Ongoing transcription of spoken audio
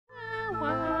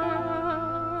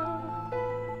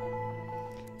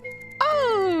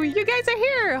You guys are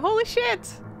here! Holy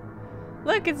shit!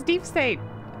 Look, it's Deep State.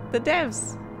 The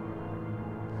devs.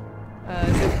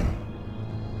 Is it...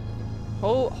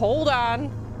 Hold on.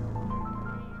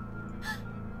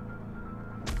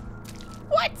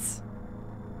 What?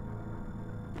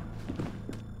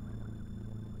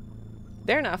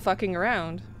 They're not fucking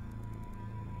around.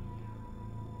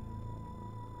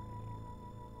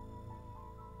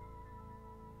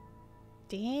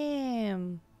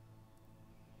 Damn.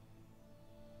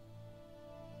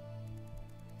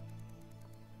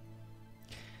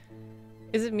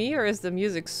 Is it me or is the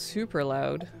music super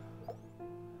loud?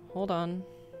 Hold on.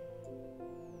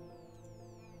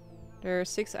 There are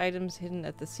 6 items hidden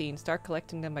at the scene. Start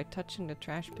collecting them by touching the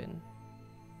trash bin.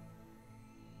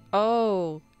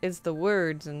 Oh, it's the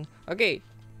words and... Okay,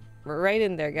 we're right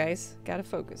in there, guys. Gotta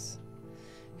focus.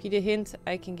 If you need a hint,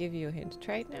 I can give you a hint.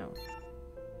 Try it now.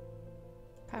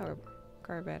 Power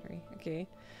car battery. Okay.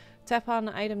 Tap on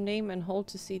the item name and hold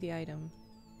to see the item.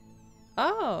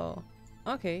 Oh,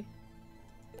 okay.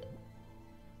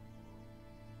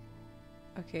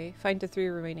 Okay, find the 3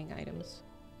 remaining items.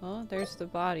 Oh, there's the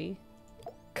body.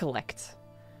 Collect.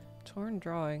 Torn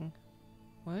drawing.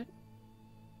 What?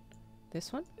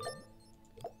 This one?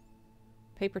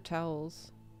 Paper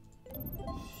towels.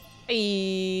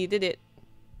 Hey, did it.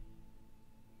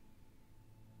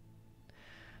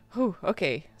 Whew,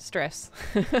 okay. Stress.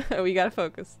 We gotta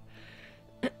focus.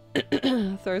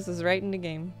 Throws us right in the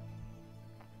game.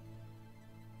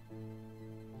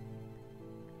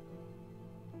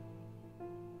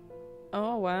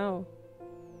 Oh, wow.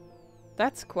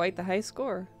 That's quite the high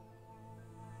score.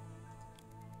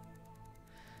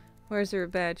 Where's your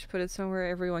badge? Put it somewhere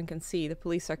everyone can see. The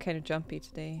police are kind of jumpy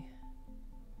today.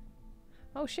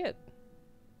 Oh, shit.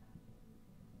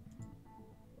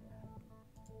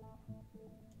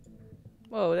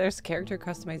 Whoa, there's character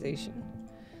customization.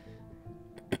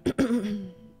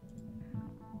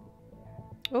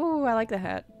 Oh, I like the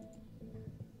hat.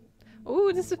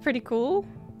 Oh, this is pretty cool.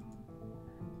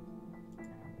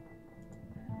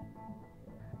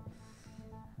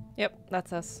 Yep,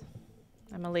 that's us.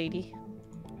 I'm a lady.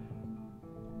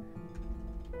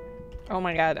 Oh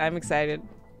my god, I'm excited.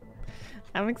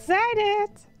 I'm excited!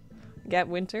 Get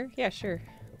winter? Yeah, sure.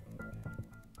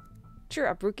 Cheer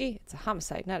up, rookie. It's a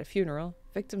homicide, not a funeral.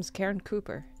 Victim's Karen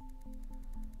Cooper.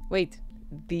 Wait,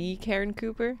 the Karen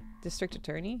Cooper? District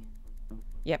Attorney?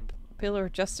 Yep, pillar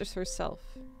of justice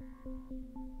herself.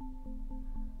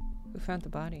 Who found the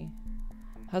body?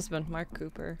 Husband, Mark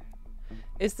Cooper.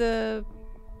 Is the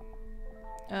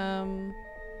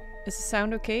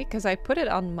sound okay? Because I put it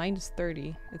on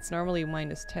 -30. It's normally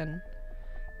 -10.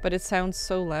 But it sounds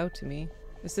so loud to me.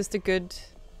 Is this the good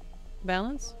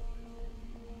balance?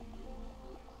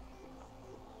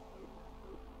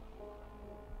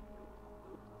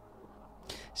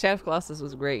 Shadow of Colossus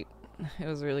was great. It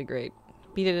was really great.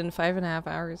 Beat it in 5.5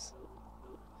 hours.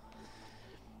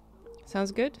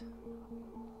 Sounds good?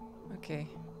 Okay.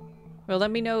 Well,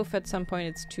 let me know if at some point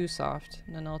it's too soft,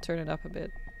 and then I'll turn it up a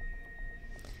bit.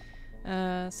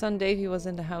 Son Davey was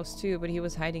in the house too, but he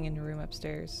was hiding in the room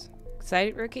upstairs.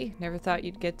 Excited, rookie? Never thought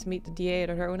you'd get to meet the DA at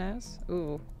her own house?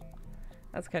 Ooh.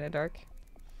 That's kind of dark.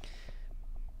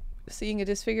 Seeing a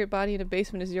disfigured body in a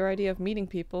basement is your idea of meeting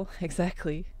people.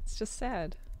 Exactly. It's just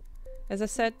sad. As I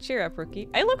said, cheer up, rookie.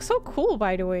 I look so cool,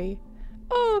 by the way.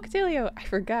 Oh, Catilio! I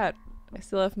forgot. I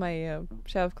still have my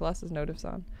Shadow of Colossus notice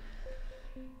on.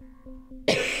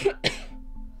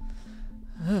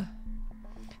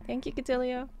 Thank you,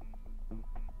 Catilio.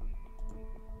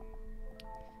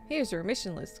 Here's your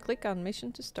mission list. Click on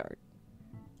mission to start.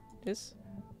 This.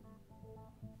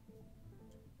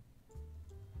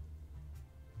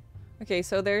 Okay,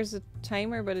 so there's a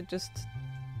timer, but it just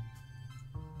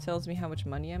tells me how much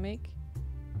money I make.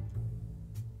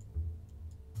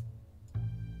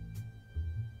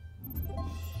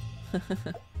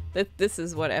 This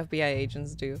is what FBI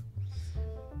agents do.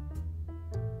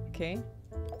 Okay.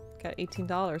 Got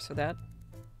 $18 for that.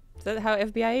 Is that how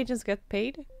FBI agents get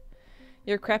paid?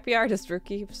 You're a crappy artist,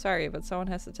 rookie. Sorry, but someone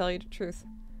has to tell you the truth.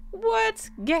 What?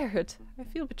 Garrett! I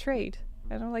feel betrayed.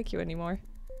 I don't like you anymore.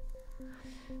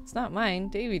 It's not mine.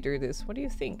 Davey drew this. What do you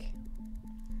think?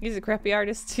 He's a crappy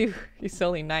artist too. He's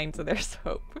only 9, so there's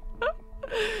hope.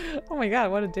 Oh my god,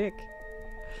 what a dick.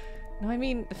 No, I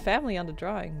mean, the family on the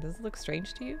drawing. Does it look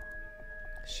strange to you?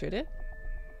 Should it?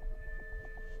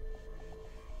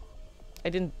 I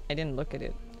didn't look at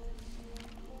it.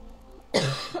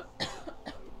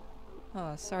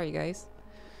 Oh, sorry guys.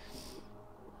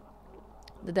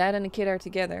 The dad and the kid are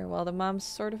together, while the mom's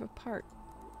sort of apart.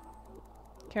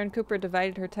 Karen Cooper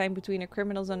divided her time between her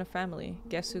criminals and her family.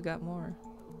 Guess who got more?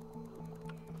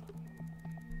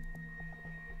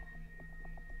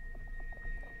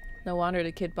 No wonder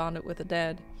the kid bonded with the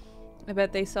dad. I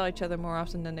bet they saw each other more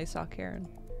often than they saw Karen.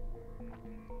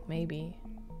 Maybe.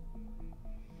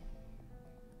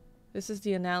 This is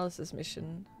the analysis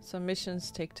mission. Some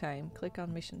missions take time. Click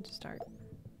on mission to start.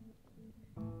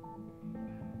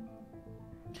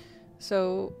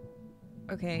 So,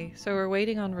 okay, so we're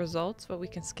waiting on results, but we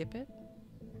can skip it?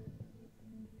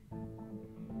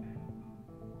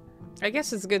 I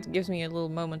guess it's good, it gives me a little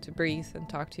moment to breathe and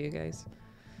talk to you guys.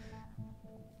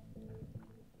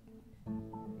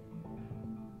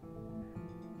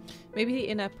 Maybe the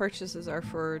in-app purchases are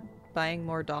for buying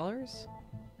more dollars?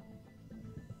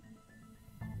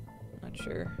 Not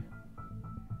sure.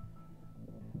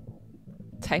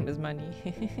 Time is money.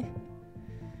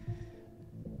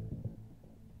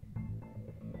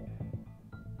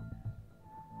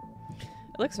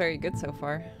 It looks very good so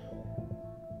far.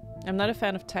 I'm not a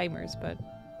fan of timers, but...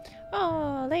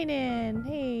 Oh, Laynen!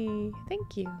 Hey,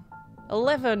 thank you.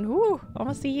 11! Woo!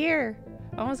 Almost a year!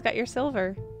 Almost got your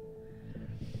silver.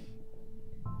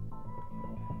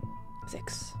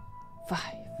 6, 5,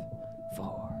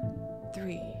 4,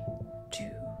 3, 2,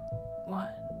 1.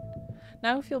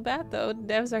 Now I feel bad though.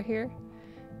 Devs are here.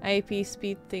 IAP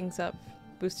speed things up.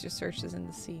 Boost your searches in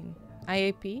the scene.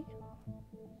 IAP?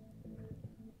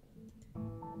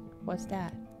 What's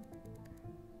that?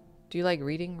 Do you like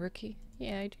reading, Rookie?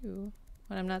 Yeah, I do.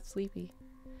 When I'm not sleepy.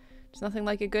 There's nothing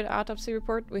like a good autopsy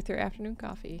report with your afternoon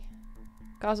coffee.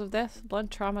 Cause of death, blunt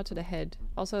trauma to the head.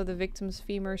 Also, the victim's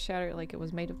femur shattered like it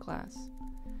was made of glass.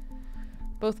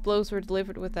 Both blows were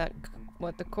delivered with that,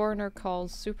 what the coroner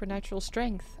calls supernatural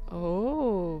strength.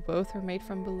 Oh, both were made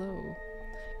from below.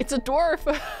 It's a dwarf!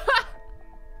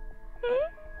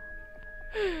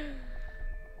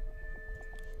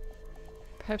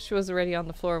 Perhaps she was already on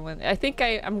the floor when... I think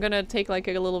I'm gonna take like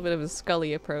a little bit of a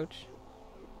Scully approach.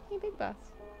 Hey, big boss.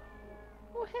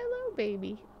 Oh, hello,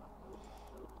 baby.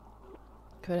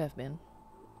 Could have been.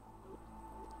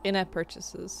 In-app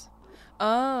purchases.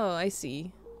 Oh, I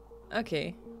see.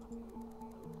 Okay.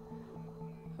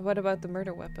 What about the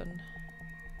murder weapon?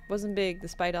 Wasn't big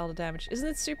despite all the damage. Isn't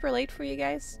it super late for you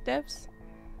guys, devs?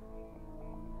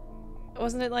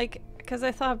 Wasn't it like... Because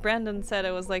I thought Brandon said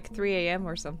it was like 3 AM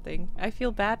or something. I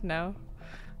feel bad now.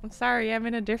 I'm sorry, I'm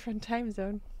in a different time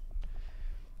zone.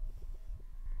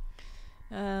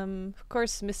 Of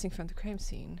course, missing from the crime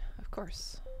scene. Of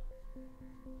course.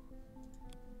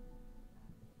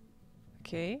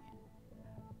 Okay.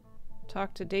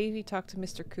 Talk to Davy, talk to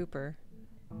Mr. Cooper.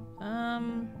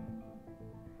 The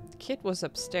kid was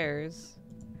upstairs.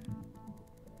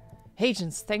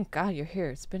 Agents, thank God you're here.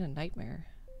 It's been a nightmare.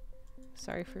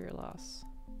 Sorry for your loss.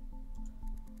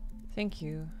 Thank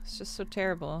you. It's just so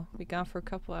terrible. Be gone for a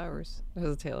couple hours.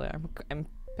 There's a tail. I'm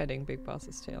petting Big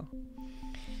Boss's tail.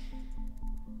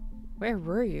 Where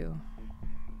were you?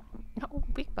 No,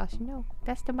 Big Boss, no.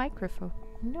 That's the microphone.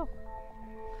 No.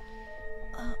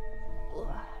 No.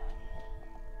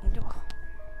 No.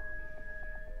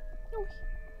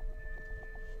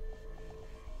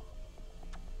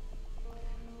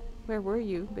 Where were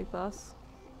you, Big Boss?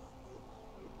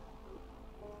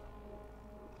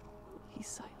 He's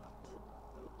silent.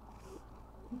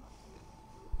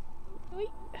 Wait.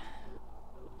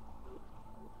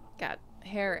 Got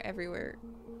hair everywhere.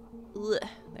 Ugh,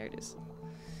 there it is.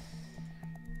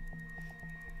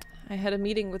 I had a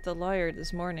meeting with the lawyer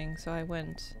this morning, so I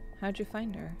went. How'd you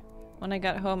find her? When I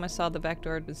got home, I saw the back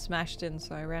door had been smashed in,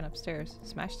 so I ran upstairs.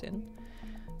 Smashed in?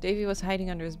 Davy was hiding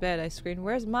under his bed. I screamed,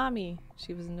 "Where's Mommy?"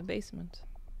 She was in the basement.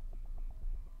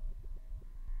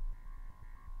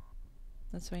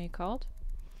 That's when you called?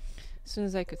 As soon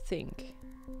as I could think.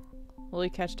 Will we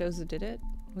catch those who did it?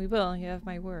 We will, you have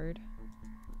my word.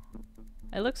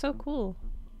 I look so cool.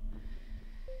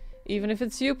 Even if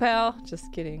it's you, pal.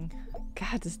 Just kidding.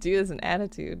 God, this dude has an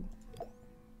attitude.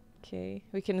 Okay,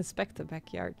 we can inspect the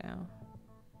backyard now.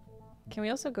 Can we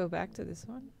also go back to this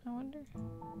one, I wonder?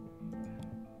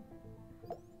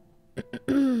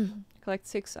 Collect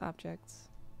 6 objects.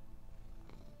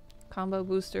 Combo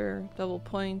booster, double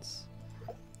points.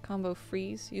 Combo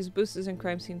freeze. Use boosters in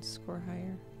crime scene to score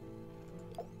higher.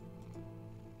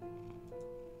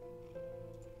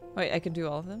 Wait, I can do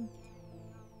all of them?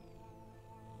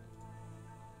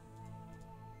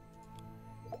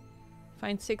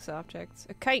 Find 6 objects.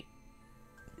 A kite!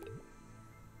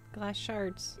 Glass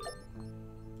shards.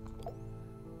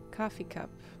 Coffee cup.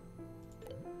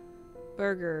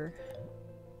 Burger.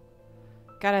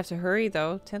 Gotta have to hurry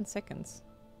though. 10 seconds.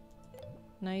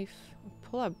 Knife.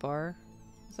 Pull-up bar.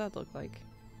 What does that look like?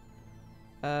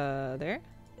 There?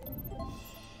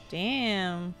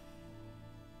 Damn.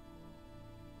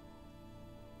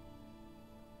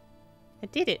 I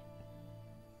did it.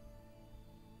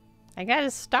 I got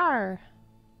a star.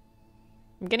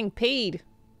 I'm getting paid.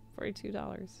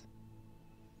 $42.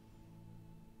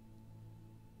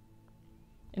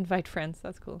 Invite friends.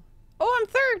 That's cool. Oh, I'm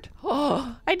third.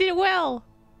 Oh, I did well.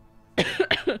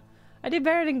 I did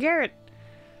better than Garrett.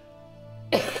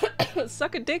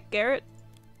 Suck a dick, Garrett.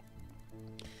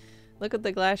 Look at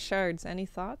the glass shards. Any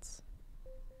thoughts?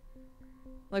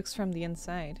 Looks from the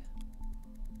inside.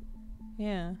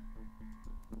 Yeah.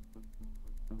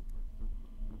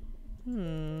 If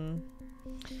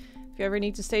you ever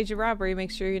need to stage a robbery,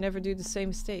 make sure you never do the same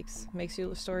mistakes. Makes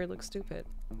your story look stupid.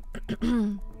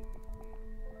 I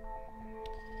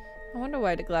wonder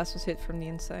why the glass was hit from the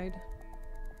inside.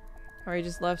 Or he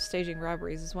just loves staging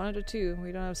robberies. It's one of the two.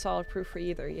 We don't have solid proof for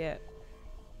either yet.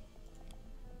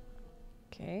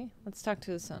 Okay, let's talk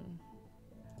to the sun.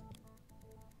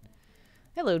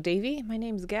 Hello, Davy. My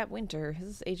name's Gap Winter. This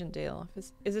is Agent Dale.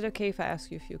 Is it okay if I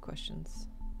ask you a few questions?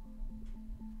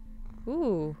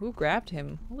 Ooh, who grabbed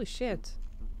him? Holy shit.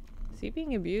 Is he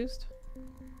being abused?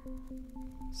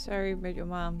 Sorry about your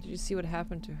mom. Did you see what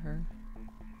happened to her?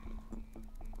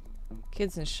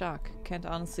 Kid's in shock. Can't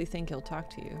honestly think he'll talk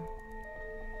to you.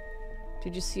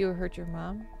 Did you see who hurt your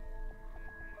mom?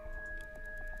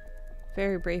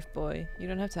 Very brave boy. You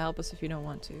don't have to help us if you don't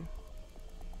want to.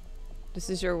 This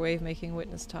is your way of making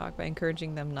witness talk by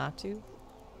encouraging them not to?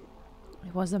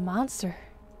 It was a monster.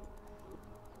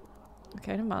 What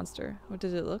kind of monster? What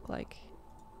did it look like?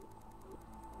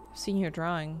 I've seen your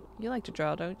drawing. You like to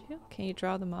draw, don't you? Can you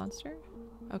draw the monster?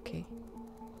 Okay.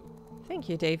 Thank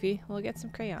you, Davy. We'll get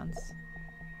some crayons.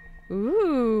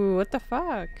 Ooh, what the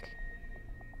fuck?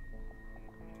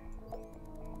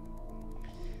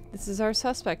 This is our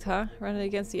suspect, huh? Running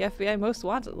against the FBI most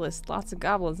wanted list. Lots of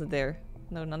goblins in there.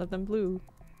 No, none of them blue.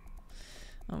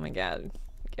 Oh my god.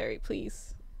 Gary,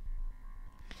 please.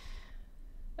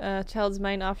 A child's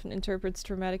mind often interprets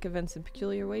traumatic events in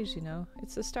peculiar ways, you know.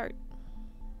 It's a start.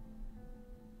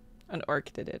 An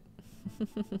orc did it.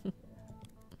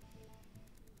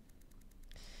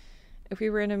 If we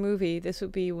were in a movie, this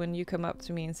would be when you come up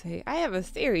to me and say, I have a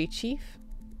theory, Chief.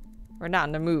 We're not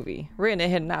in a movie. We're in a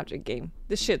hidden object game.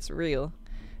 This shit's real.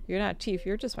 You're not Chief,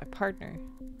 you're just my partner.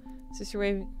 Is this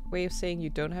your way of saying you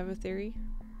don't have a theory?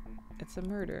 It's a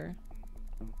murder.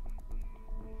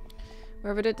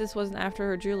 Whoever did this wasn't after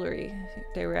her jewelry.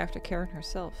 They were after Karen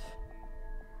herself.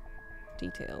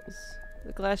 Details.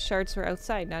 The glass shards were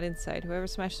outside, not inside. Whoever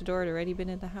smashed the door had already been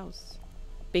in the house.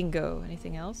 Bingo.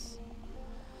 Anything else?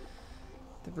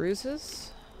 The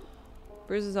bruises?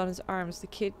 Bruises on his arms.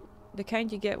 The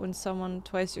kind you get when someone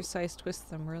twice your size twists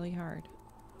them really hard.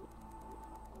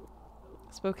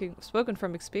 Spoken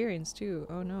from experience, too.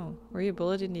 Oh no. Were you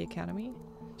bullied in the academy?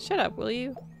 Shut up, will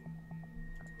you?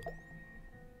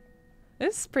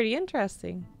 This is pretty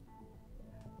interesting.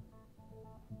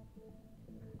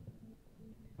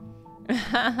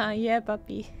 Yeah,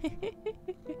 puppy.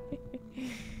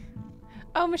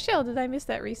 Oh, Michelle, did I miss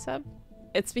that resub?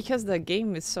 It's because the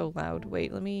game is so loud.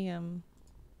 Wait, let me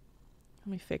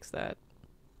fix that.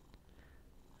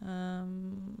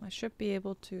 I should be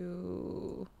able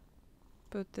to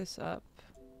put this up.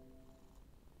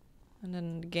 And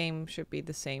then the game should be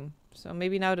the same. So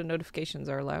maybe now the notifications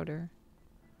are louder.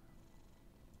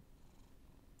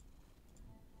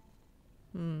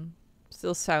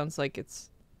 Still sounds like it's...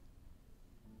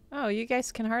 Oh, you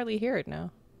guys can hardly hear it now.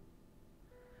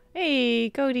 Hey,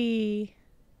 Cody!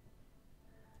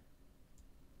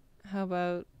 How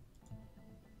about...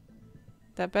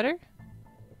 that better?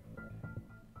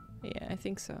 Yeah, I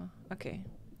think so. Okay.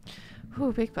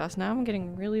 Whew, Big Boss. Now I'm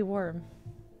getting really warm.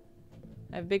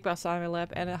 I have Big Boss on my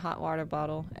lap and a hot water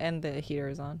bottle and the heater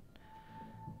is on.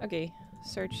 Okay,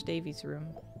 search Davy's room.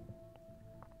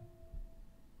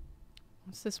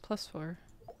 What's this plus for?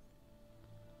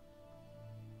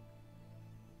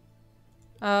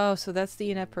 Oh, so that's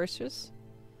the in-app purchase?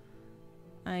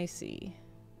 I see.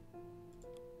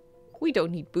 We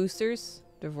don't need boosters.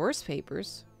 Divorce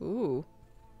papers. Ooh.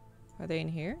 Are they in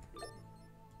here?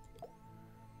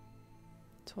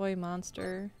 Toy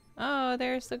monster. Oh,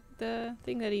 there's the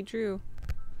thing that he drew.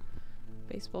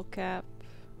 Baseball cap.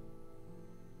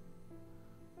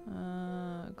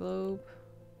 Globe.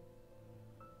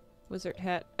 Wizard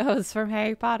hat. Oh, it's from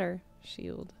Harry Potter.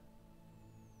 Shield.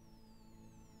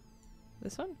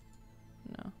 This one?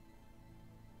 No.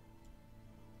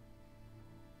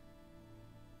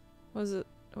 Was it?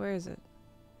 Where is it?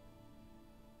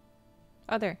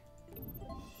 Oh, there.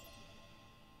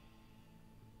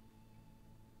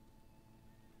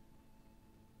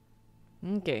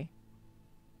 Okay.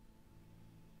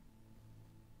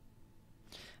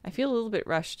 I feel a little bit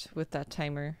rushed with that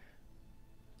timer.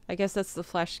 I guess that's the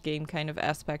flash game kind of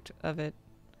aspect of it.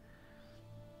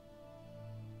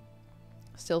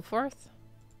 Still fourth?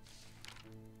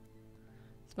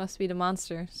 This must be the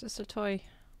monster. It's just a toy.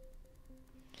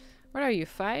 What are you,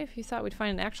 5? You thought we'd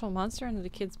find an actual monster under the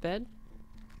kid's bed?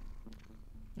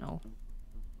 No.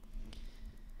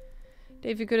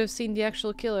 Davey could have seen the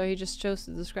actual killer. He just chose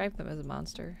to describe them as a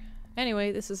monster.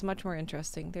 Anyway, this is much more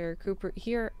interesting.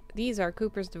 These are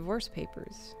Cooper's divorce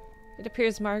papers. It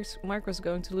appears Mark was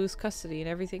going to lose custody and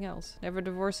everything else. Never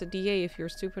divorce a DA if you're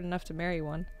stupid enough to marry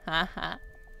one. Haha.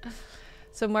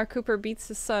 So Mark Cooper beats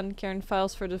his son, Karen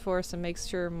files for divorce and makes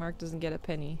sure Mark doesn't get a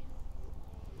penny.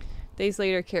 Days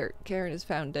later, Karen is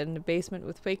found dead in the basement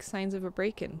with fake signs of a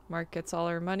break-in. Mark gets all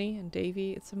her money, and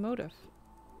Davey, it's a motive.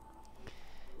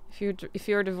 If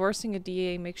you're divorcing a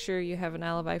DA, make sure you have an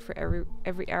alibi for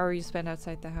every hour you spend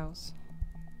outside the house.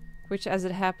 Which, as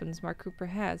it happens, Mark Cooper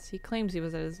has. He claims he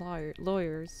was at his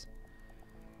lawyer's.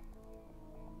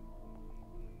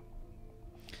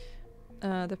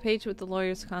 The page with the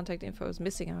lawyer's contact info is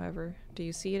missing, however. Do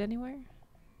you see it anywhere?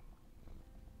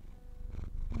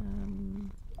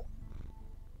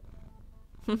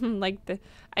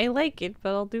 I like it, but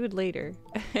I'll do it later.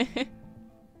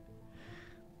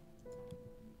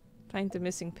 Find the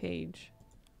missing page.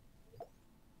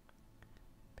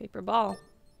 Paper ball.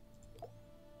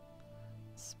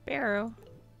 Sparrow.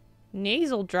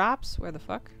 Nasal drops. Where the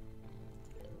fuck?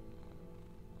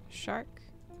 Shark.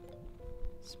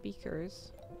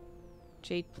 Speakers.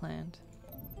 Jade plant.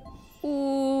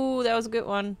 Ooh, that was a good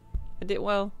one. I did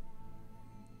well.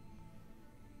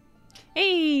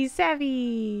 Hey,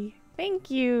 Savvy!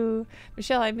 Thank you!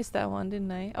 Michelle, I missed that one,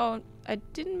 didn't I? Oh, I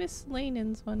didn't miss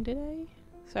Lanen's one, did I?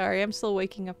 Sorry, I'm still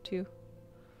waking up too.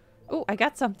 Oh, I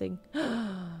got something.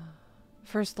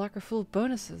 First locker full of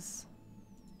bonuses.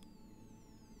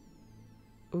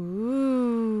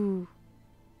 Ooh.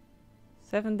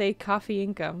 7-day coffee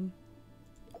income.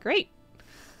 Great.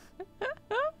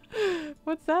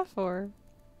 What's that for?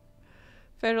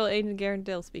 Federal agent Garen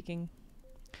Dale speaking.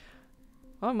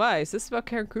 Oh my, is this about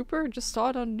Karen Cooper? Just saw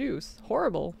it on the news.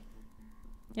 Horrible.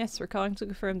 Yes, we're calling to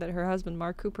confirm that her husband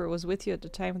Mark Cooper was with you at the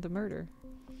time of the murder.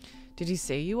 Did he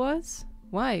say he was?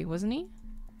 Why, wasn't he?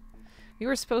 We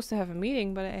were supposed to have a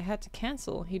meeting, but I had to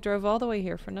cancel. He drove all the way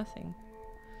here for nothing.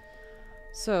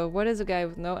 So, what is a guy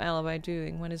with no alibi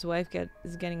doing when his wife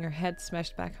is getting her head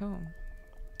smashed back home?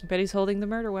 I bet he's holding the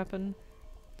murder weapon.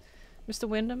 Mr.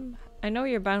 Wyndham, I know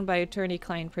you're bound by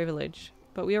attorney-client privilege,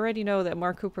 but we already know that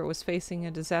Mark Cooper was facing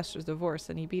a disastrous divorce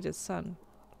and he beat his son.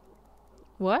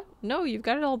 What? No, you've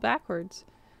got it all backwards.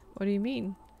 What do you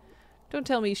mean? Don't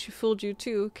tell me she fooled you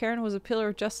too. Karen was a pillar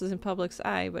of justice in public's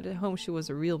eye, but at home she was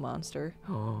a real monster.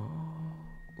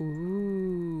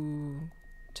 Ooh.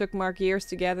 Took Mark years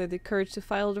to gather the courage to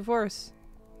file a divorce.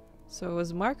 So it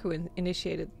was Mark who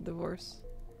initiated the divorce.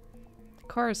 Of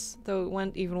course, though it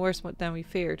went even worse than we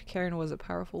feared, Karen was a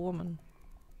powerful woman.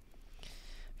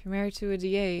 If you're married to a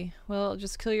DA, well,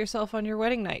 just kill yourself on your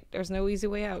wedding night. There's no easy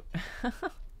way out.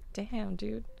 Damn,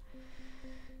 dude.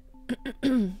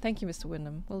 Thank you, Mr.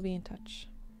 Wyndham. We'll be in touch.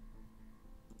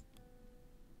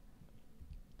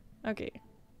 Okay.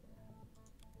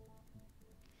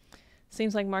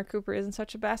 Seems like Mark Cooper isn't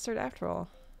such a bastard after all.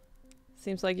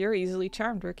 Seems like you're easily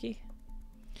charmed, rookie.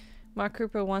 Mark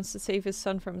Cooper wants to save his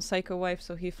son from a psycho wife,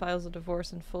 so he files a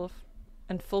divorce in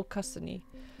full custody.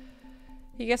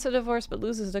 He gets a divorce but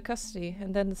loses the custody,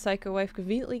 and then the psycho wife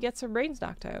conveniently gets her brains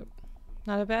knocked out.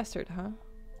 Not a bastard, huh?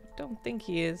 Don't think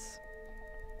he is.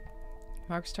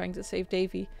 Mark's trying to save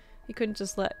Davey. He couldn't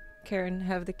just let Karen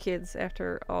have the kids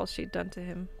after all she'd done to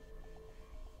him.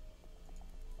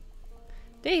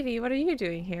 Davey, what are you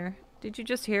doing here? Did you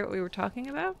just hear what we were talking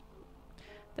about?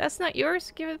 That's not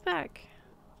yours. Give it back.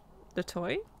 The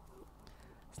toy?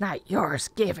 It's not yours.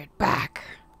 Give it back.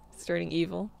 It's turning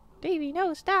evil. Davey,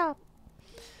 no, stop.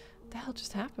 What the hell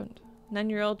just happened?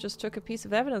 9-year-old just took a piece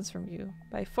of evidence from you.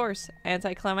 By force.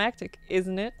 Anticlimactic,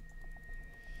 isn't it?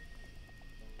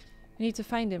 I need to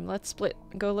find him. Let's split.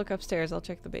 Go look upstairs. I'll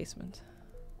check the basement.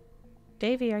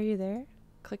 Davey, are you there?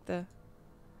 Click the...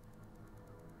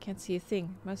 Can't see a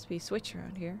thing. Must be a switch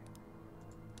around here.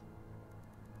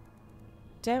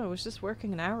 Damn, it was just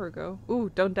working an hour ago.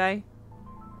 Ooh, don't die.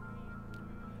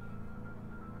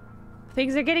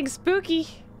 Things are getting spooky.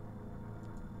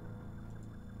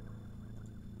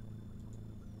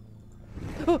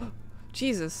 Oh,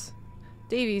 Jesus.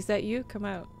 Davey, is that you? Come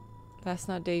out. That's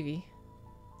not Davey.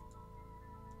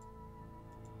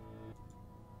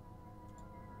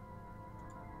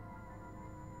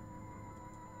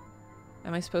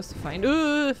 Am I supposed to find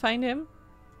him?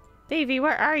 Davey,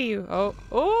 where are you? Oh,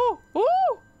 oh,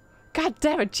 oh! God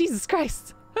damn it, Jesus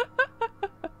Christ!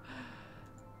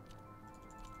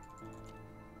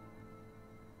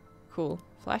 cool.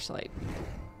 Flashlight.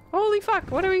 Holy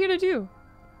fuck, what are we gonna do?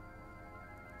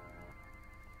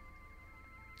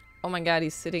 Oh my god,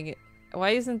 he's sitting...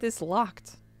 Why isn't this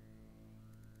locked?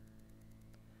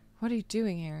 What are you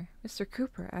doing here? Mr.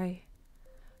 Cooper,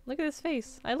 Look at his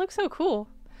face. I look so cool.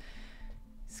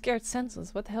 Scared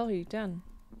senseless. What the hell have you done?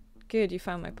 Good, you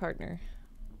found my partner.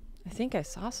 I think I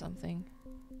saw something.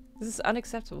 This is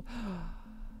unacceptable.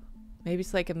 Maybe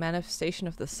it's like a manifestation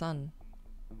of the sun.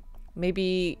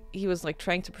 Maybe he was like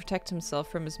trying to protect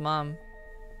himself from his mom.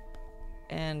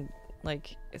 And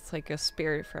like, it's like a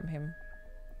spirit from him.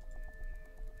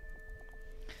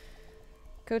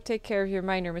 Go take care of your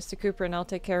miner, Mr. Cooper, and I'll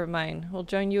take care of mine. We'll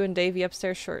join you and Davy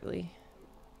upstairs shortly.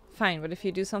 Fine, but if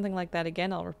you do something like that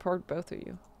again, I'll report both of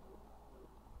you.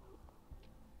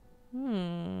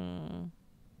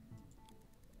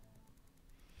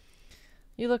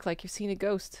 You look like you've seen a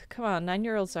ghost. Come on,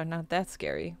 9-year-olds are not that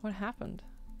scary. What happened?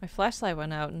 My flashlight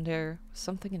went out and there was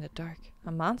something in the dark.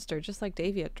 A monster, just like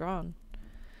Davy had drawn.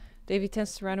 Davy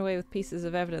tends to run away with pieces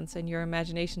of evidence, and your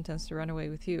imagination tends to run away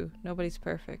with you. Nobody's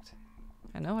perfect.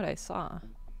 I know what I saw.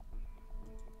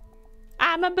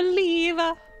 I'm a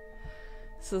believer!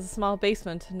 This is a small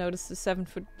basement. Notice the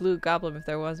 7-foot blue goblin if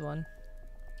there was one.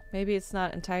 Maybe it's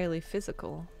not entirely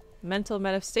physical. Mental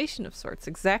manifestation of sorts.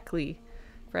 Exactly.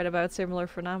 I've read about similar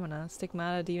phenomena.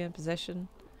 Stigmata, demon possession.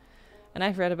 And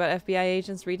I've read about FBI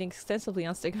agents reading extensively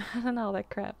on stigmata and all that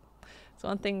crap. It's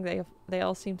one thing they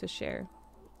all seem to share.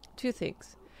 2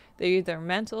 things. They're either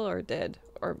mental or dead,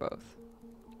 or both.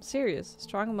 Serious.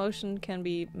 Strong emotion can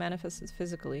be manifested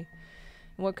physically.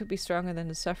 And what could be stronger than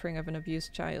the suffering of an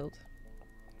abused child?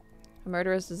 A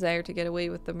murderer's desire to get away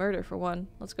with the murder, for one.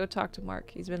 Let's go talk to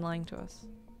Mark. He's been lying to us.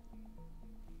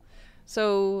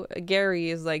 So, Gary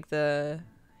is like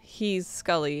he's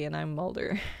Scully and I'm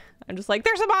Mulder. I'm just like,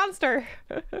 there's a monster!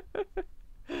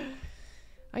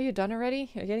 Are you done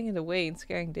already? You're getting in the way and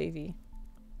scaring Davy.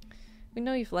 We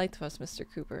know you've lied to us, Mr.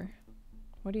 Cooper.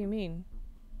 What do you mean?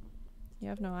 You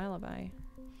have no alibi.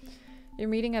 Your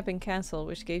meeting had been cancelled,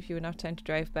 which gave you enough time to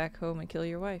drive back home and kill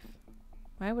your wife.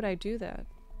 Why would I do that?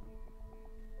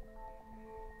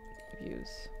 Views.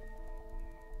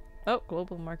 Oh,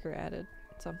 global marker added.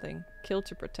 Something. Kill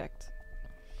to protect.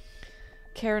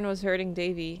 Karen was hurting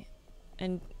Davy,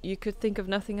 and you could think of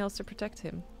nothing else to protect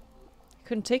him. I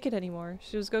couldn't take it anymore.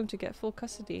 She was going to get full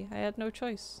custody. I had no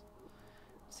choice.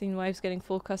 I've seen wives getting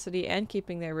full custody and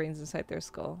keeping their brains inside their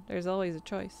skull. There's always a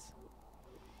choice.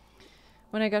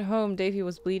 When I got home, Davy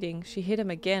was bleeding. She hit him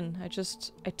again.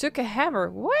 I took a hammer.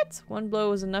 What? One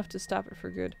blow was enough to stop it for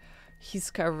good.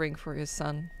 He's covering for his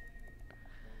son.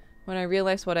 When I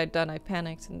realized what I'd done, I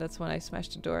panicked, and that's when I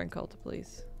smashed the door and called the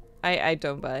police. I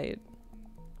don't buy it.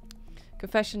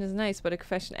 Confession is nice, but a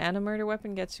confession and a murder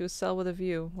weapon gets you a cell with a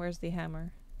view. Where's the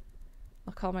hammer?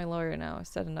 I'll call my lawyer now. I've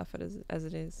said enough as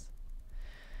it is.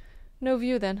 No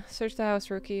view then. Search the house,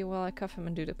 rookie, while I cuff him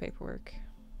and do the paperwork.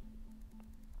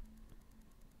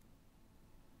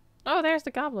 Oh, there's the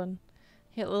goblin.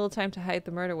 He had little time to hide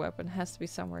the murder weapon. It has to be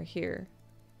somewhere here.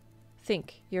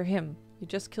 Think. You're him. You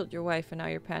just killed your wife and now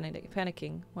you're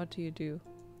panicking. What do? You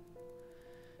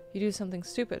do something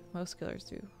stupid. Most killers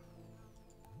do.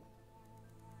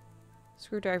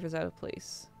 Screwdriver's out of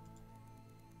place.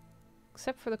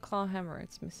 Except for the claw hammer,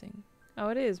 it's missing. Oh,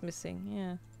 it is missing,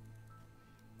 yeah.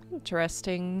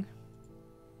 Interesting.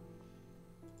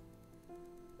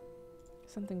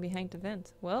 Something behind the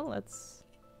vent. Well, let's...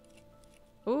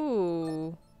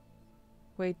 Ooh.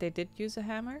 Wait, they did use a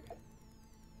hammer?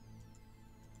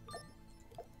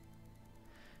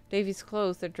 Davy's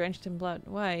clothes, they're drenched in blood.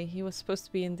 Why? He was supposed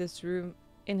to be in his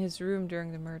room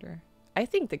during the murder. I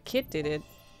think the kid did it.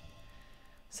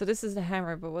 So this is the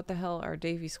hammer, but what the hell are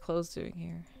Davy's clothes doing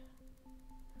here?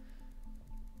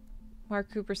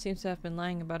 Mark Cooper seems to have been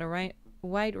lying about a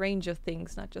wide range of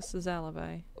things, not just his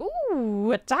alibi.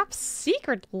 Ooh, a top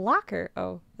secret locker.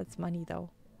 Oh, that's money though.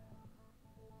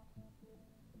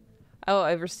 Oh,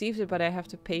 I've received it, but I have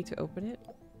to pay to open it?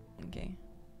 Okay.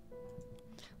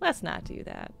 Let's not do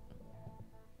that.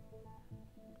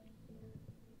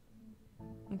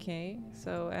 Okay,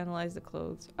 so analyze the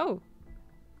clothes. Oh!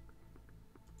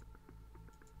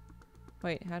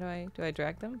 Wait, how do I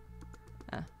drag them?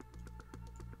 Ah.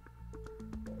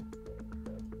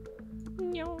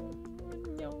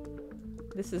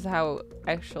 This is how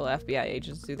actual FBI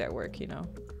agents do their work, you know.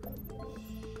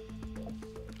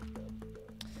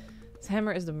 This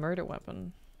hammer is the murder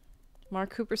weapon.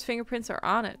 Mark Cooper's fingerprints are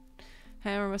on it.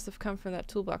 Hammer must have come from that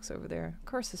toolbox over there. Of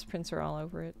course his prints are all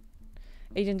over it.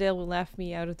 Agent Dale will laugh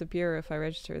me out of the bureau if I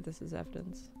register this as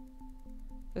evidence.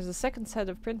 There's a second set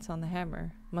of prints on the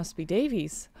hammer. Must be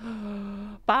Davy's.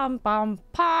 Bam bam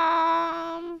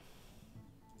pam!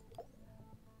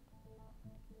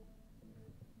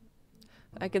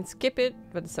 I can skip it,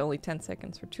 but it's only 10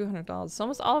 seconds for $200. It's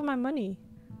almost all of my money.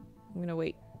 I'm gonna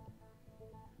wait.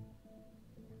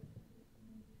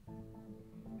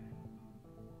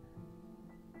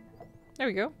 There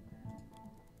we go.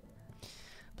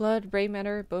 Blood, brain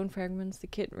matter, bone fragments. The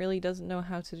kid really doesn't know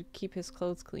how to keep his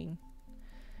clothes clean.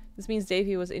 This means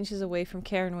Davy was inches away from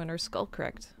Karen when her skull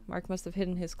cracked. Mark must have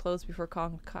hidden his clothes before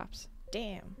calling the cops.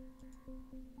 Damn.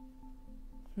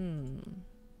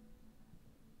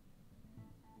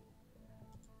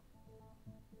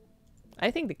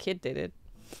 I think the kid did it.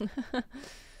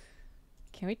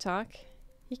 Can we talk?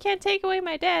 You can't take away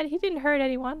my dad. He didn't hurt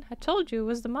anyone. I told you it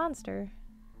was the monster.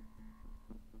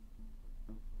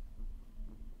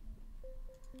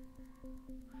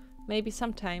 Maybe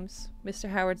sometimes. Mr.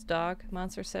 Howard's dog.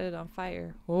 Monster set it on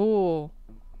fire. Oh.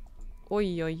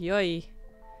 Oi oi oi.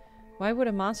 Why would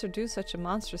a monster do such a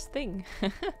monstrous thing?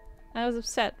 I was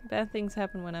upset. Bad things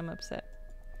happen when I'm upset.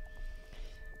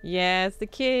 Yeah, it's the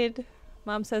kid.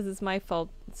 Mom says it's my fault.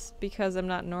 It's because I'm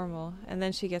not normal. And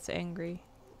then she gets angry.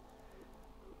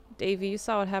 Davy, you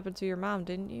saw what happened to your mom,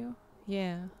 didn't you?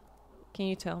 Yeah. Can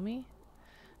you tell me?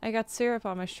 I got syrup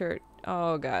on my shirt.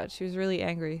 Oh god, she was really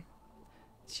angry.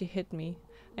 She hit me.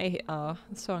 Oh,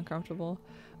 it's so uncomfortable.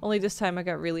 Only this time I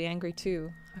got really angry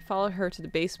too. I followed her to the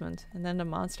basement, and then the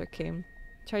monster came.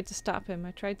 I tried to stop him.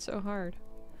 I tried so hard.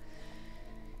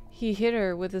 He hit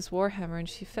her with his warhammer and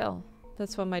she fell.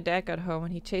 That's when my dad got home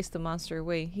and he chased the monster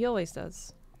away. He always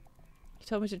does. He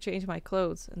told me to change my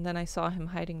clothes, and then I saw him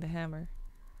hiding the hammer.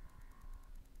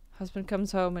 Husband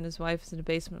comes home and his wife is in the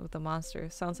basement with the monster.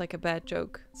 Sounds like a bad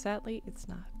joke. Sadly, it's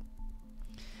not.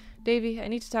 Davy, I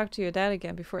need to talk to your dad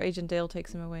again before Agent Dale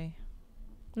takes him away.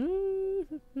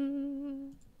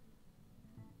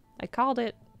 I called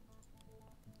it.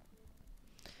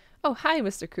 Oh, hi,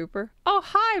 Mr. Cooper. Oh,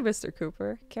 hi, Mr.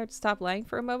 Cooper. Care to stop lying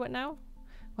for a moment now?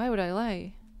 Why would I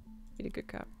lie? Be a good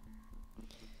cop.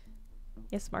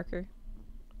 Yes, Marker.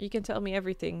 You can tell me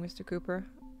everything, Mr. Cooper.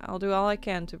 I'll do all I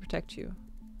can to protect you.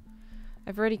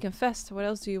 I've already confessed. What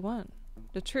else do you want?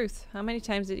 The truth. How many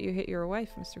times did you hit your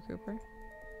wife, Mr. Cooper?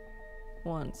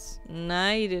 Once.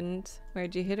 No, you didn't.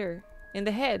 Where'd you hit her? In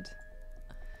the head.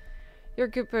 You're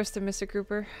a good person, Mr.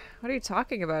 Cooper. What are you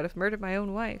talking about? I've murdered my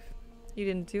own wife. You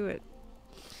didn't do it.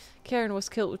 Karen was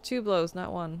killed with 2 blows,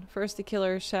 not 1. First, the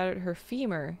killer shattered her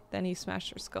femur, then he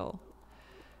smashed her skull.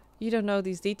 You don't know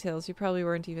these details. You probably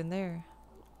weren't even there.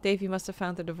 Davy must have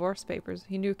found the divorce papers.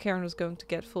 He knew Karen was going to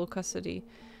get full custody.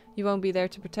 You won't be there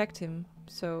to protect him,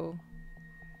 so...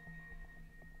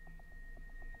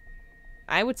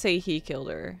 I would say he killed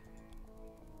her.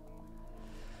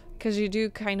 Because you do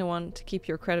kind of want to keep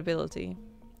your credibility.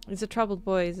 He's a troubled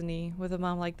boy, isn't he? With a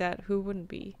mom like that, who wouldn't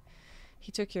be?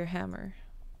 He took your hammer.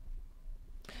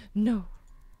 No!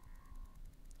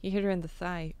 He hit her in the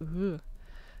thigh. Ugh.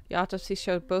 The autopsy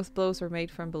showed both blows were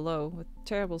made from below, with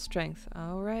terrible strength.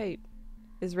 Alright.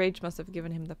 His rage must have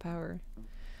given him the power.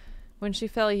 When she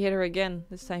fell, he hit her again.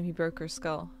 This time he broke her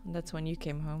skull, and that's when you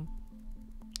came home.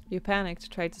 You panicked,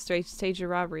 tried to stage a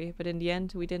robbery, but in the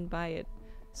end, we didn't buy it.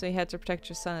 So you had to protect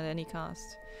your son at any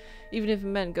cost, even if it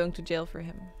meant going to jail for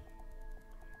him.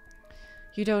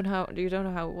 You don't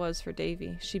know how it was for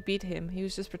Davy. She beat him. He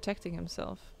was just protecting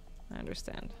himself. I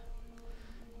understand.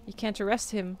 You can't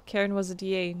arrest him. Karen was a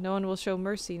DA. No one will show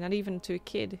mercy, not even to a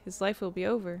kid. His life will be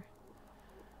over.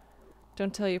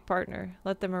 Don't tell your partner.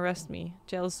 Let them arrest me.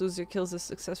 Jealous loser kills his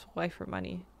successful wife for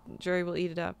money. The jury will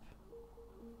eat it up.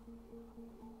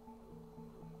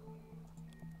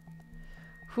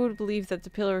 Who would believe that the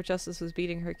Pillar of Justice was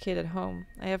beating her kid at home?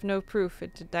 I have no proof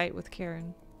it died with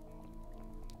Karen.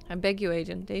 I beg you,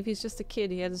 Agent. Davy's just a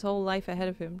kid. He had his whole life ahead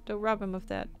of him. Don't rob him of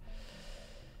that.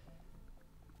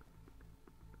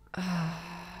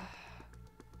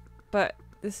 But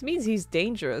this means he's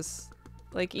dangerous.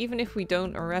 Like, even if we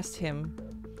don't arrest him,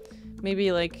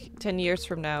 maybe like 10 years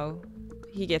from now,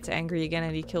 he gets angry again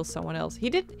and he kills someone else. He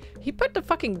put the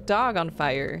fucking dog on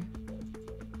fire.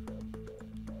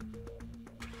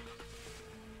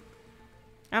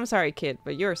 I'm sorry, kid,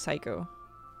 but you're a psycho.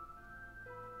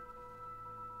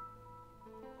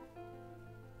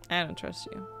 I don't trust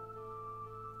you.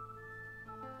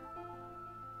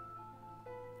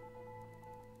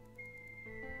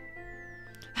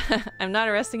 I'm not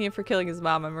arresting him for killing his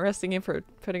mom. I'm arresting him for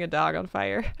putting a dog on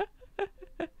fire.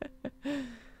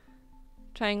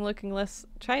 Try looking less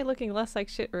like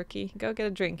shit, rookie. Go get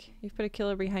a drink. You've put a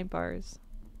killer behind bars.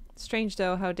 Strange,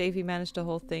 though, how Davy managed the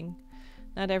whole thing.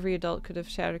 Not every adult could have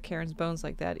shattered Karen's bones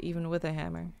like that, even with a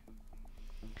hammer.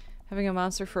 Having a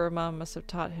monster for a mom must have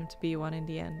taught him to be one in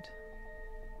the end.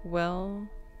 Well,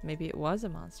 maybe it was a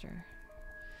monster.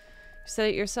 You said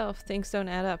it yourself, things don't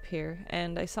add up here,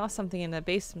 and I saw something in the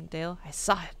basement, Dale. I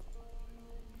saw it!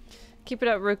 Keep it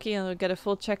up, rookie, and we'll get a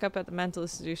full checkup at the mental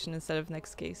institution instead of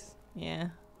next case. Yeah,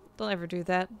 don't ever do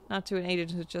that. Not to an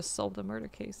agent who just solved a murder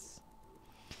case.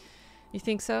 You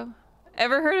think so?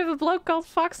 Ever heard of a bloke called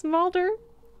Fox Mulder?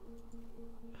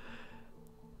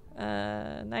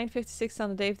 9:56 on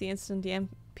the day of the incident, the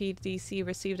MPDC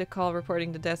received a call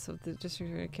reporting the deaths of the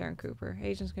district attorney Karen Cooper.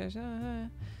 Agents go,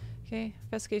 okay.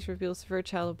 Investigation reveals severe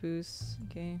child abuse.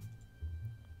 Okay.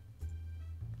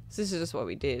 So this is just what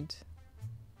we did.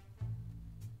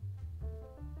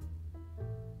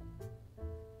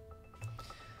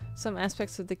 Some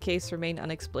aspects of the case remain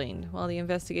unexplained. While the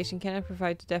investigation cannot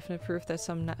provide definite proof that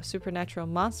some supernatural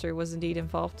monster was indeed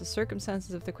involved, the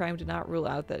circumstances of the crime do not rule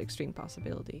out that extreme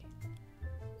possibility.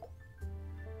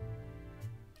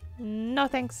 No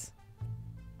thanks.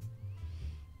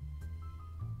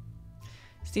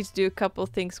 Just need to do a couple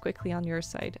things quickly on your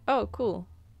side. Oh, cool.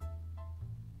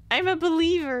 I'm a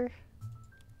believer!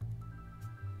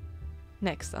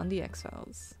 Next on the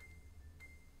X-Files.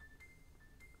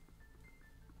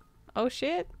 Oh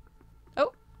shit.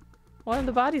 Oh! One of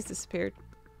the bodies disappeared.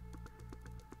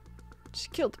 She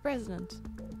killed the president.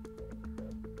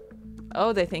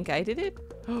 Oh, they think I did it?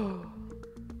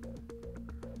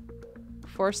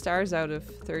 4 stars out of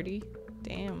 30.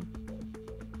 Damn.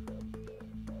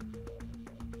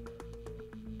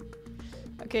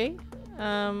 Okay.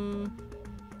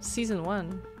 Season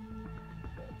 1.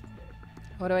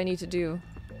 What do I need to do?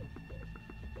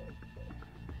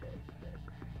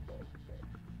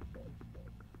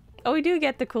 Oh, we do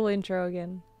get the cool intro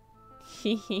again.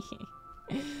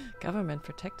 Government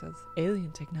protect us.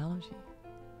 Alien technology.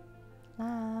 La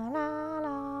la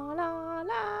la la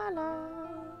la la.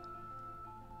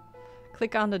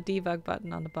 Click on the debug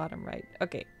button on the bottom right.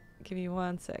 Okay, give me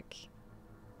 1 sec.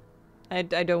 I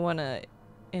don't want to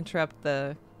interrupt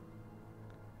the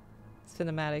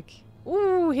cinematic.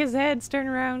 Ooh, his head's turned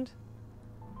around.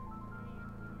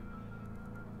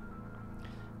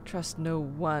 Trust no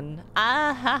one.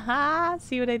 Ah ha ha!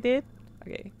 See what I did?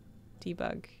 Okay.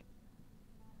 Debug.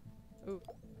 Ooh.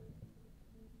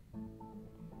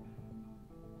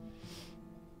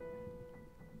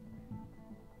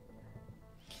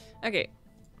 Okay.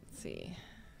 Let's see.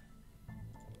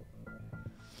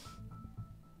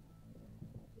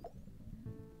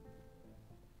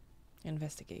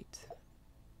 Investigate.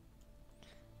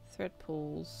 Threat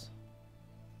pools.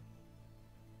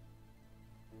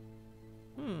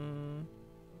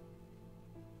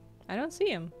 I don't see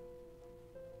him.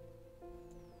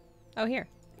 Oh, here.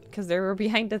 Because they were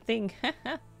behind the thing.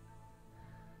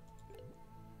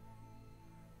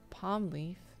 Palm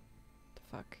leaf. The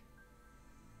fuck?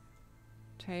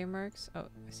 Tire marks? Oh,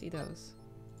 I see those.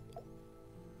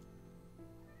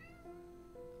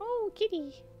 Oh,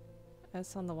 kitty!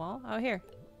 That's on the wall? Oh, here.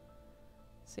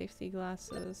 Safety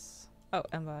glasses. Oh,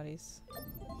 and bodies.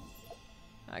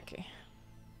 Okay.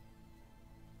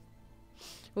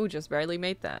 Ooh, just barely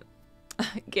made that.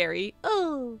 Gary.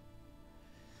 Oh!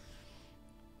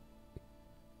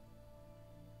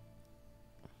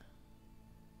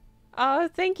 Oh,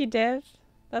 thank you, Dev.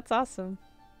 That's awesome.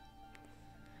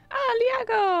 Ah,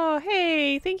 Liago!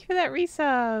 Hey, thank you for that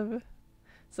resub.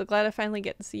 So glad I finally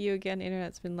get to see you again.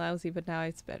 Internet's been lousy, but now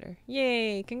it's better.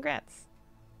 Yay, congrats.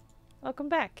 Welcome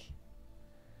back.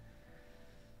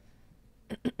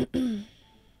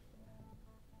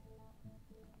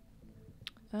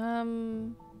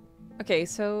 Okay,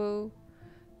 so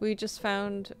we just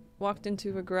walked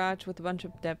into a garage with a bunch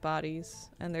of dead bodies,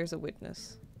 and there's a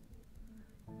witness.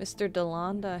 Mr.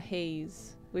 Delonda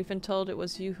Hayes. We've been told it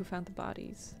was you who found the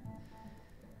bodies.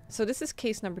 So this is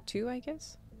case number 2, I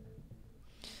guess?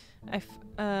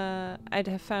 I'd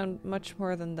have found much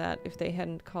more than that if they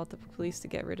hadn't called the police to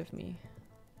get rid of me.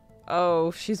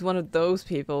 Oh, she's one of those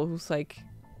people who's like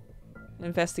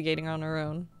investigating on her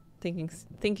own, thinking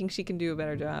she can do a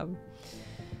better job.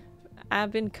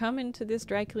 I've been coming to this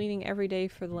dry cleaning every day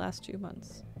for the last 2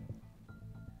 months.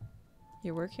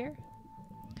 You work here?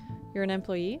 You're an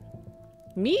employee?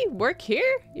 Me? Work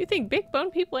here? You think big bone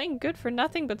people ain't good for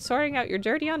nothing but sorting out your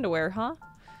dirty underwear, huh?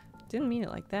 Didn't mean it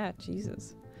like that,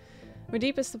 Jesus. My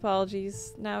deepest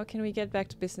apologies. Now can we get back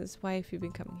to business? Why have you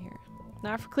been coming here?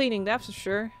 Not for cleaning, that's for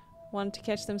sure. Wanted to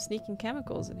catch them sneaking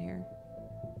chemicals in here.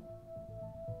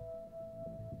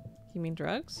 You mean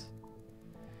drugs?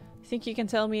 You think you can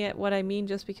tell me what I mean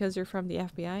just because you're from the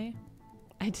FBI?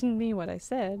 I didn't mean what I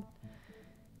said.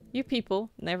 You people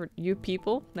never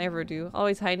do.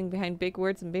 Always hiding behind big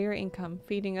words and bigger income,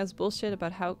 feeding us bullshit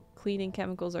about how cleaning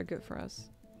chemicals are good for us.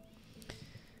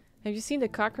 Have you seen the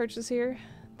cockroaches here?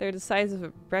 They're the size of a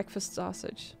breakfast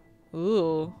sausage.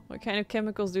 Ooh, what kind of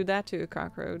chemicals do that to a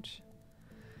cockroach?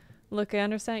 Look, I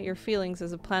understand your feelings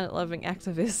as a planet-loving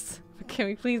activist, but can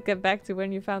we please get back to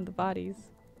when you found the bodies?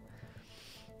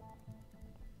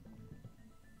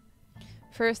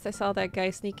 First, I saw that guy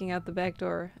sneaking out the back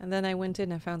door, and then I went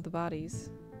in and found the bodies.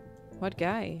 What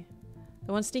guy?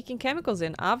 The one sneaking chemicals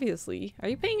in, obviously. Are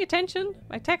you paying attention?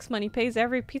 My tax money pays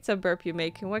every pizza burp you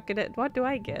make, and what do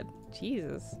I get?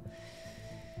 Jesus.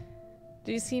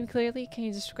 Do you see him clearly? Can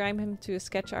you describe him to a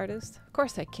sketch artist? Of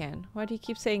course I can. Why do you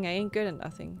keep saying I ain't good at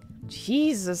nothing?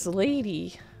 Jesus,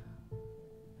 lady.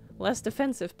 Less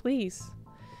defensive, please.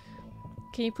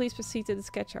 Can you please proceed to the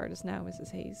sketch artist now,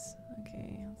 Mrs. Hayes?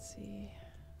 Okay, let's see.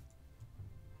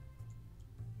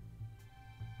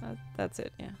 That's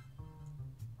it, yeah.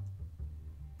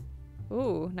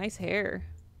 Ooh, nice hair.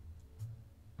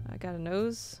 I got a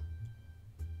nose.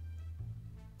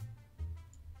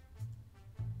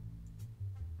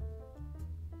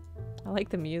 I like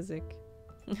the music.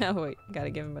 Oh wait, gotta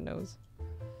give him a nose.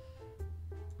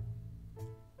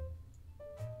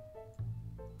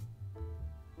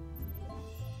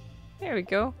 There we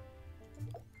go.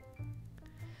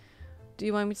 Do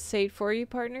you want me to say it for you,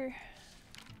 partner?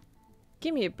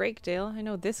 Give me a break, Dale. I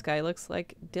know this guy looks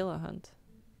like Dillahunt.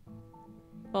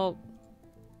 Well,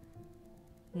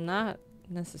 not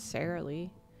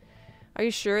necessarily. Are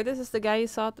you sure this is the guy you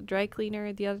saw at the dry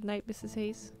cleaner the other night, Mrs.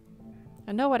 Hayes?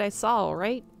 I know what I saw,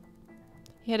 alright?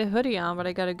 He had a hoodie on, but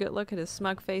I got a good look at his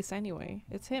smug face anyway.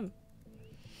 It's him.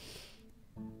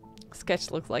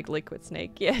 Sketch looks like Liquid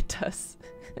Snake. Yeah, it does.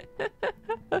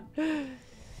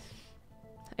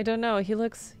 I don't know. He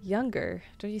looks younger.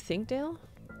 Don't you think, Dale?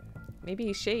 Maybe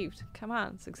he shaved. Come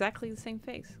on, it's exactly the same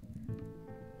face.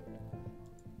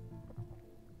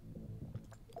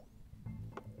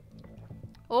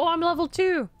 Oh, I'm level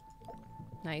 2!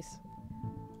 Nice.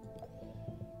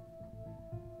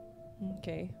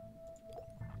 Okay.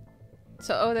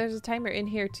 So, oh, there's a timer in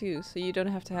here too, so you don't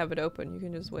have to have it open. You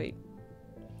can just wait.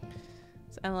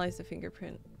 Let's analyze the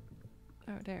fingerprint.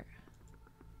 Oh, there.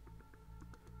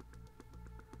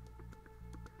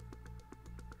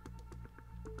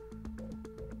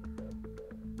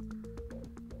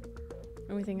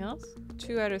 Anything else?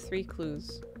 2 out of 3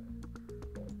 clues.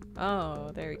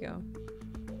 Oh, there we go.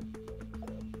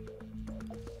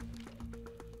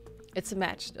 It's a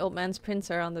match. The old man's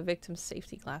prints are on the victim's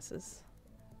safety glasses.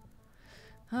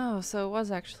 Oh, so it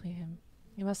was actually him.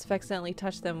 He must have accidentally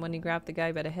touched them when he grabbed the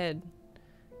guy by the head.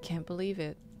 Can't believe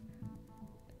it.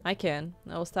 I can.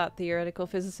 I always thought theoretical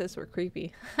physicists were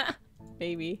creepy.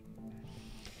 Maybe.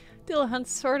 Dillahunt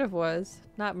sort of was.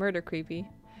 Not murder creepy.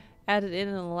 Added in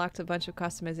and unlocked a bunch of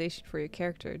customization for your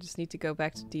character. Just need to go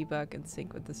back to debug and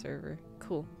sync with the server.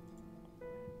 Cool.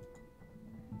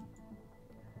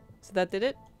 So that did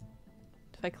it?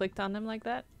 If I clicked on them like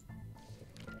that?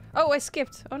 Oh, I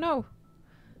skipped! Oh no!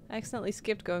 I accidentally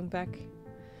skipped going back.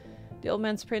 The old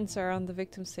man's prints are on the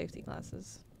victim's safety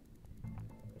glasses.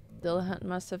 Dillahunt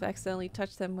must have accidentally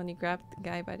touched them when he grabbed the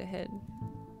guy by the head.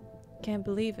 Can't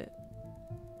believe it.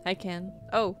 I can.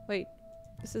 Oh, wait.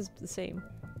 This is the same.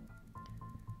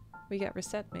 We got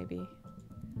reset, maybe.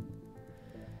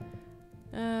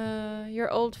 Your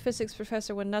old physics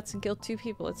professor went nuts and killed 2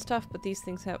 people. It's tough, but these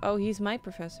things have— oh, he's my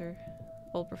professor.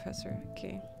 Old professor.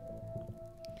 Okay.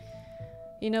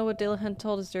 You know what Dillahunt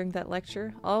told us during that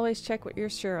lecture? Always check what you're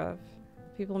sure of.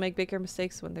 People make bigger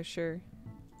mistakes when they're sure.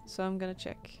 So I'm gonna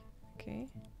check. Okay.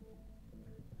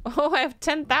 Oh, I have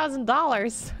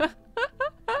 $10,000!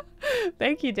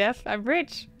 Thank you, Def. I'm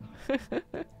rich!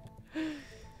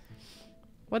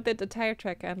 What did the tire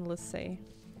track analyst say?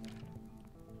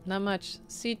 Not much.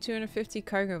 C250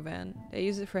 cargo van. They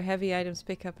use it for heavy items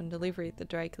pickup and delivery at the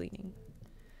dry cleaning.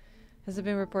 Has it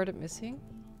been reported missing?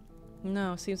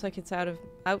 No, seems like it's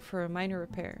out for a minor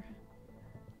repair.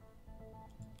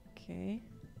 Okay.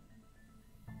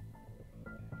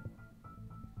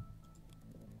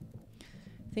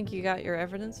 Think you got your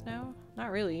evidence now?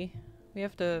 Not really. We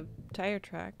have the tire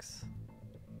tracks.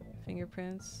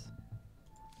 Fingerprints.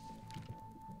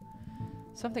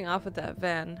 Something off with that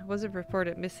van. Wasn't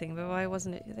reported missing, but why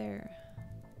wasn't it there?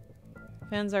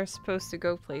 Vans are supposed to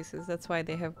go places, that's why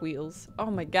they have wheels. Oh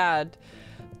my god.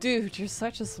 Dude, you're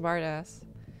such a smartass.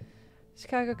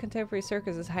 Chicago Contemporary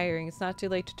Circus is hiring. It's not too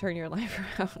late to turn your life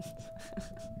around.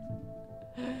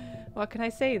 What can I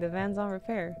say? The van's on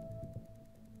repair.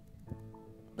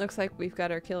 Looks like we've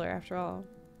got our killer after all.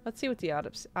 Let's see what the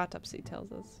autopsy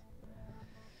tells us.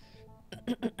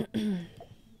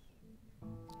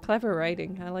 Clever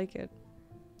writing. I like it.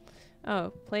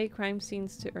 Oh, play crime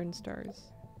scenes to earn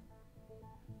stars.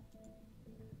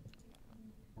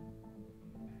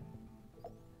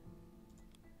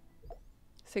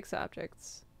 Six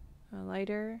objects. A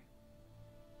lighter.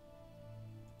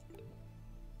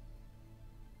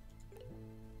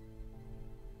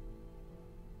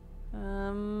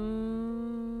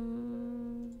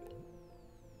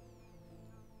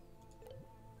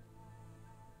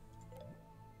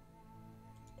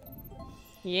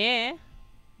 Yeah,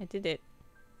 I did it.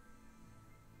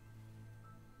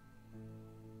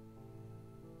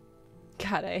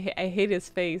 God, I hate his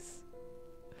face.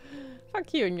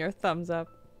 Fuck you and your thumbs up.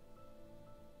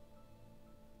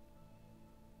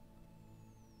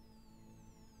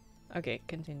 Okay,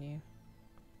 continue.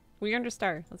 We earned a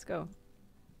star. Let's go.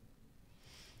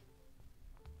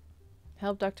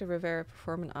 Help Dr. Rivera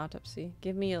perform an autopsy.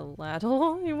 Give me a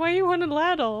ladle? Why you want a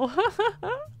ladle?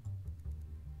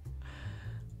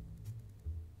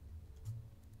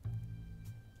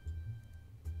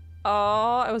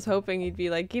 Oh, I was hoping he'd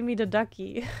be like, give me the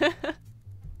ducky.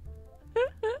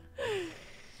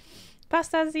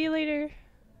 Pasta, see you later.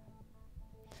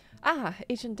 Ah,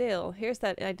 Agent Dale, here's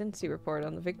that identity report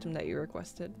on the victim that you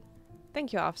requested.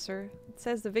 Thank you, officer. It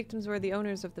says the victims were the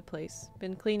owners of the place.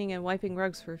 Been cleaning and wiping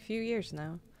rugs for a few years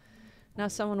now. Now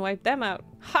someone wiped them out.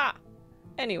 Ha!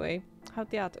 Anyway, how'd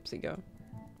the autopsy go?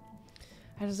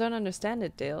 I just don't understand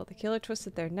it, Dale. The killer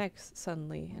twisted their necks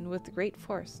suddenly, and with great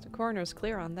force. The coroner's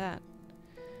clear on that.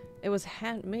 It was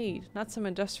handmade, not some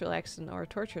industrial accident or a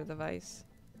torture device.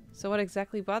 So what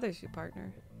exactly bothers you,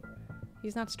 partner?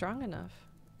 He's not strong enough.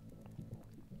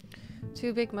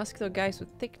 Two big muscular guys with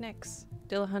thick necks.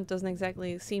 Dillahunt doesn't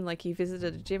exactly seem like he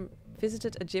visited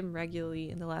a gym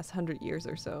regularly in the last 100 years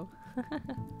or so.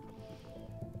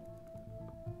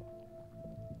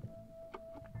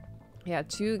 Yeah,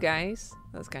 two guys.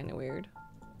 That's kind of weird.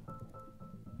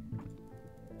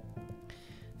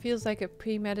 Feels like a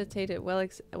premeditated,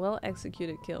 well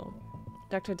executed kill.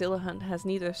 Dr. Dillahunt has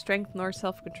neither strength nor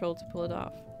self-control to pull it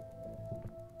off.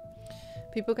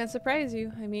 People can surprise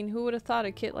you. I mean, who would have thought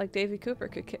a kid like Davy Cooper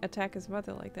could attack his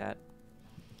mother like that?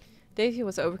 Davy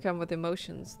was overcome with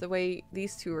emotions. The way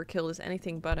these two were killed is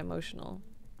anything but emotional.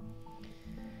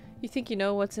 You think you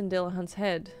know what's in Dillahunt's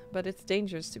head, but it's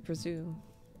dangerous to presume.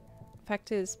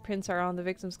 Fact is, prints are on the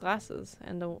victim's glasses,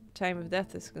 and the time of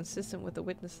death is consistent with the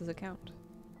witness's account.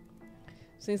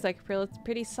 Seems like a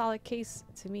pretty solid case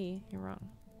to me. You're wrong.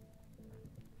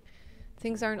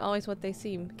 Things aren't always what they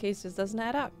seem. Case just doesn't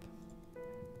add up.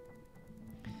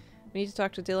 We need to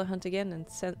talk to Dillahunt again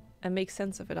and make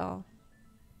sense of it all.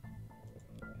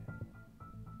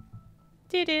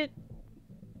 Did it!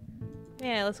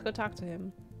 Yeah, let's go talk to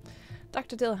him.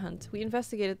 Dr. Dillahunt, we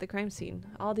investigated the crime scene.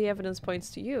 All the evidence points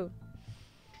to you.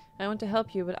 I want to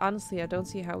help you, but honestly, I don't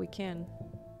see how we can.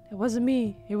 It wasn't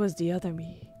me. It was the other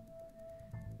me.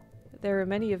 There were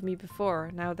many of me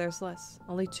before. Now there's less.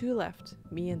 Only two left.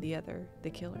 Me and the other. The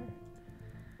killer.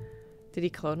 Did he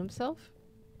clone himself?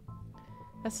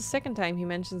 That's the second time he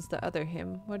mentions the other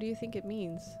him. What do you think it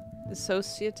means?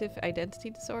 Dissociative identity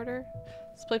disorder?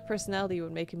 Split personality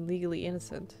would make him legally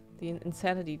innocent. The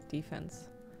insanity defense.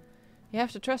 You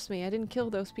have to trust me. I didn't kill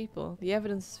those people. The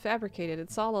evidence is fabricated.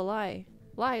 It's all a lie.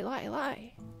 Lie, lie,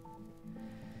 lie.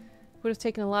 Would have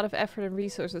taken a lot of effort and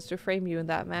resources to frame you in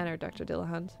that manner, Dr.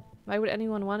 Dillahunt. Why would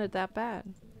anyone want it that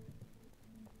bad?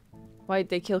 Why'd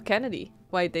they kill Kennedy?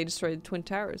 Why'd they destroy the Twin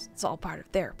Towers? It's all part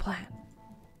of their plan.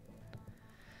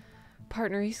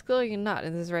 Partner, he's clearly not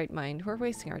in his right mind. We're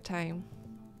wasting our time.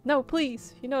 No,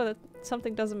 please. You know that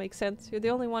something doesn't make sense. You're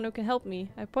the only one who can help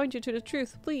me. I point you to the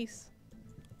truth, please.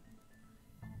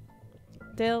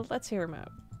 Dale, let's hear him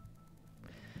out.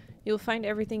 You'll find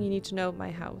everything you need to know at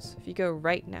my house, if you go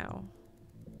right now.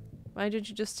 Why didn't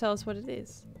you just tell us what it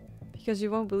is? Because you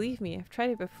won't believe me. I've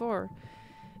tried it before.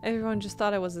 Everyone just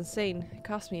thought I was insane. It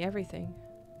cost me everything.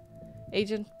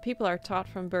 Agent, people are taught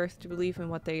from birth to believe in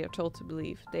what they are told to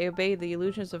believe. They obey the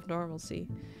illusions of normalcy,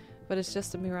 but it's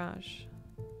just a mirage.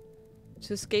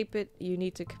 To escape it, you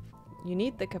need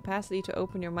the capacity to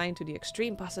open your mind to the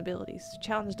extreme possibilities, to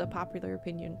challenge the popular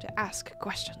opinion, to ask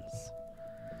questions.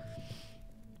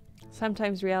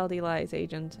 Sometimes reality lies,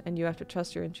 Agent, and you have to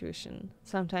trust your intuition.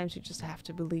 Sometimes you just have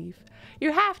to believe.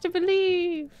 You have to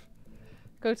believe!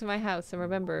 Go to my house, and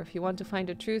remember, if you want to find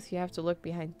the truth, you have to look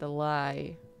behind the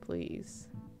lie. Please.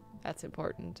 That's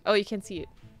important. Oh, you can see it.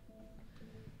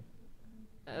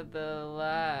 The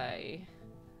lie.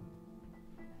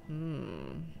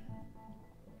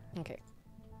 Okay.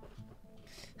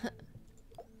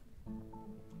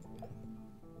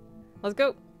 Let's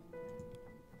go.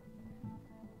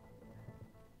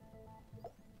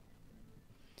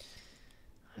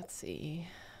 see.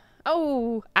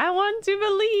 Oh, I want to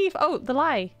believe. Oh, the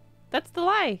lie. That's the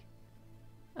lie.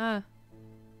 Ah.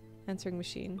 Answering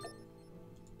machine.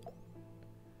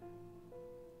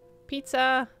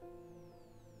 Pizza.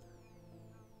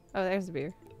 Oh, there's the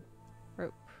beer.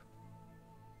 Rope.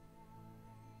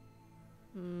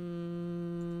 I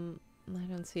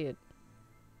don't see it.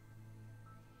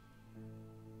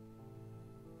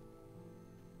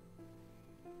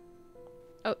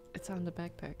 Oh, it's on the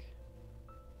backpack.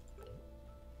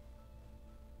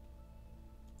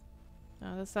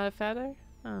 Oh, that's not a feather?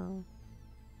 Oh.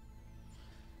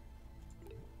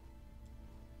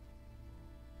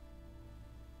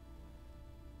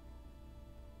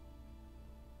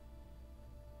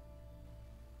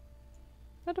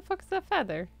 What the fuck is that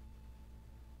feather?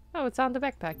 Oh, it's on the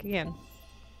backpack again.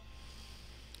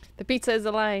 The pizza is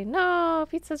a lie. No,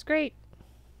 pizza's great.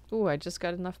 Ooh, I just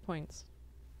got enough points.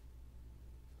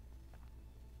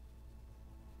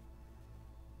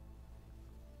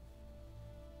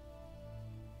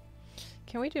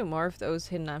 Can we do more of those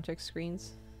hidden object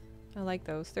screens? I like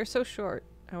those. They're so short.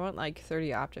 I want like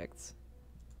 30 objects.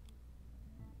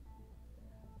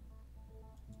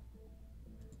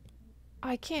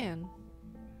 I can.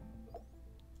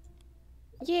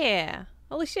 Yeah.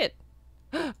 Holy shit.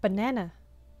 Banana.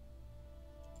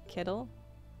 Kettle.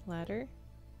 Ladder.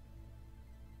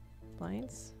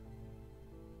 Blinds.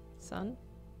 Sun.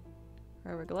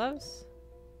 Rubber gloves.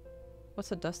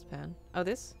 What's a dustpan? Oh,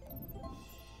 this?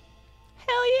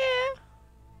 Hell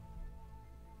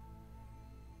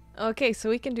yeah! Okay, so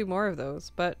we can do more of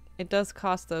those, but it does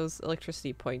cost those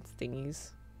electricity points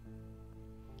thingies.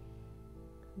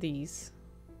 These.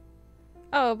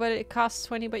 Oh, but it costs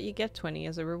 20, but you get 20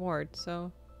 as a reward,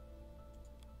 so...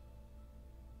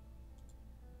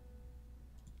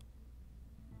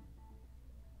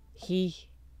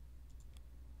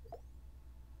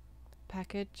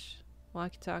 Package.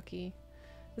 Walkie-talkie.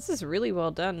 This is really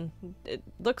well done. It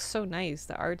looks so nice.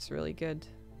 The art's really good.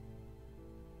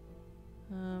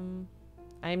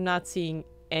 I'm not seeing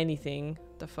anything.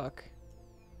 The fuck?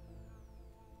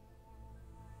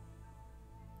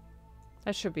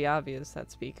 That should be obvious,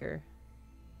 that speaker.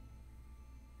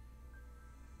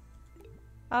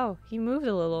 Oh, he moved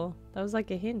a little. That was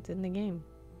like a hint in the game.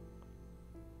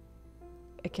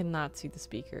 I cannot see the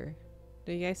speaker.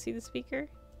 Do you guys see the speaker?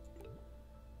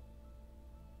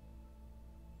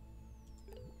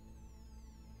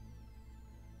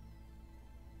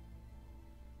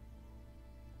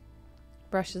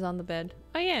 Brushes on the bed.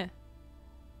 Oh yeah.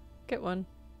 Get one.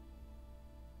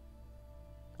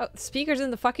 Oh, the speaker's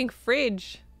in the fucking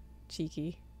fridge.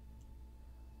 Cheeky.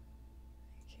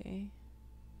 Okay.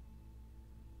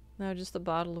 Now just a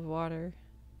bottle of water.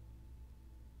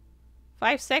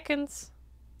 5 seconds.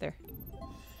 There.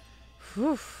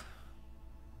 Whew.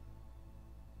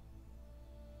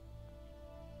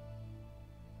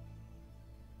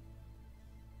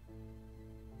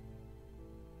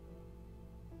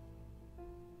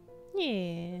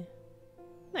 Yeah.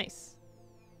 Nice.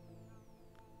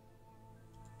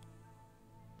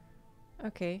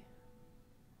 Okay.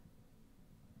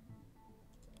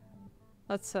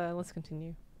 Let's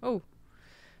continue. Oh.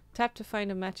 Tap to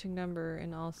find a matching number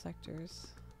in all sectors.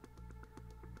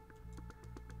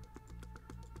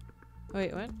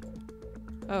 Wait, what?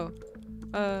 Oh.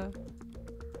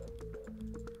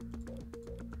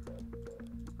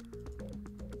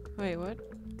 Wait, what?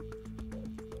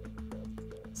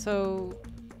 So...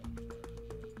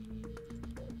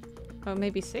 Oh,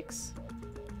 maybe 6?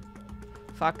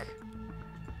 Fuck.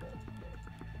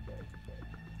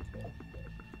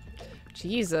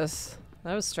 Jesus.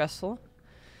 That was stressful.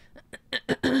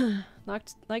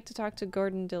 Like to talk to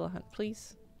Gordon Dillahunt,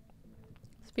 please.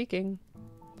 Speaking.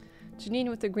 Janine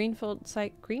with the Greenfield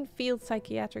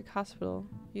Psychiatric Hospital.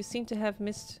 You seem to have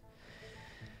missed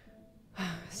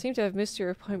your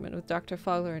appointment with Dr.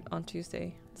 Fogler on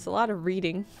Tuesday. It's a lot of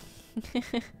reading.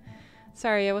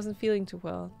 Sorry, I wasn't feeling too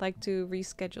well. Like to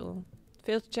reschedule.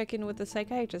 Failed to check in with the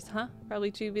psychiatrist, huh? Probably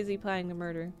too busy planning the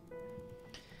murder.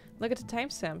 Look at the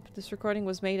timestamp. This recording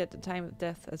was made at the time of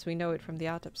death, as we know it from the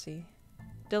autopsy.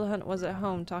 Dillahunt was at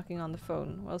home talking on the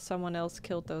phone, while someone else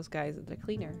killed those guys at the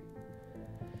cleaner.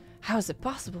 How is it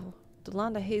possible?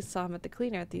 Delonda Hayes saw him at the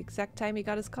cleaner at the exact time he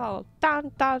got his call.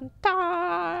 Dun dun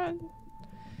dun!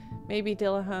 Maybe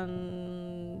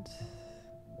Dillahunt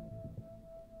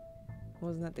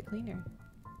wasn't at the cleaner.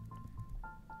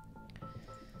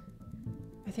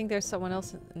 I think there's someone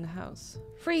else in the house.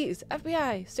 Freeze!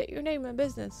 FBI! State your name and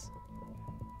business.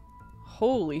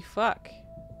 Holy fuck.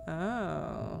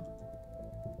 Oh.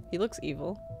 He looks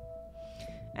evil.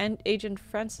 And Agent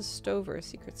Francis Stover,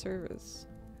 Secret Service.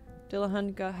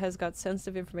 Dillahunt has got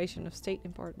sensitive information of state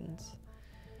importance.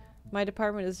 My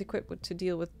department is equipped to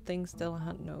deal with things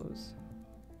Dillahunt knows.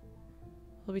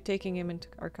 We'll be taking him into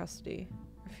our custody.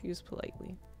 Refuse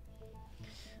politely.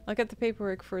 I'll get the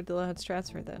paperwork for Dillahunt's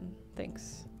transfer then.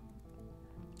 Thanks.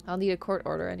 I'll need a court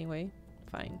order anyway.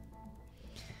 Fine.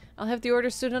 I'll have the order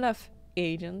soon enough,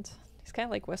 Agent. He's kind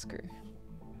of like Wesker.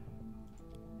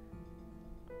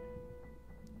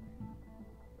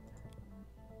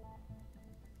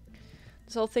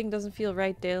 This whole thing doesn't feel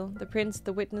right, Dale. The prints,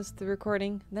 the witness, the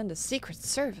recording, and then the Secret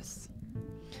Service.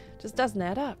 Just doesn't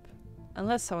add up.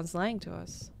 Unless someone's lying to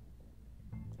us.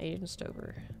 Agent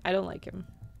Stover. I don't like him.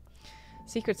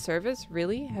 Secret Service?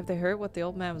 Really? Have they heard what the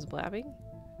old man was blabbing?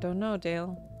 Don't know,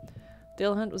 Dale.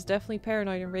 Dillahunt was definitely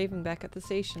paranoid and raving back at the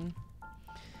station.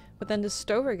 But then this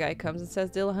Stover guy comes and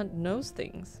says Dillahunt knows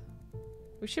things.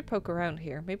 We should poke around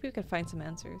here. Maybe we can find some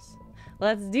answers.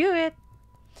 Let's do it!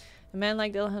 A man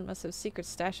like Dillahunt must have a secret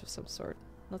stash of some sort.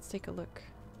 Let's take a look.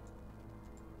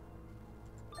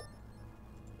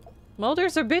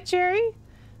 Mulder's obituary?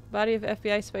 Body of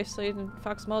FBI Special Agent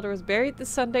Fox Mulder was buried this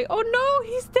Sunday. Oh no,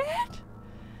 he's dead!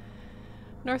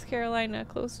 North Carolina,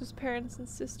 close to his parents and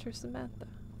sister Samantha.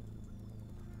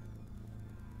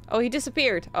 Oh, he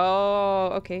disappeared.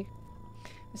 Oh, okay.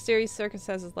 Mysterious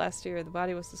circumstances last year. The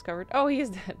body was discovered. Oh, he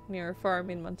is dead near a farm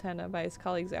in Montana by his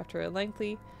colleagues after a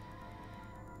lengthy...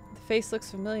 The face looks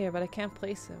familiar, but I can't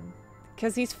place him.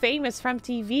 Because he's famous from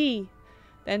TV!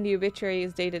 Then the obituary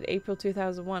is dated April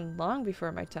 2001, long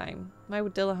before my time. Why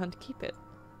would Dillahunt keep it?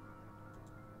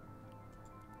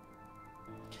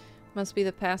 Must be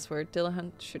the password.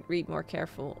 Dillahunt should be more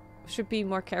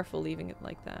careful leaving it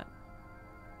like that.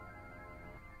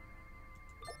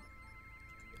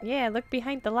 Yeah, look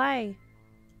behind the lie.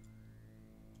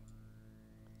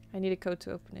 I need a code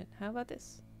to open it. How about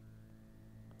this?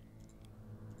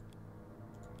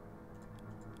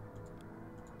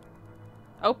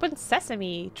 Open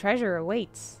sesame! Treasure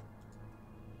awaits.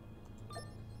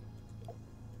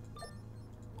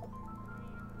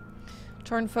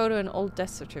 Torn photo and old death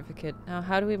certificate. Now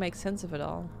how do we make sense of it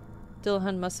all?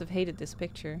 Dillahunt must have hated this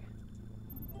picture.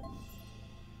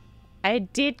 I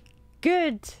did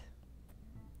good!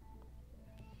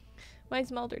 Why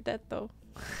is Mulder dead though?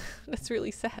 That's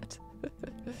really sad.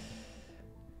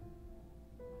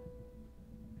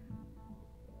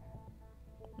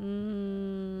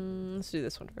 Let's do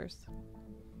this one first.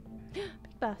 Big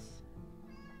boss.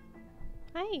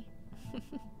 Hi.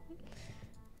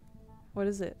 What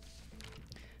is it?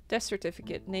 Death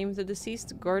certificate. Name of the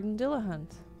deceased, Gordon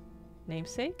Dillahunt.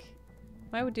 Namesake?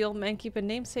 Why would the old man keep a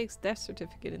namesake's death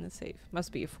certificate in the safe?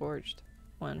 Must be a forged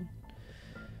one.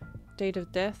 Date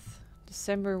of death,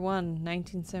 December 1,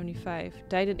 1975.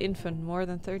 Died an infant more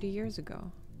than 30 years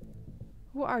ago.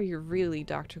 Who are you really,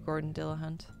 Dr. Gordon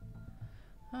Dillahunt?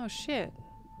 Oh shit.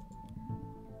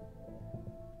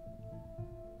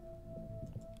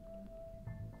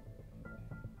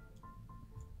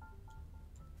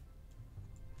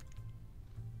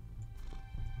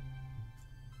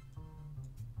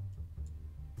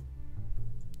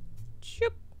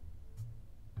 Shoop.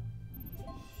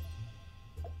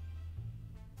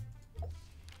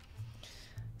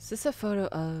 Is this a photo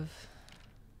of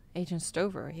Agent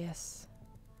Stover? Yes.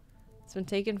 It's been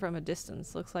taken from a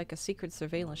distance. Looks like a secret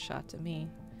surveillance shot to me.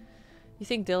 You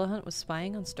think Dillahunt was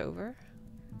spying on Stover?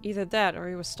 Either that or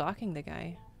he was stalking the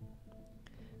guy.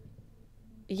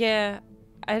 Yeah,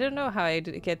 I don't know how I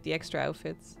get the extra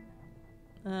outfits.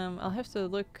 I'll have to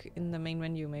look in the main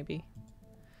menu maybe.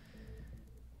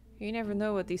 You never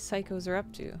know what these psychos are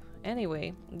up to.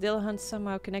 Anyway, Dillahunt's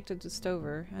somehow connected to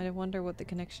Stover. I wonder what the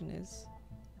connection is.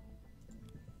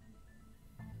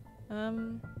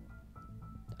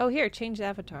 Oh, here, change the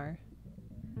avatar.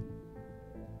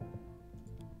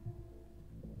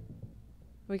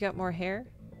 We got more hair.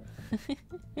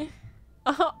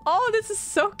 Oh, this is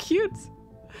so cute.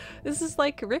 This is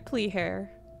like Ripley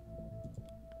hair.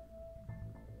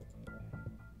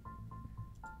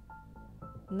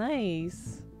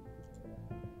 Nice.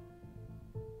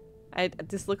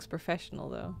 This looks professional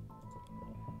though.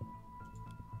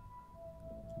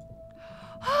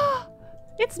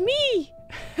 It's me!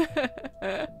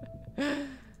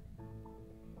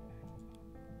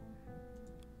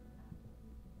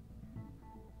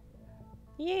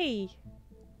 Yay!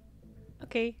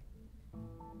 Okay.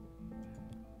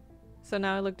 So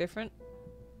now I look different?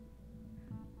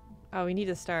 Oh, we need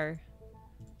a star.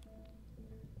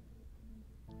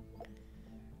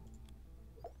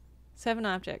 Seven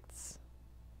objects.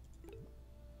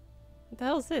 What the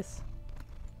hell is this?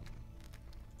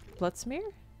 Blood smear?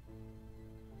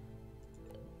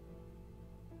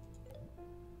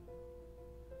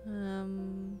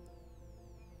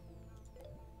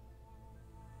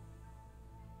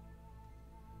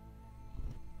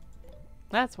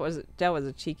 That was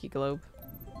a cheeky globe.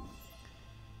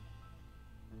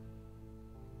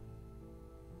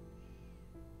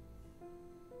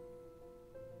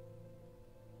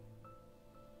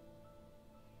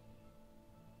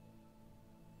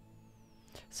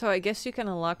 So I guess you can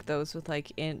unlock those with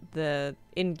like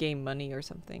in-game money or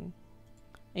something.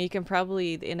 And you can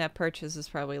probably, the in-app purchase is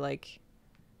probably like,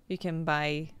 you can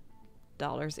buy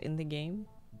dollars in the game.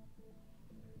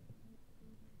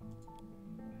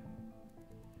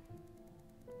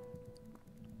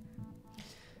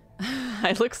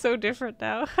 I look so different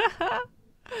now.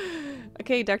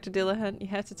 Okay, Dr. Dillahunt, you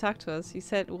have to talk to us. You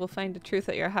said we'll find the truth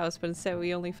at your house, but instead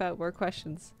we only found more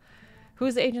questions. Who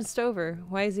is Agent Stover?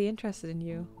 Why is he interested in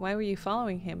you? Why were you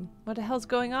following him? What the hell's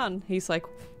going on? He's like,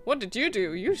 what did you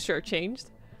do? You sure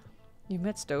changed. You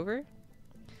met Stover?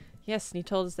 Yes, and he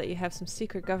told us that you have some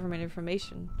secret government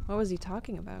information. What was he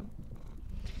talking about?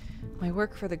 My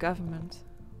work for the government.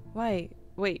 Why?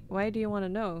 Wait, why do you want to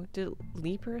know? Did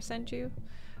Leaper send you?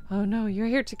 Oh no, you're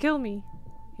here to kill me.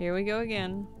 Here we go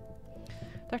again.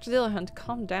 Dr. Dillahunt,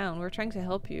 calm down. We're trying to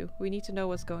help you. We need to know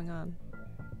what's going on.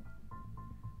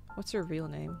 What's your real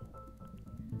name?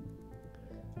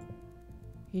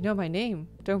 You know my name.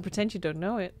 Don't pretend you don't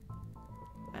know it.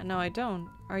 No, I don't.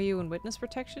 Are you in witness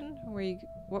protection?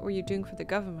 What were you doing for the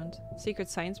government? Secret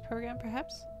science program,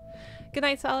 perhaps? Good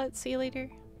night, Solid. See you later.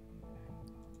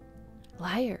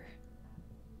 Liar.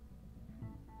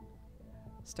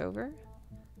 Stover?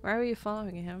 Why were you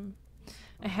following him?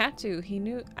 I had to.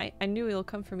 I knew he'll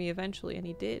come for me eventually, and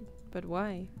he did. But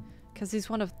why? Because he's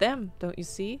one of them, don't you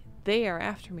see? They are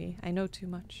after me. I know too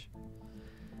much.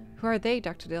 Who are they,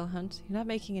 Dr. Dillahunt? You're not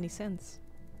making any sense.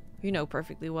 You know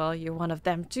perfectly well you're one of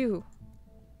them too.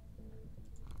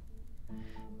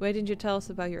 Why didn't you tell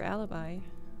us about your alibi?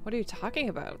 What are you talking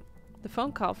about? The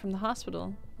phone call from the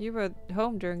hospital. You were at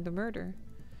home during the murder.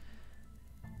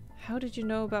 How did you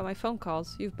know about my phone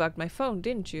calls? You've bugged my phone,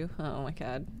 didn't you? Oh my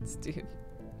god, dude.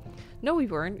 No, we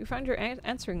weren't. We found your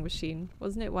answering machine.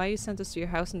 Wasn't it why you sent us to your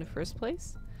house in the first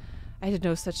place? I did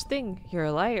no such thing. You're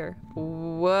a liar.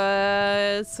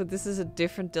 What? So this is a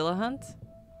different Dillahunt?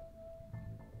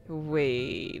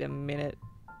 Wait a minute.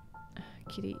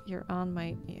 Kitty, you're on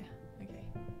my... Yeah, okay.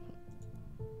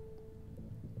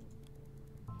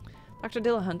 Dr.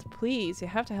 Dillahunt, please, you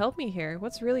have to help me here.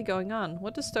 What's really going on?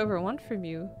 What does Stover want from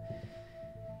you?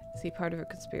 Is he part of a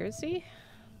conspiracy?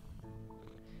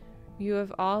 You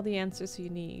have all the answers you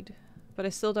need, but I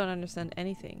still don't understand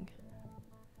anything.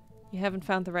 You haven't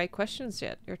found the right questions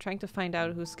yet. You're trying to find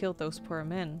out who's killed those poor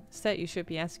men. Instead, you should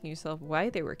be asking yourself why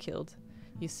they were killed.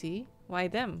 You see? Why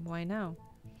them? Why now?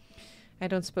 I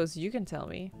don't suppose you can tell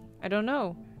me. I don't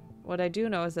know. What I do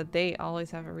know is that they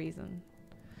always have a reason.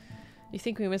 You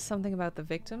think we missed something about the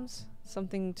victims?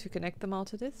 Something to connect them all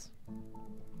to this?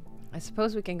 I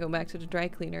suppose we can go back to the dry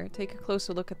cleaner, take a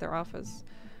closer look at their office.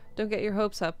 Don't get your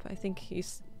hopes up. I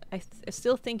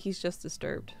still think he's just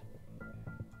disturbed.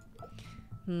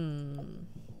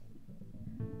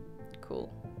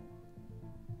 Cool.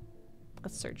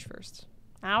 Let's search first.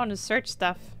 I want to search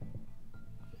stuff.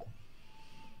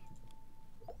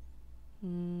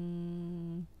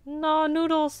 No,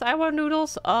 noodles. I want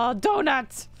noodles. Oh,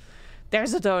 donut.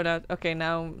 There's a donut. Okay,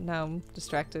 now I'm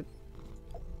distracted.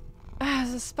 Ah,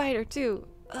 there's a spider too.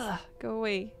 Ugh, go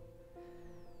away.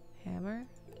 Hammer.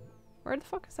 Where the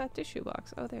fuck is that tissue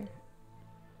box? Oh, there.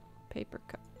 Paper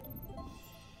cup.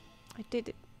 I did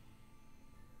it.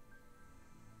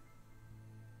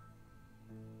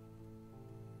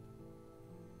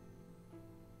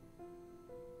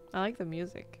 I like the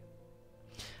music.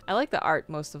 I like the art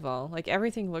most of all. Like,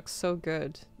 everything looks so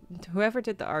good. Whoever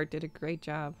did the art did a great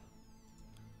job.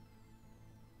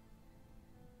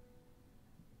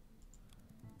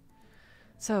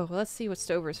 So, let's see what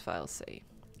Stover's files say.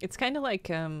 It's kind of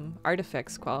like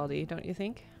artifacts quality, don't you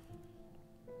think?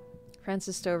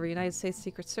 Francis Stover, United States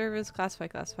Secret Service,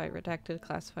 classified, redacted,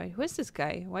 classified. Who is this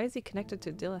guy? Why is he connected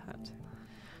to Dillahunt?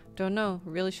 Don't know.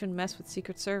 Really shouldn't mess with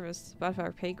Secret Service. Above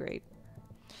our pay grade.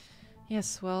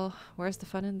 Yes, well, where's the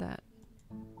fun in that?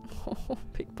 Oh,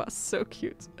 Big Boss, so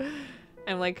cute.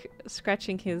 I'm like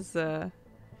scratching his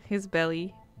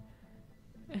belly,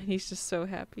 and he's just so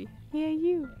happy. Yeah,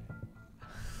 you.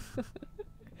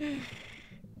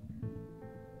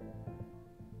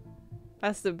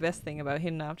 That's the best thing about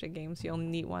hidden object games. You only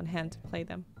need one hand to play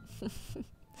them.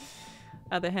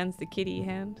 Other hand's the kitty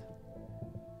hand.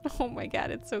 Oh my god,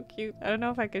 it's so cute. I don't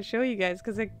know if I can show you guys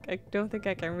because I don't think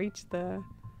I can reach the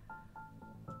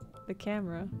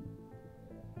camera.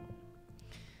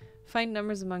 Find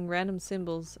numbers among random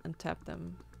symbols and tap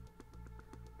them.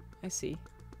 I see.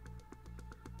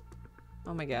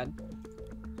 Oh my god.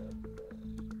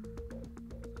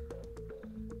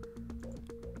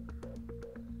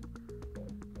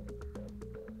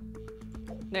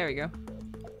 There we go.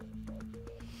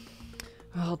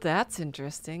 Well, that's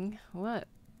interesting. What?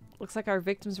 Looks like our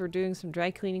victims were doing some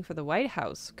dry cleaning for the White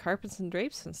House. Carpets and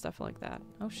drapes and stuff like that.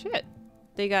 Oh shit.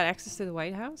 They got access to the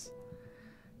White House?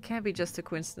 Can't be just a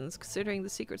coincidence, considering the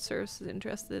Secret Service is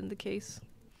interested in the case.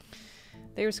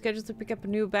 They were scheduled to pick up a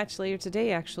new batch later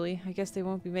today, actually. I guess they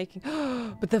won't be making—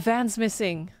 But the van's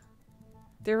missing!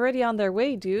 They're already on their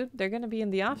way, dude. They're gonna be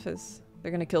in the office.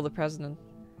 They're gonna kill the president.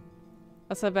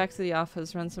 Let's head back to the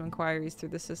office, run some inquiries through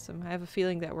the system. I have a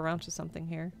feeling that we're onto something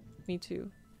here. Me too.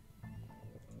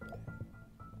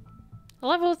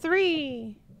 Level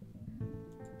 3!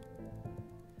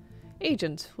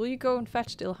 Agent, will you go and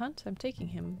fetch Dill-Hunt? I'm taking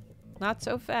him. Not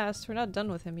so fast. We're not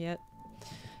done with him yet.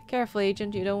 Careful,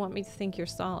 Agent. You don't want me to think you're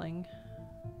stalling.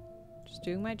 Just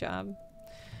doing my job.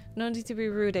 No need to be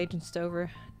rude, Agent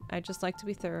Stover. I'd just like to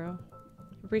be thorough.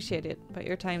 Appreciate it, but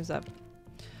your time's up.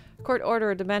 Court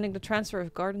order demanding the transfer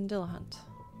of Gordon Dill-Hunt.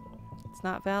 It's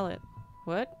not valid.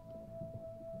 What?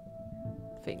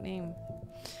 Fake name.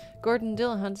 Gordon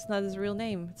Dill-Hunt is not his real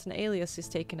name. It's an alias he's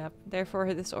taken up.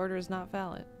 Therefore, this order is not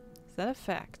valid. Is that a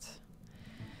fact?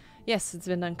 Yes, it's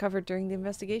been uncovered during the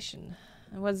investigation.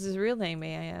 And what is his real name,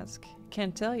 may I ask?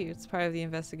 Can't tell you. It's part of the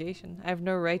investigation. I have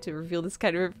no right to reveal this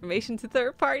kind of information to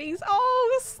third parties.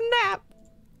 Oh, snap!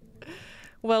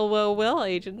 Well, well, well,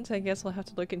 Agent. I guess we'll have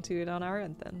to look into it on our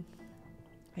end then.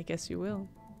 I guess you will.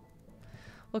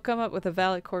 We'll come up with a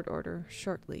valid court order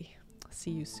shortly.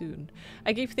 See you soon.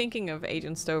 I keep thinking of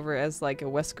Agent Stover as like a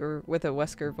Wesker with a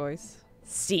Wesker voice.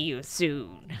 See you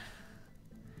soon.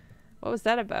 What was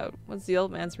that about? What's the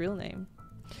old man's real name?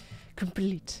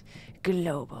 Complete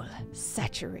global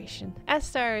saturation.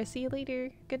 Astar, see you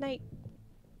later. Good night.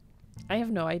 I have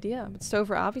no idea, but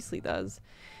Stover obviously does.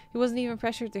 He wasn't even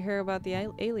pressured to hear about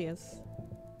the alias.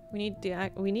 We need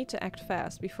to act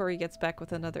fast before he gets back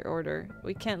with another order.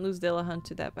 We can't lose Dill-Hunt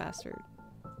to that bastard.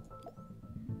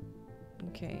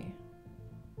 Okay.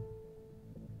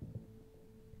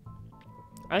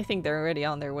 I think they're already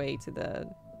on their way to the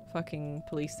fucking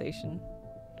police station.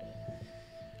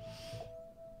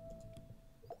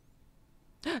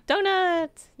 Donut!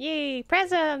 Yay!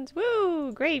 Present!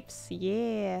 Woo! Grapes!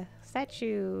 Yeah!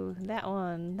 Statue! That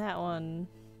one. That one.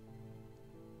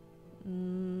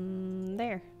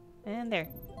 There. And there.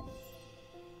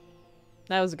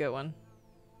 That was a good one.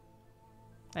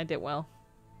 I did well.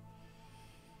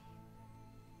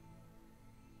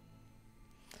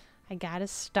 I got a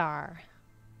star.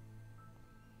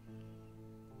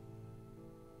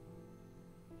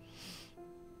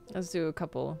 Let's do a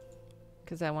couple,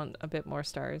 because I want a bit more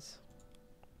stars.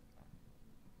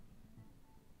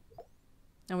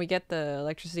 And we get the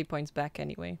electricity points back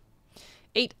anyway.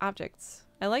 8 objects.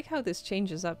 I like how this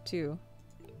changes up too.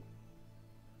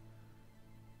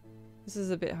 This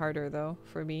is a bit harder though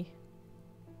for me.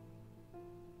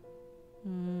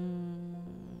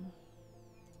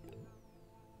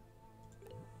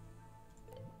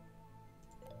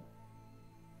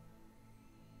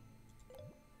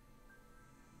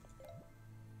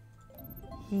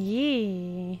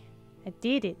 Yeah, I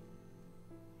did it.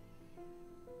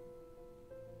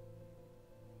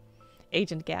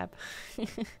 Agent Gab.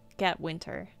 Gab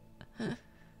Winter.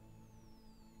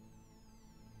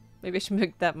 Maybe I should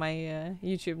make that my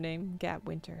YouTube name. Gab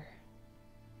Winter.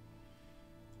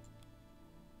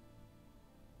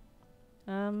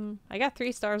 I got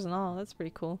 3 stars and all. That's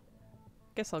pretty cool.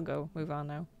 Guess I'll go move on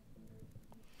now.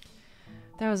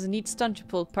 That was a neat stunt you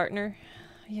pulled, partner.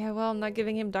 Yeah, well, I'm not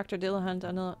giving him Dr. Dill-Hunt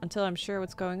until I'm sure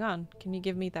what's going on. Can you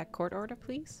give me that court order,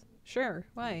 please? Sure.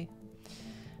 Why?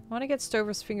 I want to get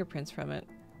Stover's fingerprints from it.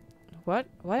 What?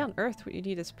 Why on earth would you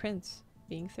need his prints?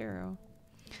 Being thorough.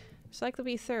 Just like to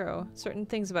be thorough. Certain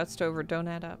things about Stover don't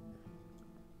add up.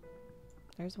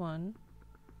 There's 1.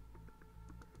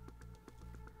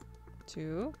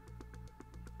 2.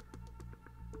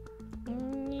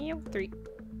 3.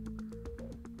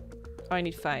 Oh, I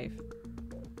need 5.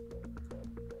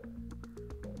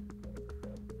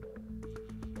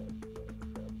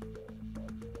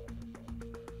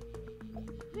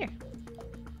 Here.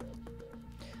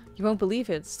 You won't believe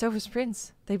it. Stover's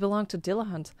prints. They belong to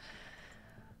Dill-Hunt.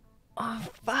 Oh,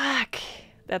 fuck.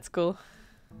 That's cool.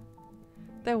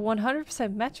 They're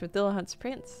 100% match with Dill-Hunt's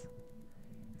prints.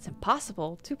 It's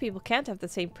impossible. 2 people can't have the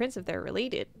same prints if they're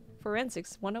related.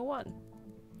 Forensics 101.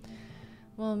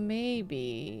 Well,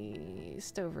 maybe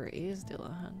Stover is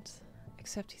Dill-Hunt.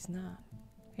 Except he's not.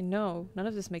 I know. None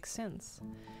of this makes sense.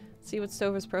 See what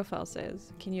Stover's profile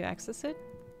says. Can you access it?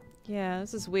 Yeah,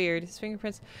 this is weird. His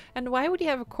fingerprints... And why would he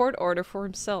have a court order for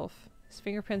himself? His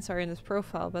fingerprints are in his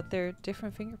profile, but they're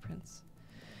different fingerprints.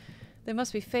 They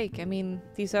must be fake. I mean,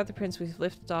 these are the prints we've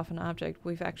lifted off an object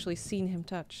we've actually seen him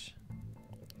touch.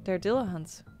 They're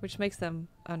Dillahunts, which makes them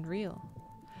unreal.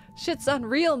 Shit's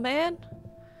unreal, man!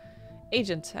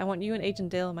 Agent, I want you and Agent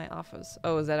Dale in my office.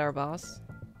 Oh, is that our boss?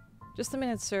 Just a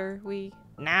minute, sir.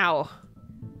 Now!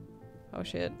 Oh,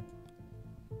 shit.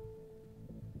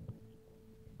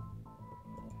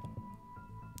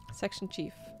 Section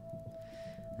Chief.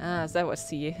 Ah, is that what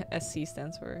SC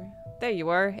stands for? There you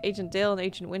are. Agent Dale and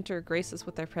Agent Winter grace us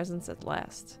with their presence at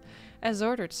last. As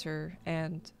ordered, sir.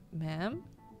 And, ma'am?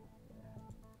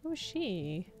 Who's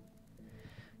she?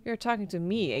 You're talking to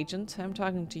me, Agent. I'm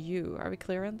talking to you. Are we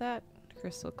clear on that?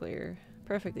 Crystal clear.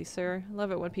 Perfectly, sir.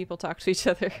 Love it when people talk to each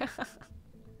other.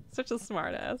 Such a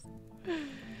smart ass.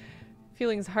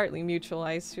 Feelings hardly mutual,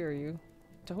 I assure you.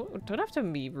 Don't have to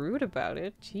be rude about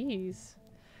it. Jeez.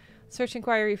 Search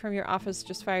inquiry from your office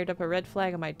just fired up a red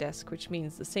flag on my desk, which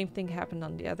means the same thing happened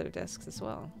on the other desks as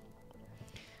well.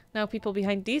 Now people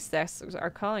behind these desks are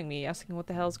calling me, asking what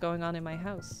the hell is going on in my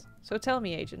house. So tell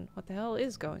me, Agent, what the hell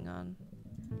is going on?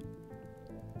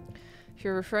 If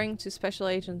you're referring to Special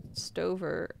Agent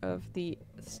Stover of the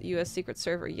U.S. Secret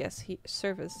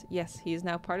Service, yes, he is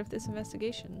now part of this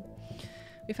investigation.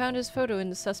 We found his photo in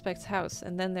the suspect's house,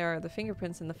 and then there are the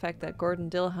fingerprints and the fact that Gordon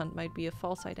Dillahunt might be a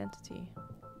false identity.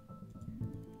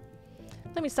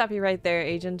 Let me stop you right there,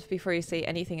 Agent, before you say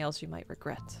anything else you might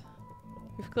regret.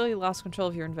 You've clearly lost control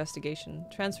of your investigation.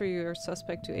 Transfer your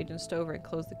suspect to Agent Stover and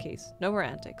close the case. No more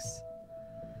antics.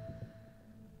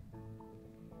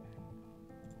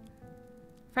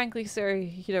 Frankly, sir,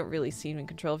 you don't really seem in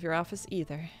control of your office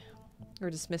either. We're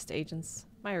dismissed, agents.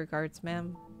 My regards,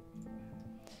 ma'am.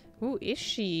 Who is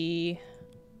she?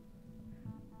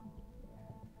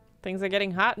 Things are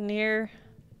getting hot in here.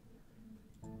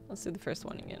 Let's do the first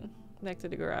one again. Back to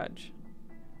the garage.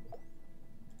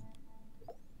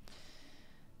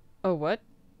 Oh, what?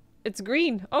 It's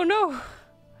green. Oh, no.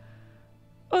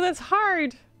 Oh, that's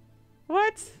hard.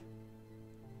 What?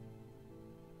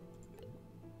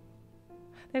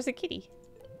 There's a kitty.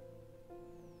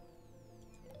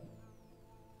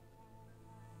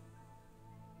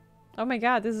 Oh my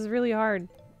god, this is really hard.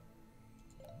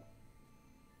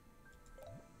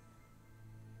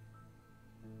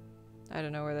 I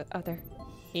don't know where that... Oh, there.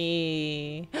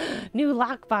 New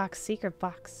lockbox, secret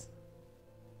box.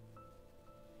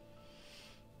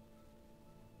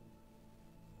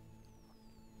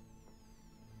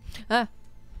 Ah.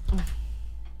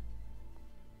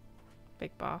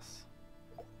 Big boss.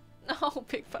 No,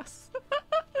 big boss.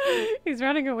 He's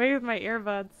running away with my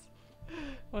earbuds.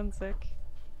 One sec.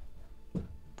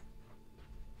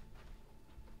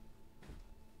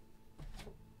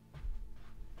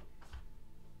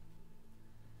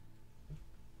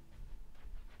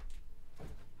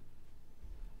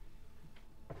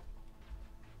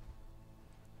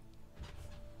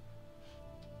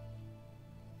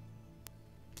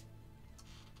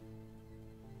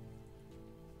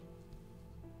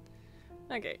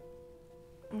 Okay.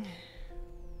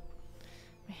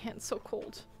 My hand's so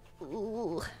cold.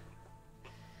 Ooh.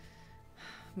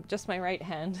 Just my right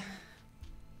hand.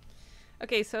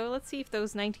 Okay, so let's see if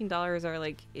those $19 are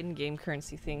like in-game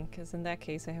currency thing, because in that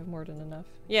case I have more than enough.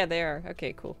 Yeah, they are.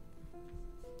 Okay, cool.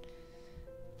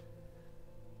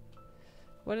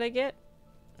 What did I get?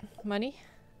 Money?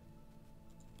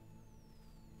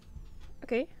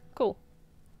 Okay, cool.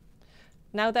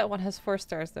 Now that one has 4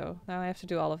 stars though. Now I have to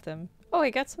do all of them. Oh, I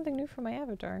got something new for my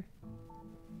avatar.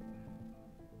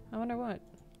 I wonder what.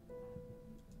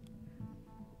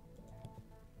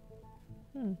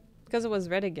 Because it was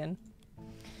red again.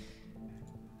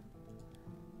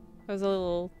 It was a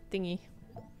little thingy.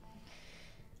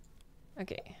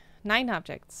 Okay, 9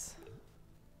 objects.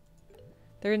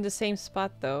 They're in the same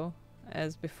spot though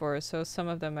as before, so some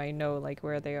of them I know like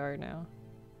where they are now.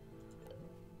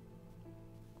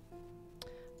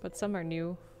 But some are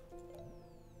new.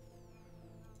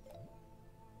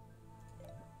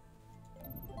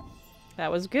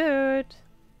 That was good.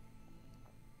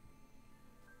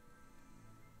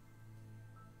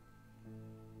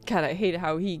 God, I hate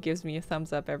how he gives me a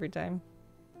thumbs up every time.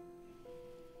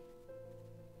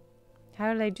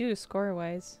 How did I do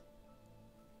score-wise?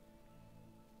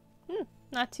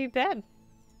 Not too bad.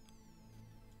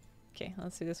 Okay,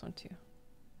 let's do this one too.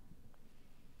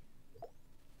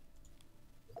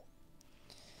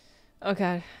 Oh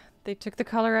god, they took the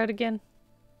color out again.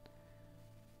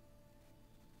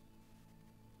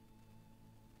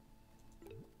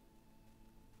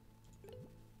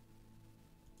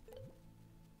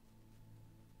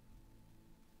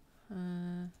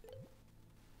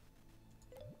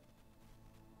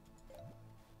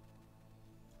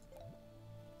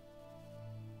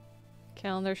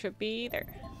 Calendar should be there.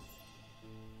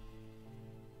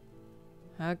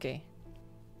 Okay.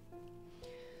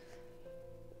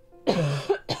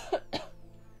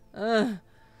 I'm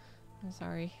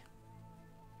sorry.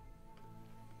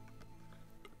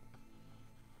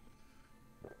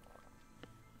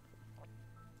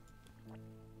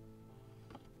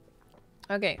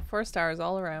 Okay, 4 stars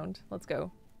all around. Let's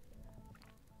go.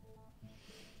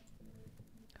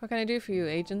 What can I do for you,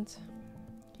 agent?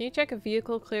 Can you check a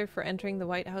vehicle cleared for entering the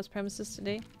White House premises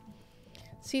today?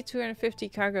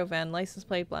 C-250 cargo van, license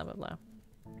plate, blah blah blah.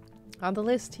 On the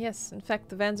list, yes. In fact,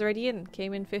 the van's already in.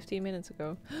 Came in 15 minutes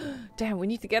ago. Damn, we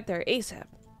need to get there ASAP.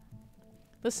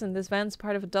 Listen, this van's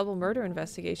part of a double murder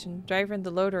investigation. Driver and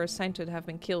the loader are signed to have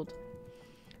been killed.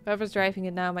 Whoever's driving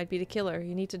it now might be the killer.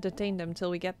 You need to detain them till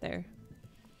we get there.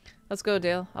 Let's go,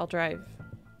 Dale. I'll drive.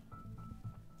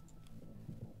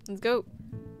 Let's go.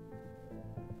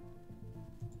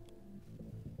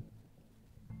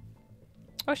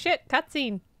 Oh shit,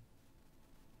 cutscene!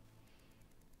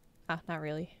 Ah, not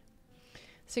really.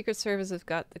 Secret Service have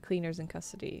got the cleaners in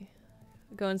custody.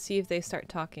 Go and see if they start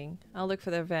talking. I'll look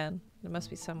for their van. It must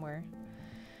be somewhere.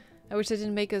 I wish they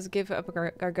didn't make us give up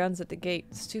our guns at the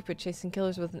gate. Stupid, chasing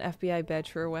killers with an FBI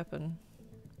badge for a weapon.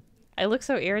 I look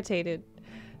so irritated.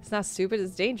 It's not stupid,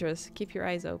 it's dangerous. Keep your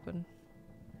eyes open.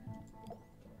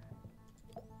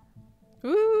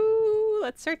 Woo!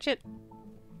 Let's search it.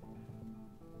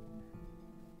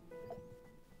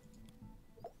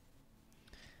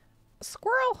 A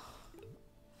squirrel!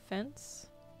 Fence.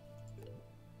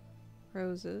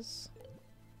 Roses.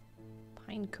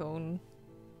 Pine cone.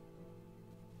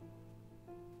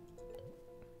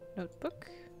 Notebook.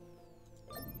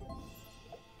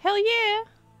 Hell yeah!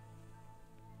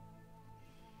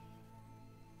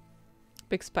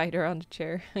 Big spider on the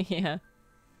chair. Yeah.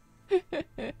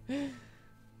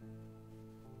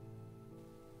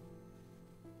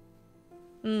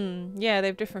 Yeah, they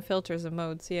have different filters and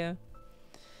modes, yeah.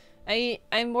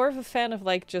 I'm more of a fan of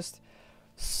like just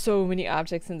so many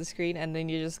objects in the screen and then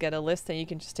you just get a list and you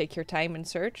can just take your time and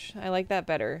search. I like that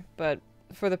better, but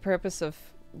for the purpose of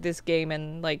this game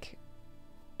and like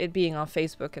it being on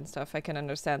Facebook and stuff, I can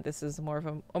understand this is more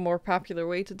of a more popular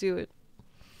way to do it.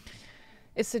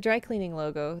 It's the dry cleaning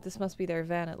logo. This must be their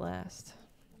van at last.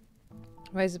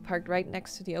 Why is it parked right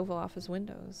next to the Oval Office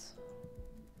windows?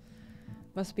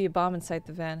 Must be a bomb inside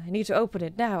the van. I need to open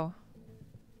it now.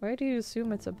 Where do you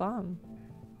assume it's a bomb?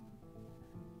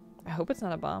 I hope it's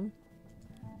not a bomb.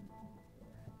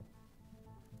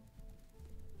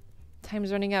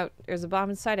 Time's running out. There's a bomb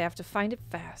inside. I have to find it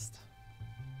fast.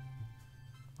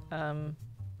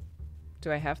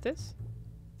 Do I have this?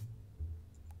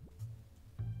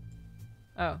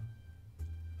 Oh.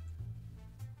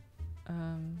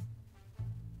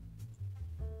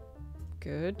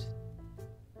 Good.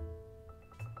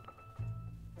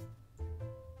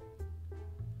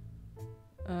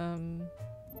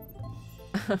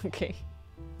 Okay.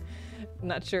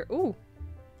 Not sure. Ooh.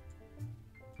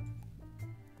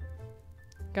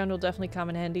 Gun will definitely come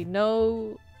in handy.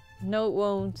 No. No, it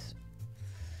won't.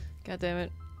 God damn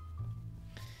it.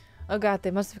 Oh god,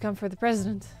 they must have come for the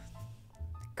president.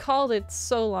 Called it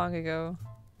so long ago.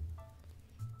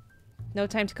 No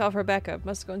time to call for backup.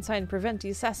 Must go inside and prevent the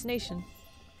assassination.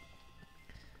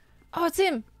 Oh, it's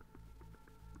him!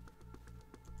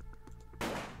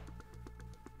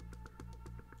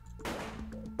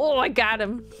 Oh, I got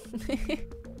him!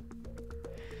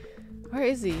 Where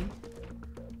is he?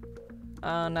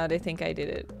 Oh, no, they think I did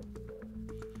it.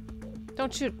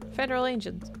 Don't shoot. Federal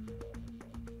agent.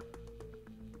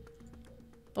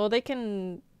 Well, they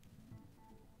can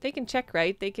check,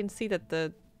 right? They can see that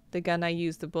the gun I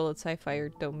used, the bullets I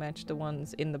fired, don't match the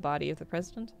ones in the body of the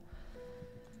president.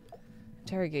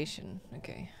 Interrogation.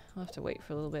 Okay. I'll have to wait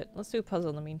for a little bit. Let's do a puzzle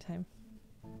in the meantime.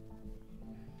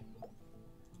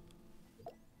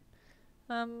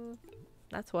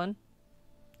 That's 1.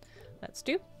 That's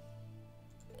 2.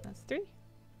 That's 3.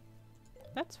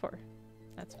 That's 4.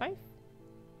 That's 5.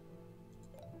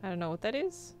 I don't know what that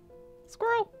is.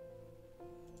 Squirrel!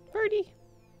 Birdie!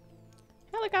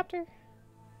 Helicopter!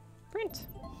 Print!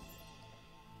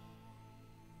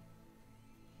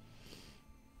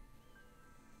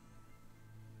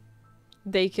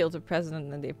 They killed the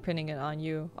president and they're printing it on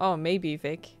you. Oh, maybe,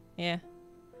 Vic. Yeah.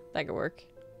 That could work.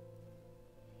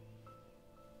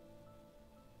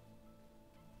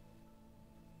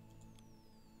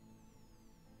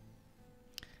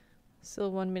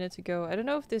 Still 1 minute to go. I don't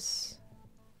know if this...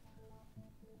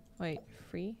 Wait,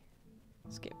 free?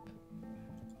 Skip.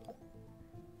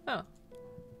 Oh.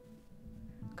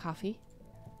 Coffee?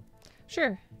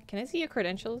 Sure. Can I see your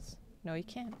credentials? No, you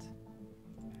can't.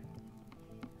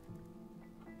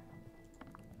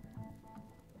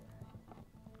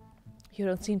 You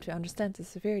don't seem to understand the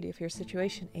severity of your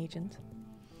situation, Agent.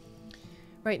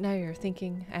 Right now you're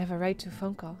thinking, I have a right to a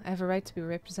phone call. I have a right to be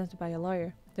represented by a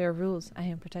lawyer. There are rules. I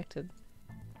am protected.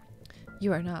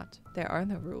 You are not. There are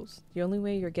no rules. The only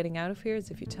way you're getting out of here is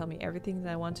if you tell me everything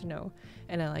that I want to know,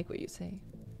 and I like what you say.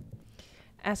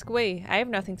 Ask away. I have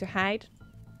nothing to hide.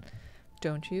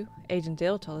 Don't you? Agent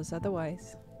Dale told us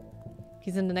otherwise.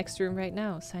 He's in the next room right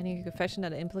now, signing a confession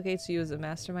that implicates you as a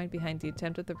mastermind behind the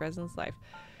attempt at the president's life.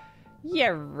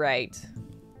 Yeah, right.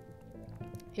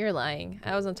 You're lying.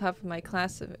 I was on top of my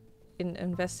class in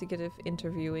investigative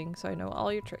interviewing, so I know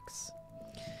all your tricks.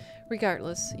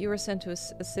 Regardless, you were sent to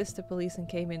assist the police and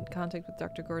came in contact with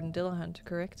Dr. Gordon Dillahunt,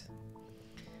 correct?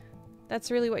 That's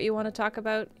really what you want to talk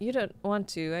about? You don't want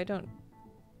to,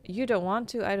 You don't want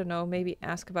to? I don't know, maybe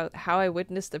ask about how I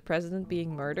witnessed the president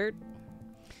being murdered?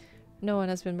 No one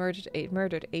has been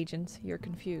murdered, Agent. You're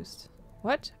confused.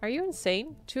 What? Are you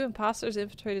insane? 2 imposters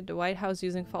infiltrated the White House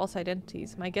using false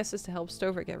identities. My guess is to help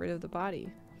Stover get rid of the body.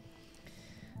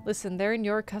 Listen, they're in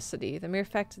your custody. The mere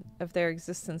fact of their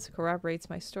existence corroborates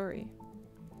my story.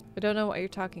 I don't know what you're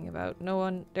talking about.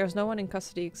 There's no one in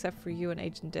custody except for you and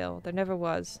Agent Dale. There never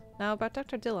was. Now about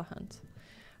Dr. Dillahunt.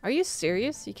 Are you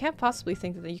serious? You can't possibly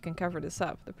think that you can cover this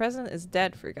up. The president is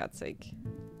dead, for God's sake.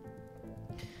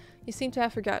 You seem to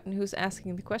have forgotten who's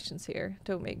asking the questions here.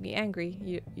 Don't make me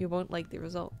angry. You won't like the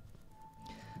result.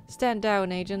 Stand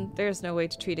down, Agent. There's no way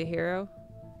to treat a hero.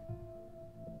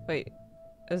 Wait,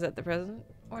 is that the president?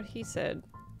 What he said.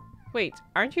 Wait,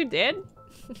 aren't you dead?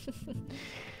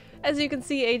 As you can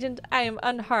see, Agent, I am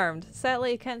unharmed.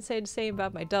 Sadly, I can't say the same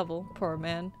about my double. Poor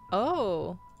man.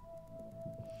 Oh.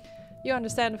 You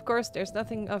understand, of course, there's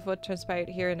nothing of what transpired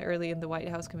here and early in the White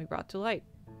House can be brought to light.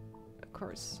 Of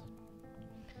course.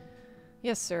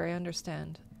 Yes, sir, I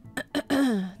understand.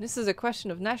 This is a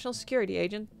question of national security,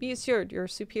 Agent. Be assured your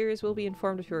superiors will be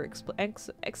informed of your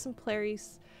exemplary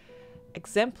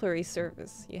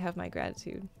service. You have my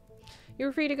gratitude.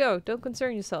 You're free to go. Don't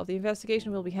concern yourself. The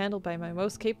investigation will be handled by my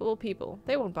most capable people.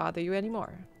 They won't bother you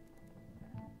anymore.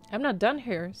 I'm not done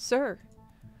here, sir.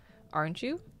 Aren't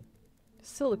you?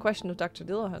 Still the question of Dr.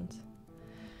 Dillahunt.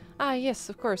 Ah, yes,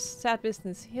 of course. Sad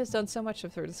business. He has done so much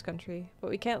for this country. But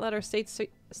we can't let our state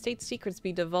secrets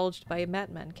be divulged by a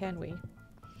madman, can we?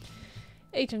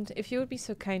 Agent, if you would be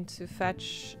so kind to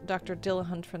fetch Dr.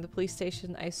 Dillahunt from the police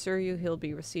station, I assure you he'll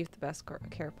be received the best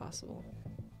care possible.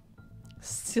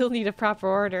 Still need a proper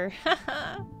order.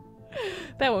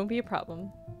 That won't be a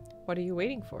problem. What are you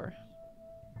waiting for?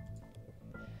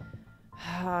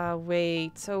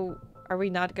 Wait, so are we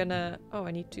not gonna... Oh,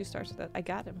 I need 2 stars for that. I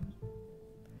got him.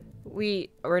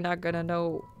 We're not gonna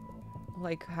know,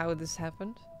 like, how this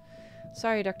happened.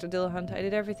 Sorry, Dr. Dillahunt. I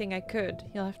did everything I could.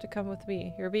 You'll have to come with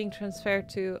me. You're being transferred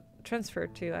to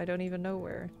I don't even know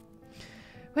where.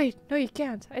 Wait, no you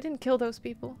can't. I didn't kill those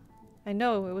people. I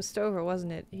know, it was Stover,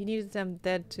 wasn't it? He needed them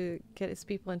dead to get his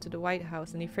people into the White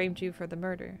House, and he framed you for the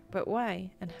murder. But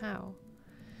why? And how?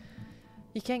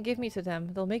 You can't give me to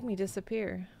them. They'll make me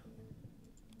disappear.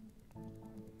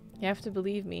 You have to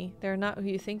believe me. They're not who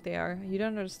you think they are. You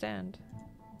don't understand.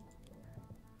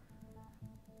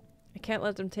 I can't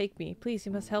let them take me. Please,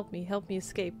 you must help me. Help me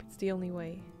escape. It's the only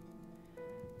way.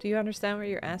 Do you understand what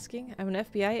you're asking? I'm an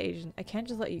FBI agent. I can't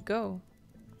just let you go.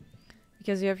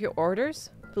 Because you have your orders?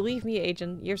 Believe me,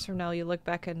 Agent, years from now you'll look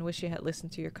back and wish you had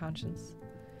listened to your conscience.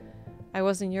 I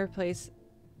was in your place,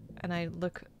 and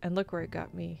look where it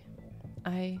got me.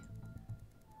 Hey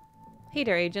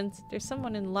there, Agent. There's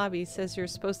someone in the lobby says you're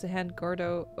supposed to hand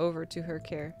Gordo over to her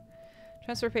care.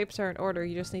 Transfer papers are in order,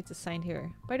 you just need to sign here.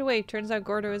 By the way, turns out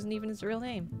Gordo isn't even his real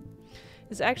name.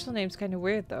 His actual name's kinda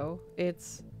weird though.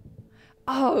 It's...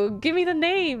 Oh, give me the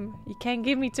name! You can't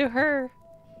give me to her!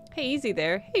 Hey, easy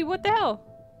there. Hey, what the hell?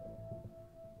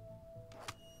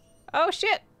 Oh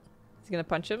shit! He's gonna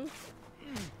punch him.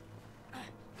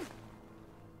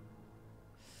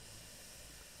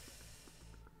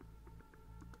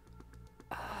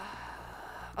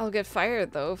 I'll get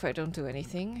fired though if I don't do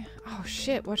anything. Oh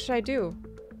shit, what should I do?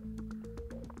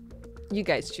 You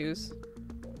guys choose.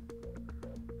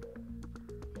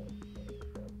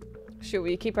 Should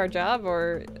we keep our job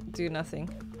or do nothing?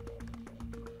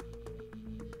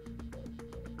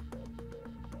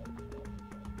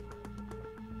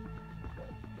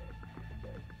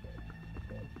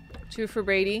 Two for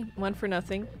Brady, 1 for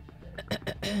nothing.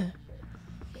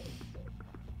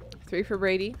 3 for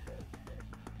Brady.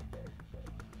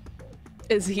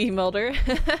 Is he Mulder?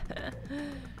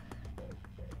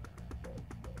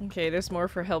 Okay, there's more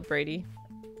for help Brady.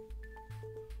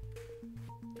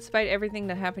 Despite everything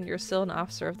that happened, you're still an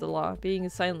officer of the law. Being a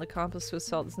silent accomplice to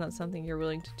assault is not something you're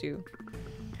willing to do.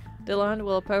 Delon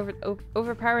will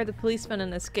overpower the policeman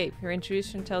and escape. Your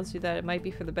intuition tells you that it might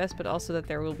be for the best, but also that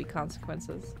there will be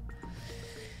consequences.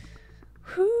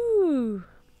 Whew.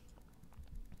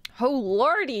 Oh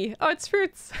lordy! Oh, it's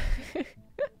fruits!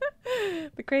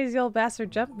 The crazy old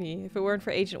bastard jumped me. If it weren't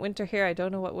for Agent Winter here, I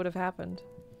don't know what would have happened.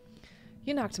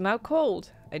 You knocked him out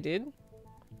cold. I did?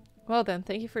 Well then,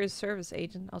 thank you for his service,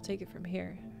 Agent. I'll take it from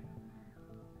here.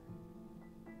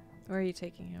 Where are you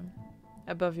taking him?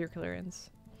 Above your clearance.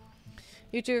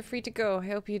 You two are free to go.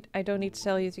 I don't need to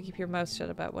tell you to keep your mouth shut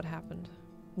about what happened.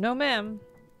 No, ma'am.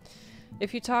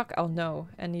 If you talk, I'll know,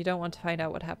 and you don't want to find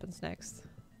out what happens next.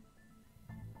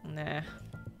 Nah.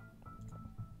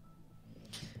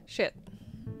 Shit.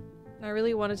 I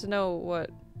really wanted to know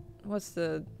what's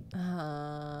the...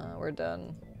 we're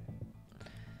done.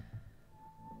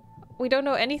 We don't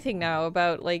know anything now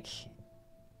about, like,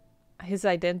 his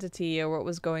identity or what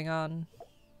was going on.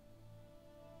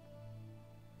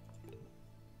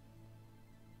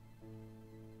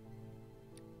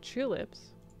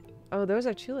 Tulips? Oh, those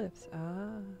are tulips.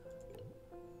 Ah.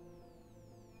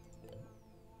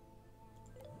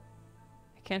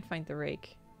 I can't find the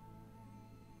rake.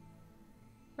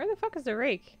 Where the fuck is the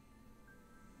rake?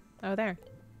 Oh, there.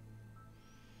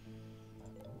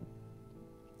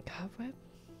 Cobweb?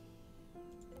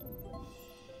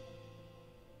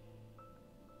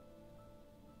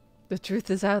 The truth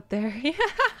is out there.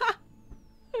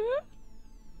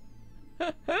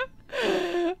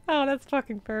 Oh, that's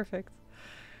fucking perfect.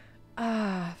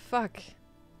 Ah, fuck.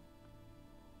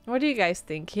 What do you guys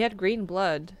think? He had green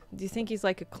blood. Do you think he's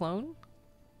like a clone?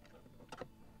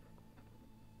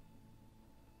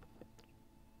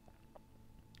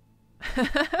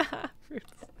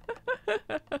 Fruits.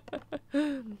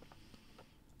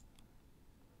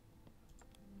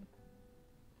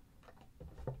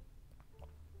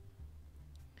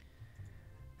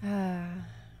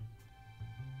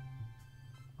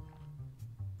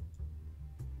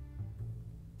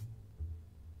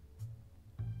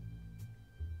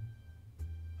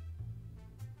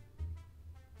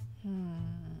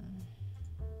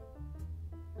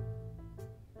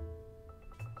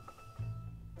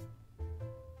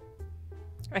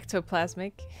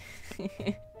 Ectoplasmic.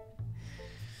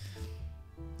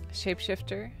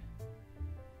 Shapeshifter.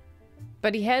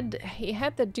 But he had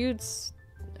the dude's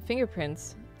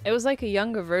fingerprints. It was like a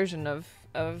younger version of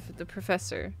the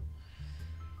professor.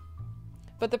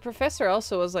 But the professor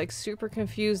also was like super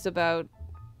confused about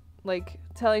like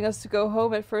telling us to go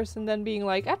home at first and then being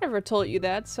like, I never told you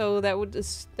that, so that would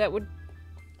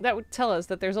tell us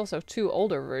that there's also two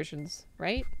older versions,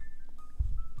 right?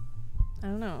 I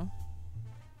don't know.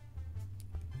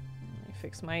 Let me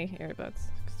fix my earbuds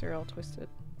because they're all twisted.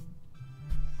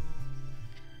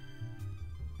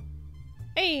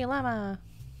 Hey, llama!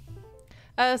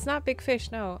 It's not Big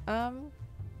Fish, no.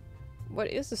 What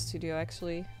is the studio,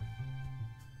 actually?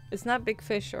 It's not Big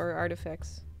Fish or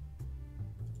Artifacts.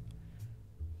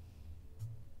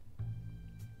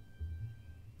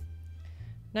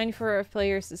 "94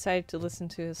 players decided to listen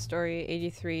to his story.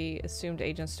 83 assumed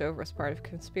Agent Stove was part of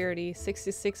conspiracy.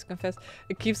 66 confessed."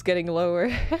 It keeps getting lower.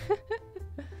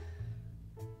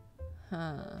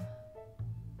 Huh.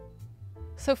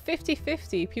 So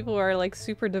 50-50. People are like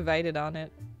super divided on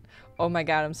it. Oh my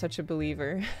god, I'm such a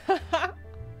believer.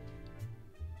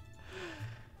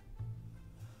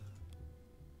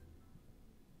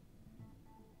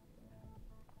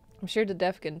 I'm sure the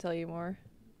dev can tell you more.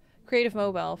 Creative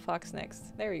Mobile, Fox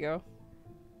Next. There we go.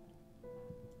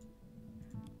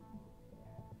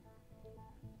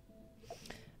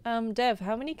 Dev,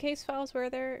 how many case files were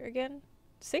there again?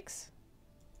 6?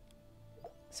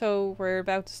 So we're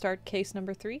about to start case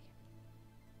number 3.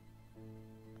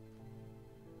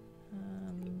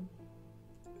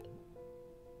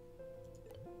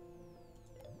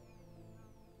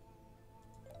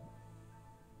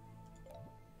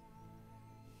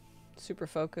 Super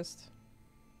focused.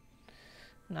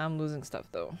 Now I'm losing stuff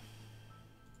though.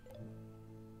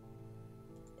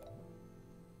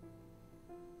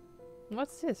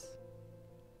 What's this?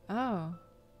 Oh.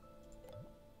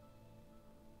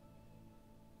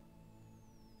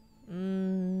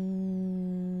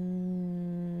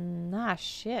 Ah,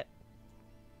 shit.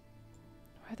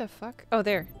 Where the fuck? Oh,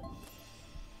 there.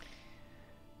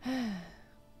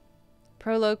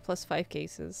 Prologue plus 5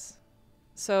 cases.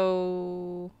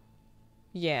 So...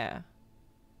 yeah.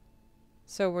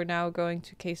 So we're now going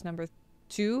to case number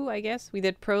 2, I guess. We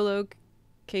did prologue,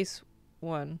 case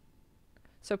 1.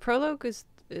 So prologue is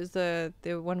the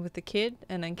one with the kid,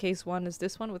 and then case 1 is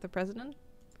this one with the president.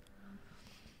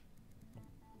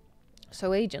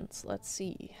 So agents, let's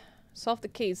see. Solved the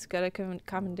case. Got a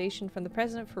commendation from the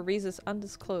president for reasons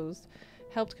undisclosed.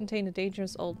 Helped contain a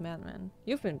dangerous old madman.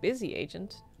 You've been busy,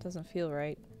 Agent. Doesn't feel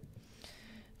right.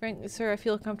 Frankly, sir, I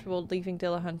feel comfortable leaving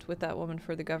Dillahunt with that woman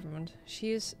for the government.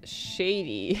 She is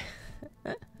shady.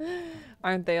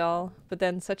 Aren't they all? But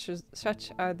then such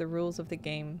are the rules of the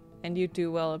game. And you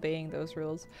do well obeying those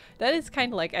rules. That is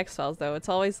kind of like X-Files, though. It's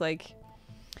always like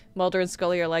Mulder and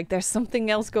Scully are like, there's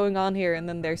something else going on here, and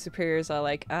then their superiors are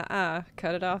like,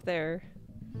 cut it off there.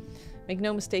 Make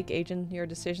no mistake, Agent, your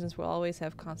decisions will always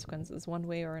have consequences, one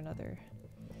way or another.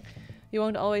 You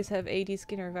won't always have A.D.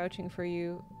 Skinner vouching for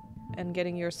you and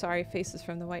getting your sorry faces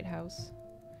from the White House.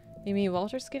 You mean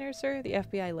Walter Skinner, sir? The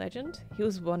FBI legend? He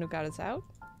was the one who got us out?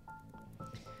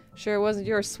 Sure wasn't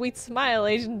your sweet smile,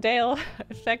 Agent Dale.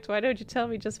 In fact, why don't you tell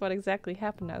me just what exactly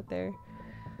happened out there?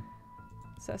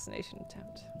 Assassination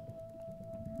attempt.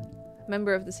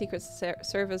 Member of the Secret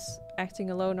Service,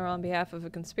 acting alone or on behalf of a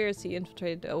conspiracy,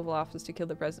 infiltrated the Oval Office to kill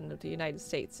the President of the United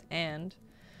States. And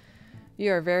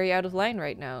you are very out of line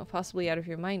right now. Possibly out of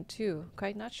your mind, too.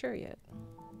 Quite not sure yet.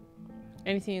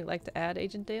 Anything you'd like to add,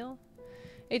 Agent Dale?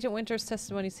 Agent Winter's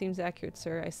testimony seems accurate,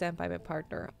 sir. I stand by my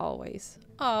partner, always.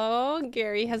 Oh,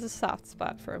 Gary has a soft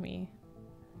spot for me.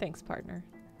 Thanks, partner.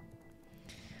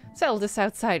 Settle this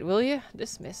outside, will you?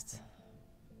 Dismissed.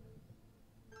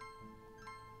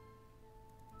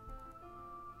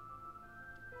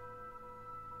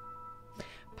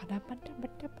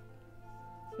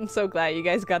 I'm so glad you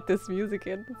guys got this music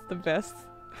in. It's the best.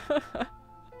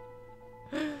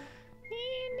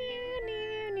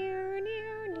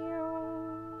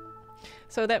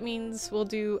 So that means we'll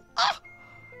do... Oh!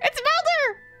 It's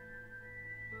Mulder!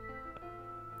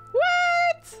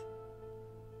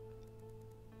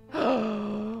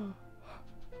 What?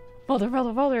 Mulder,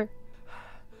 Mulder, Mulder.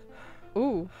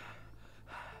 Ooh.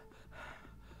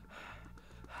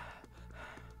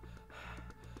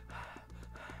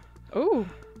 Ooh.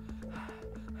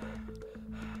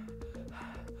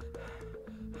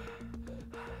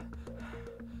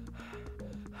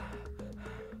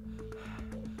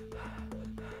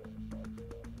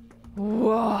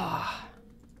 Whoa.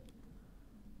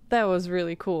 That was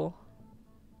really cool.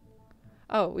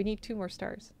 Oh, we need 2 more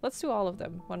stars. Let's do all of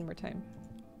them one more time.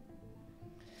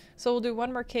 So we'll do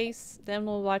one more case, then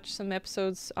we'll watch some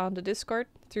episodes on the Discord,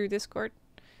 through Discord.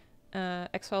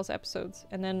 X-Files episodes,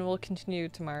 and then we'll continue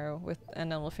tomorrow with, and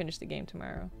then we'll finish the game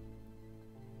tomorrow.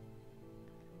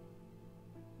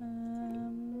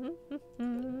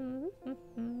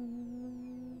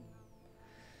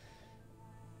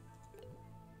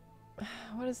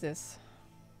 What is this?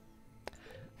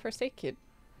 First aid kit.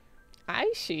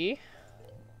 Aishi.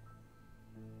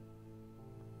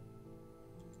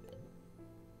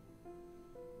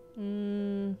 I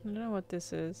don't know what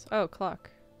this is. Oh, clock.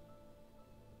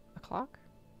 A clock?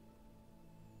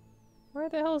 Where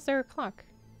the hell is there a clock?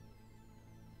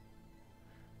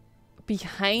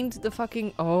 Behind the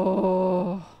fucking...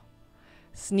 Oh.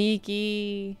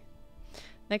 Sneaky.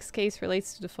 Next case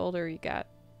relates to the folder you got.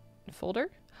 Folder?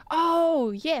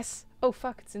 Oh, yes! Oh,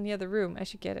 fuck, it's in the other room. I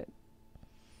should get it.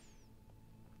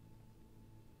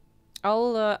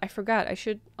 I forgot.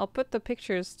 I'll put the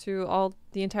pictures to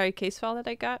the entire case file that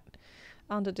I got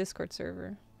on the Discord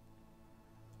server.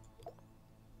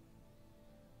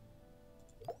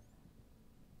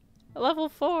 Level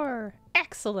 4!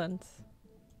 Excellent!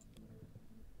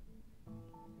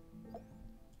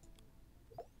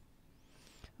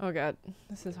 Oh god,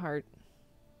 this is hard.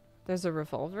 There's a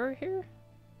revolver here?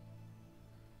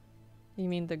 You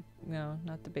mean no,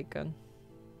 not the big gun.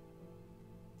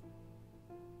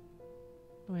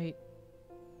 Wait.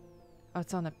 Oh,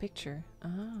 it's on the picture.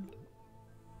 Oh.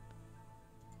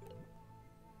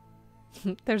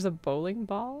 There's a bowling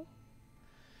ball?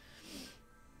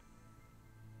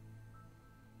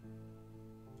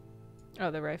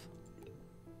 Oh, the rifle.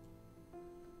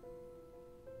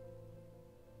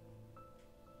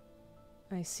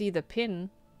 I see the pin.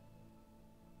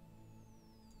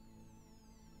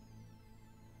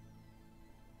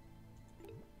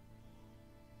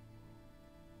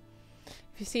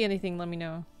 If you see anything, let me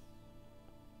know.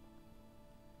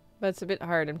 But it's a bit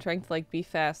hard. I'm trying to like be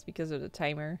fast because of the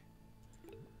timer.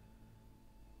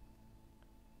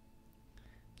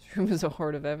 This room is a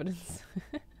hoard of evidence.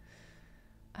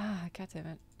 Ah,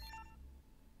 goddammit.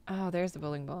 Oh, there's the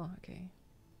bowling ball. Okay.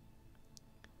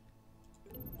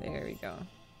 There we go.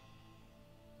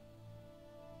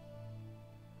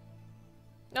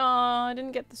 Oh, I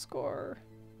didn't get the score.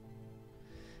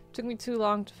 Took me too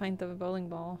long to find the bowling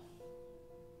ball.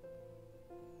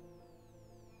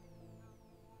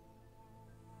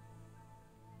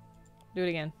 Do it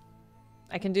again.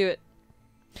 I can do it.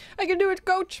 I can do it,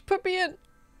 coach! Put me in!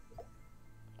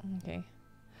 Okay.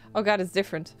 Oh god, it's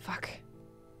different. Fuck.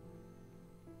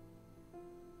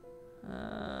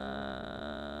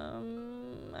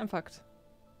 I'm fucked.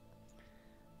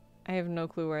 I have no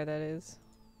clue where that is.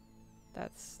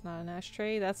 That's not an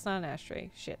ashtray. That's not an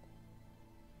ashtray. Shit.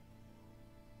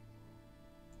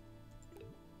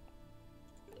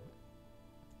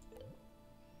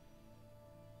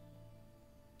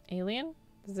 Alien?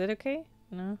 Is it okay?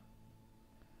 No.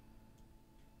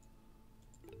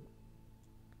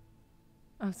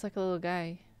 Oh, it's like a little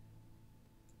guy.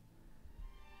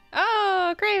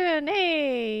 Oh, Craven!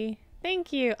 Hey!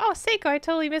 Thank you. Oh, Seiko, I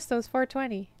totally missed those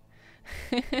 420.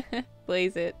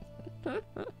 Blaze it.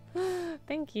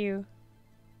 Thank you.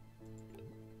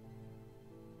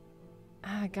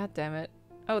 Ah, god damn it.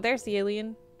 Oh, there's the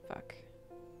alien. Fuck.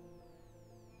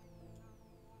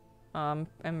 I'm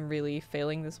really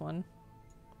failing this one.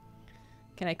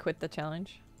 Can I quit the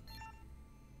challenge?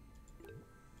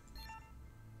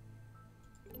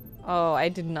 Oh, I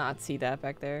did not see that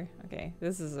back there. Okay,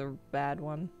 this is a bad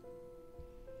one.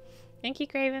 Thank you,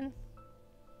 Craven.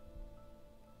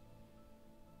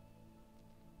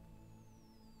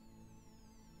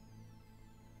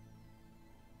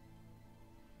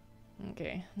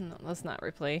 Okay, no, let's not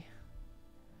replay.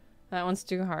 That one's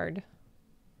too hard.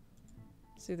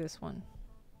 Let's do this one.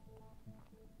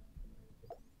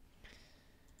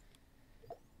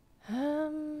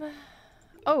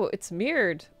 Oh, it's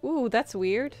mirrored. Ooh, that's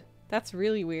weird. That's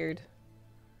really weird.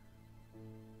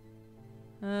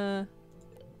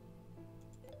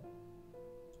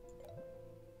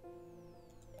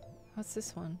 What's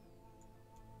this one?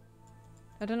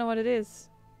 I don't know what it is.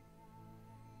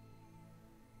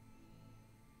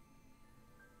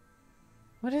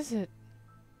 What is it?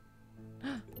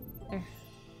 There.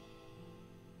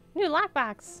 New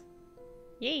lockbox!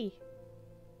 Yay!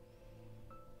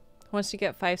 Once you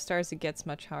get 5 stars, it gets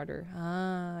much harder.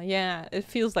 Ah, yeah, it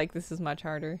feels like this is much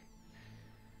harder.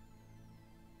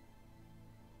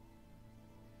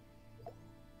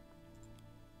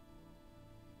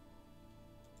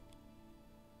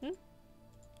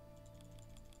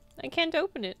 I can't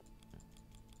open it.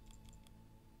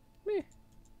 Meh.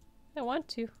 I want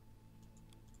to.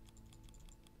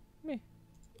 Meh.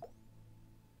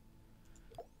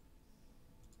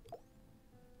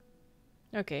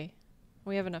 Okay.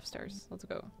 We have enough stars. Let's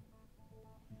go.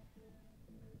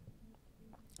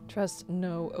 Trust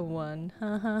no one.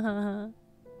 Ha ha ha ha.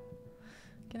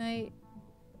 Can I...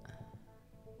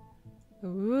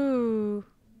 Ooh.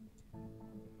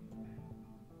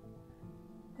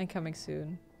 And coming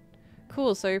soon.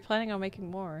 Cool, so you're planning on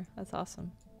making more. That's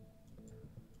awesome.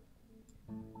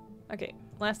 Okay,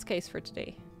 last case for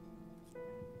today.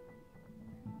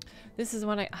 This is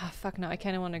when I... Ah, fuck no, I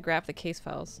kind of want to grab the case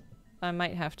files. I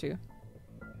might have to.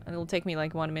 And it'll take me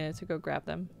like 1 minute to go grab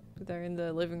them. But they're in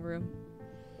the living room.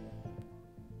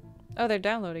 Oh, they're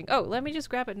downloading. Oh, let me just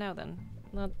grab it now then.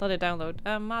 Let it download.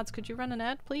 Mods, could you run an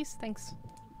ad, please? Thanks.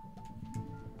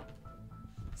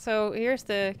 So here's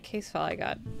the case file I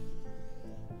got.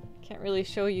 Can't really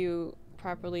show you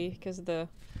properly because of the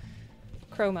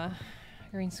chroma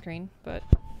green screen, but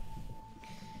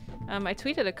I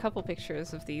tweeted a couple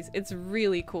pictures of these. It's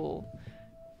really cool.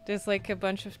 There's like a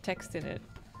bunch of text in it.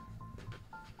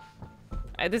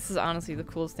 This is honestly the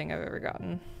coolest thing I've ever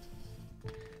gotten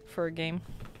for a game.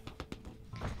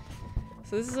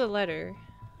 So this is a letter.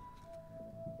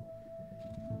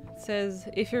 It says,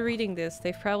 if you're reading this,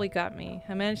 they've probably got me.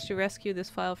 I managed to rescue this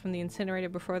file from the incinerator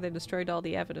before they destroyed all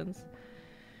the evidence.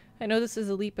 I know this is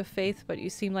a leap of faith, but you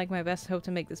seem like my best hope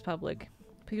to make this public.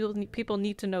 People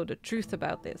need to know the truth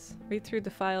about this. Read through the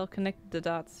file, connect the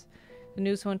dots. The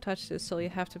news won't touch this, so you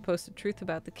have to post the truth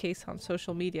about the case on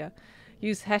social media.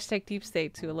 Use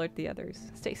 #DeepState to alert the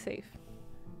others. Stay safe.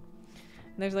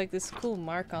 And there's like this cool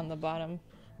mark on the bottom.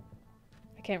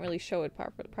 I can't really show it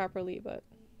properly, but...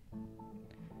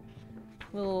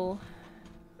 little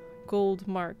gold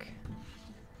mark.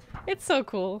 It's so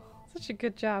cool. Such a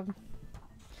good job.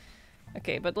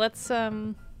 Okay, but let's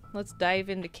dive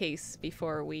into case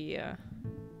before we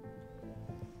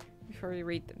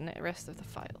read the rest of the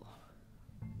file.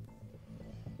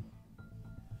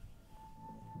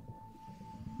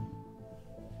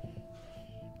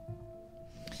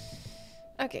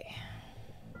 Okay.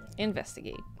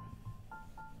 Investigate.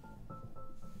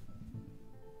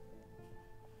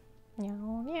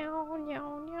 Meow, meow,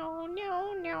 meow, meow,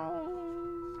 meow, meow.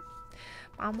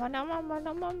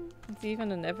 It's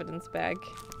even an evidence bag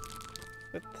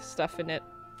with stuff in it.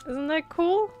 Isn't that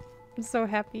cool? I'm so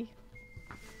happy.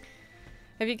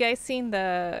 Have you guys seen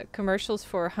the commercials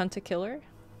for Hunt a Killer?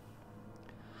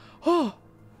 Oh!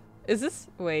 Is this...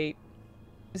 Wait.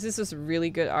 Is this just really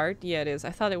good art? Yeah, it is.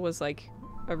 I thought it was like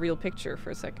a real picture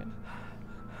for a second.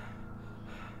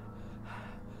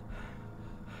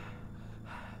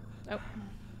 Oh.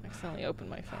 I accidentally opened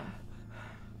my phone.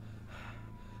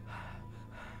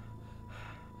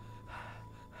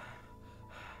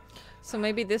 So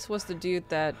maybe this was the dude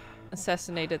that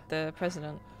assassinated the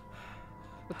president.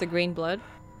 With the green blood.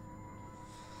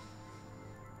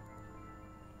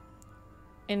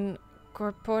 In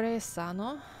corpore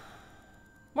sano?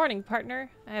 Morning,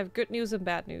 partner. I have good news and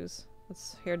bad news.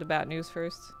 Let's hear the bad news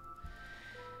first.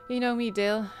 You know me,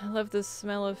 Dale. I love the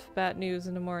smell of bad news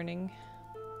in the morning.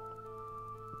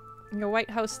 Your White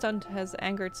House stunt has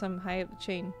angered some high up the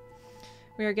chain.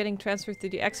 We are getting transferred to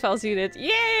the X-Files unit.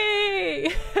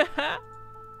 Yay!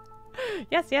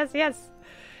 Yes, yes, yes!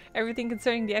 Everything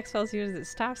concerning the X-Files unit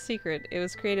is top secret. It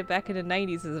was created back in the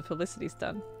 90s as a publicity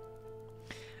stunt.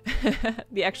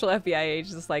 The actual FBI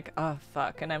agent is like, oh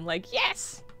fuck, and I'm like,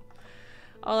 yes!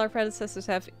 All our predecessors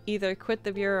have either quit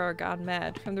the bureau or gone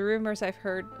mad. From the rumors I've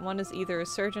heard, one is either a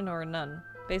surgeon or a nun.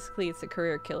 Basically, it's a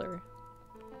career killer.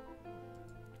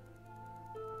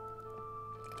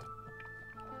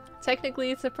 Technically,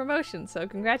 it's a promotion, so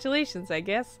congratulations, I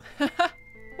guess.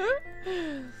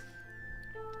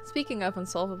 Speaking of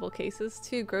unsolvable cases,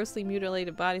 2 grossly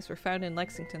mutilated bodies were found in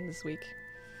Lexington this week.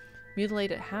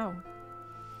 Mutilated how?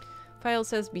 File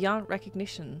says beyond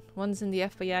recognition. One's in the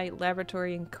FBI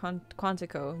laboratory in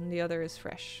Quantico, and the other is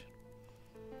fresh.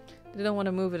 They don't want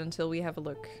to move it until we have a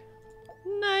look.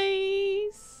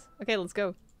 Nice! Okay, let's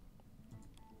go.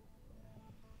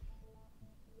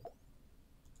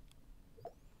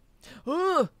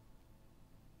 Ugh!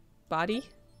 Body?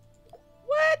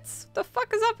 What? The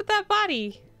fuck is up with that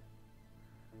body?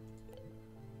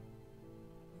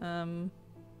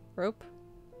 Rope?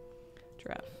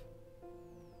 Giraffe.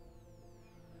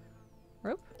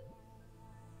 Rope?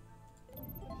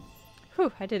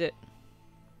 Whew, I did it.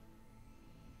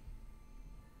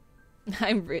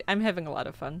 I'm having a lot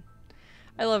of fun.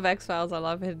 I love X-Files, I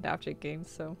love hidden object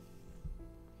games, so...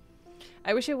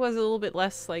 I wish it was a little bit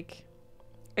less, like...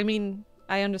 I mean,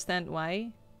 I understand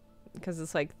why. Because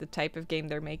it's like the type of game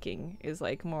they're making is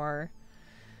like more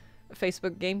a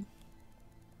Facebook game.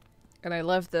 And I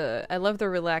love the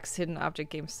relaxed hidden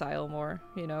object game style more,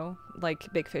 you know,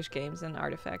 like Big Fish games and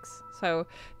Artifacts. So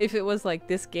if it was like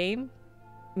this game,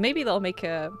 maybe they'll make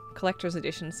a collector's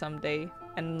edition someday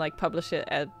and like publish it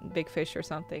at Big Fish or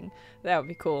something. That would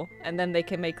be cool. And then they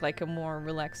can make like a more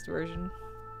relaxed version.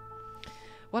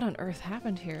 What on earth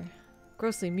happened here?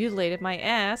 Grossly mutilated my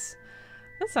ass?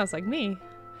 That sounds like me.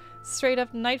 Straight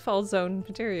up Nightfall Zone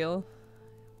material.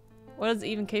 What is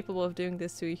even capable of doing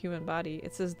this to a human body?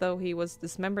 It's as though he was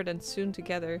dismembered and sewn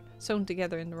together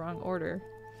in the wrong order.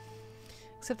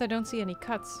 Except I don't see any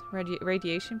cuts.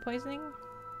 Radiation poisoning?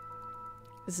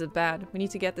 This is bad. We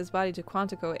need to get this body to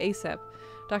Quantico ASAP.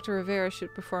 Dr. Rivera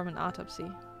should perform an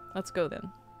autopsy. Let's go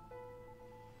then.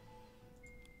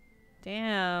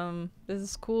 Damn, this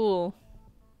is cool.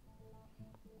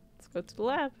 Let's go to the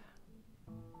lab.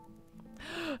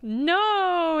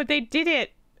 No, they did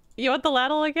it. You want the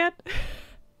ladle again?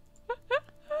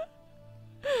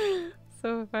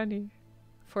 So funny.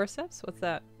 Forceps? What's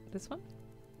that? This one?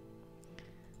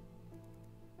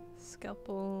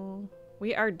 Scalpel.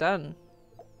 We are done.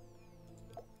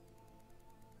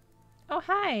 Oh,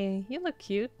 hi. You look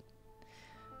cute.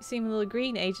 You seem a little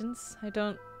green, agents.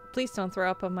 Please don't throw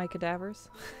up on my cadavers.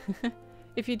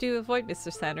 If you do, avoid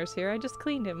Mr. Sanders here. I just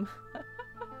cleaned him.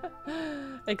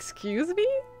 Excuse me?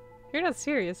 You're not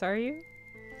serious, are you?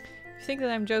 If you think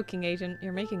that I'm joking, Agent,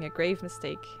 you're making a grave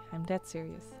mistake. I'm dead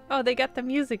serious. Oh, they got the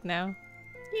music now.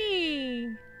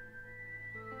 Yay!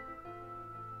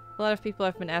 A lot of people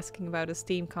have been asking about a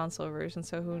Steam console version,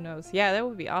 so who knows. Yeah, that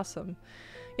would be awesome.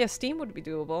 Yeah, Steam would be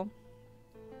doable.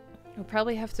 We'll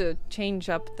probably have to change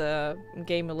up the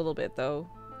game a little bit, though,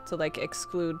 to like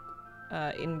exclude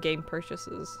in-game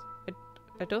purchases.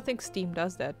 I don't think Steam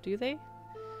does that, do they?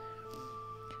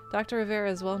 Dr. Rivera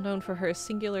is well known for her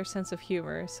singular sense of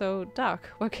humor, so Doc,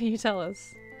 what can you tell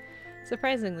us?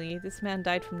 Surprisingly, this man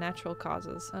died from natural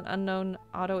causes. An unknown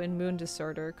autoimmune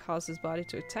disorder caused his body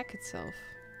to attack itself,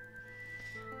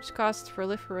 which caused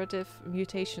proliferative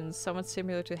mutations somewhat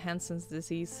similar to Hansen's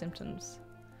disease symptoms.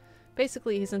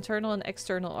 Basically, his internal and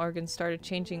external organs started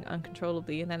changing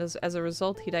uncontrollably, and as a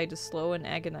result, he died a slow and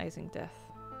agonizing death.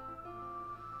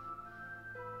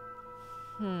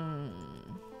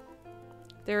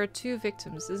 There are 2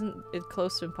 victims. Isn't it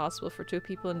close to impossible for 2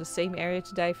 people in the same area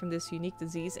to die from this unique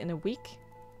disease in a week?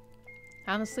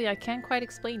 Honestly, I can't quite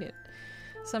explain it.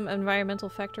 Some environmental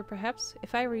factor, perhaps?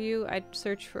 If I were you, I'd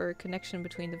search for a connection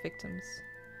between the victims.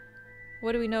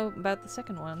 What do we know about the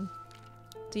second one?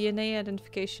 DNA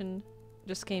identification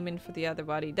just came in for the other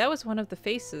body. That was one of the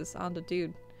faces on the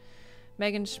dude.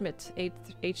 Megan Schmidt,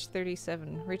 age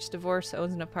 37. Rich divorce,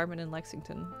 owns an apartment in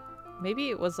Lexington. Maybe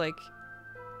it was like...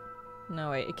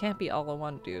 No, wait. It can't be all in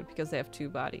one dude because they have two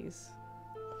bodies.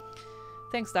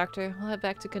 Thanks, Doctor. We'll head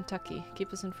back to Kentucky.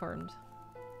 Keep us informed.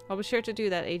 I'll be sure to do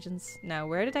that, agents. Now,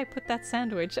 where did I put that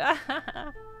sandwich?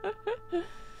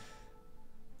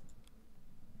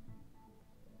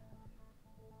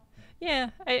 Yeah,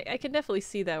 I can definitely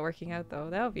see that working out, though.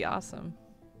 That would be awesome.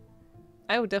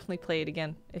 I would definitely play it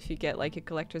again if you get, like, a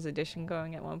collector's edition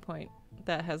going at one point.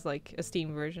 That has, like, a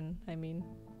Steam version, I mean.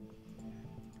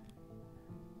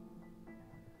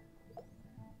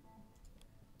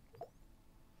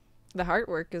 The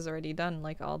artwork is already done,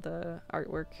 like, all the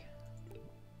artwork.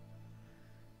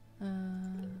 Let's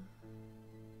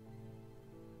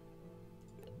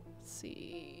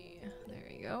see. There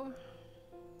we go.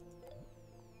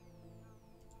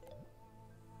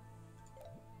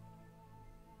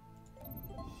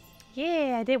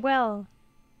 Yeah, I did well.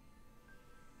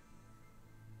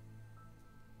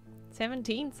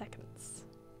 17 seconds.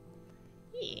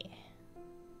 Yeah.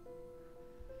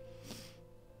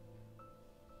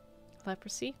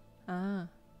 Leprosy? Ah.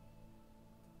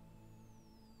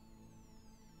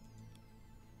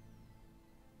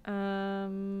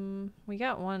 We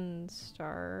got 1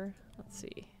 star. Let's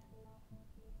see.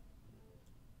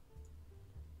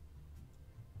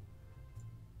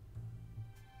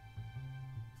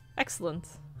 Excellent.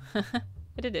 I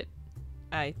did it.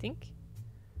 I think.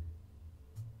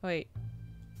 Wait.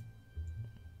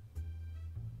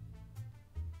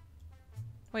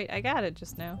 Wait, I got it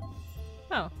just now.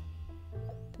 Oh.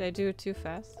 Did I do it too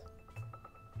fast?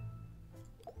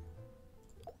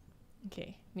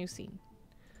 Okay, new scene.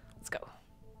 Let's go.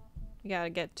 We gotta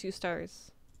get 2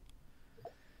 stars.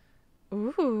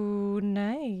 Ooh,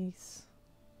 nice.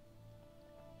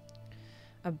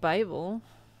 A Bible?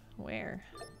 Where?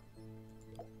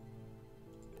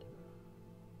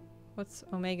 What's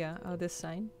Omega? Oh, this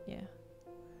sign? Yeah.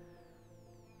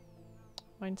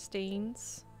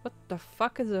 Weinsteins. What the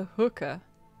fuck is a hookah?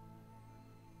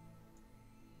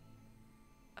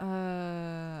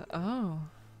 Oh.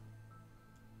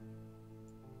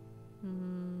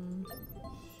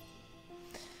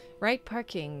 Right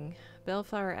parking.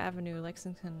 Bellflower Avenue,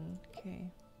 Lexington.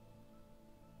 Okay.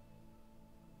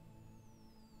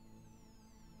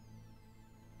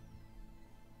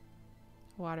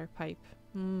 Water pipe.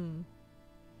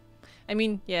 I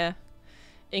mean, yeah.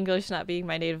 English not being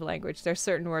my native language, there's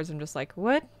certain words I'm just like,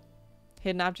 what?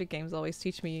 Hidden object games always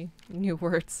teach me new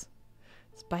words.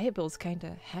 This Bible's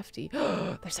kinda hefty.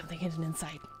 There's something hidden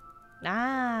inside.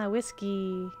 Ah,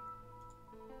 whiskey.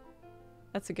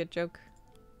 That's a good joke.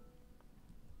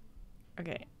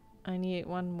 Okay, I need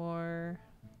 1 more.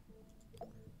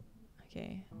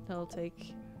 Okay, that'll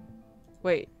take...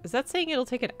 Wait, is that saying it'll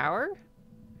take an hour?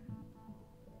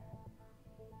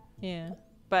 Yeah,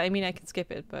 but I mean I can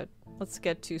skip it, but let's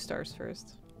get 2 stars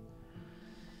first.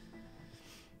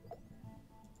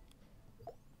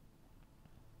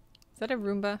 Is that a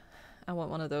Roomba? I want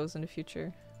one of those in the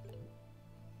future.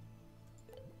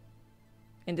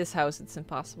 In this house it's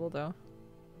impossible though.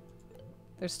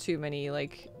 There's too many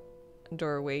like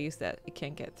doorways that it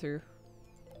can't get through.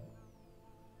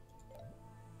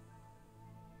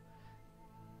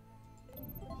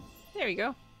 There we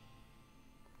go.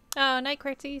 Oh, night,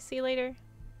 Qwerty. See you later.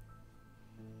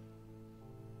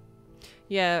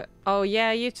 Yeah. Oh,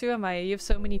 yeah, you too, Amaya. You have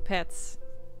so many pets.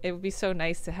 It would be so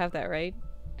nice to have that, right?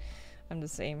 I'm the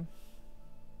same.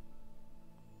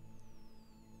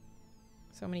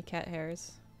 So many cat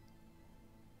hairs.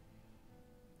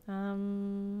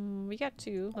 We got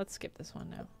 2. Let's skip this one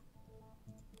now.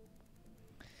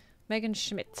 Megan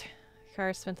Schmidt.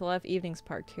 Kara spent a lot of evenings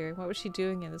parked here. What was she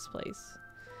doing in this place?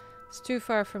 It's too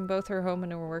far from both her home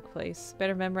and her workplace.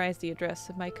 Better memorize the address.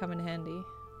 It might come in handy.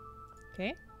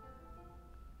 Okay.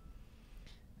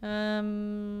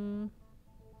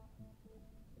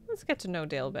 Let's get to know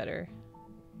Dale better.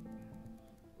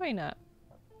 Why not?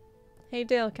 Hey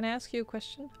Dale, can I ask you a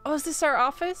question? Oh, is this our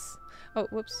office? Oh,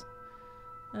 whoops.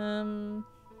 And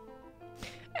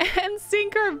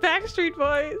sync our Backstreet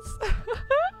Boys.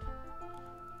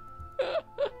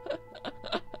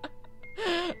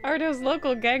 Are those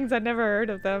local gangs? I never heard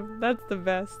of them. That's the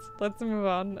best. Let's move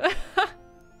on.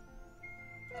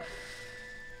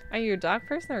 Are you a dog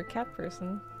person or a cat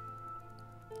person?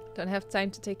 Don't have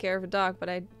time to take care of a dog, but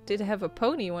I did have a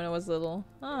pony when I was little.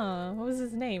 Oh, what was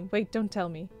his name? Wait, don't tell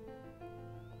me.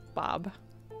 Bob.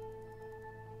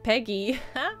 Peggy.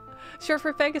 Short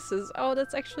for Pegasus. Oh,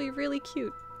 that's actually really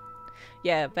cute.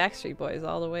 Yeah, Backstreet Boys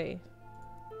all the way.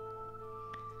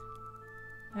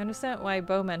 I understand why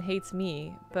Bowman hates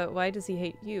me, but why does he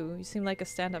hate you? You seem like a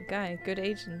stand-up guy, good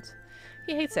agent.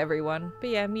 He hates everyone, but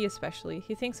yeah, me especially.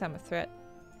 He thinks I'm a threat.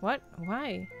 What?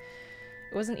 Why?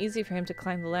 It wasn't easy for him to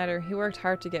climb the ladder. He worked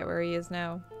hard to get where he is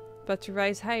now. But to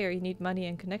rise higher, you need money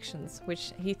and connections,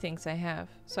 which he thinks I have.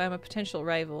 So I'm a potential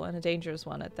rival, and a dangerous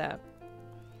one at that.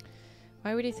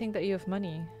 Why would he think that you have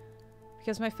money?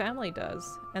 Because my family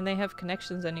does, and they have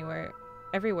connections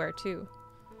everywhere too.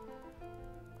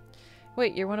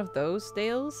 Wait, you're one of those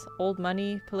Dales? Old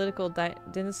money, political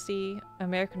dynasty,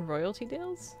 American royalty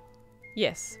Dales?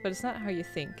 Yes, but it's not how you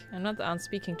think. I'm not on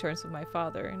speaking terms with my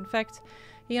father. In fact,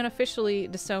 he unofficially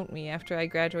disowned me after I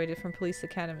graduated from police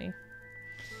academy.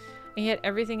 And yet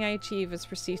everything I achieve is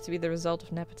perceived to be the result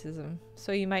of nepotism,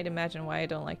 so you might imagine why I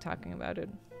don't like talking about it.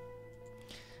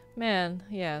 Man,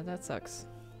 yeah, that sucks.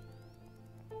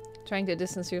 Trying to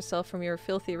distance yourself from your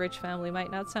filthy rich family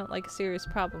might not sound like a serious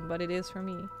problem, but it is for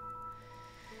me.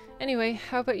 Anyway,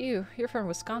 how about you? You're from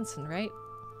Wisconsin, right?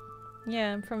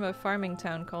 Yeah, I'm from a farming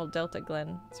town called Delta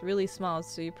Glen. It's really small,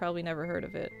 so you probably never heard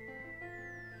of it.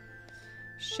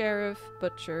 Sheriff,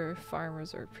 butcher,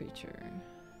 farmers, or preacher.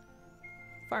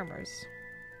 Farmers.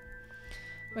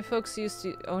 My folks used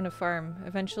to own a farm.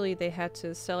 Eventually they had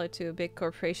to sell it to a big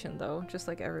corporation though, just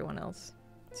like everyone else.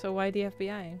 So why the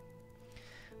FBI?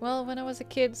 Well, when I was a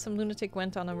kid, some lunatic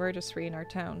went on a murder spree in our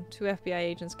town. 2 FBI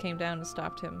agents came down and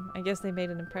stopped him. I guess they made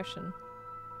an impression.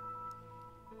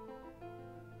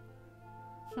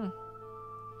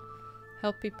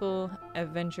 Help people,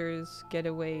 Avengers, get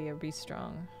away or be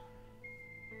strong.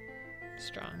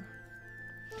 Strong.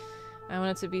 I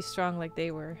wanted to be strong like they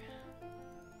were.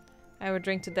 I would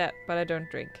drink to that, but I don't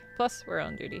drink. Plus, we're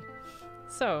on duty.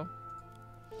 So,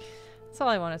 that's all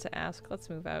I wanted to ask. Let's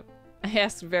move out. I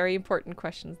asked very important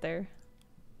questions there.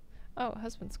 Oh,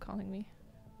 husband's calling me.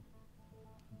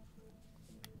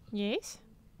 Yes?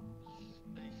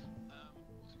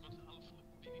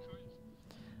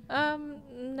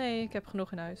 Nee, ik heb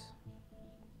genoeg in huis.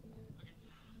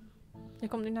 Je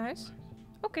komt nu naar huis?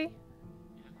 Oké.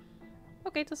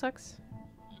 Oké, tot straks.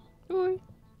 Doei.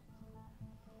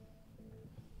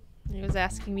 He was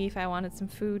asking me if I wanted some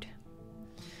food.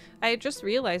 I just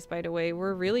realized, by the way,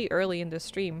 we're really early in the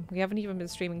stream. We haven't even been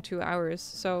streaming 2 hours,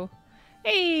 so...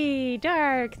 Hey,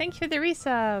 Dark! Thank you for the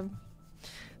resub!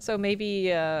 So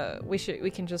maybe we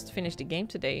can just finish the game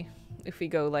today. If we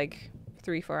go like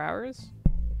 3-4 hours.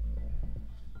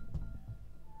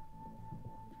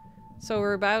 So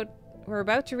we're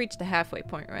about to reach the halfway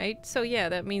point, right? So yeah,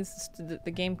 that means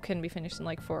the game can be finished in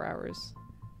like 4 hours.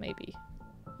 Maybe.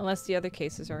 Unless the other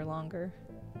cases are longer.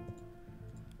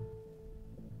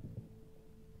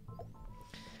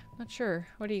 Not sure.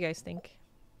 What do you guys think?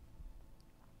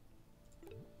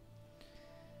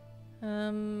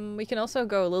 We can also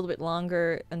go a little bit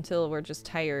longer until we're just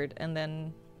tired and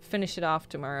then finish it off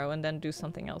tomorrow and then do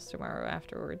something else tomorrow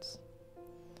afterwards.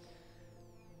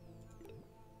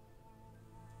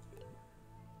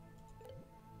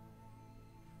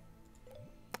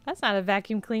 That's not a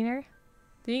vacuum cleaner.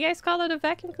 Do you guys call that a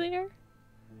vacuum cleaner?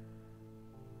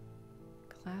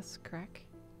 Glass crack.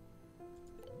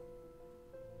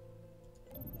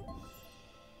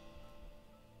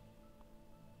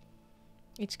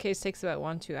 Each case takes about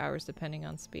 1-2 hours depending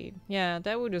on speed. Yeah,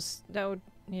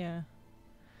 yeah.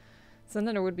 So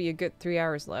then there would be a good 3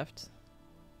 hours left.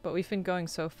 But we've been going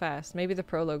so fast. Maybe the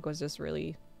prologue was just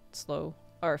really slow.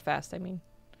 Or fast, I mean.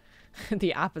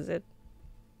 The opposite.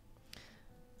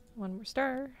 1 more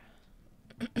star.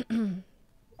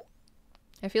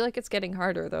 I feel like it's getting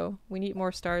harder though. We need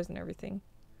more stars and everything.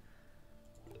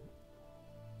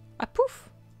 A poof!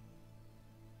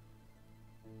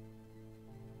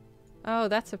 Oh,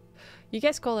 that's a... You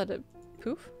guys call it a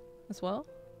poof as well?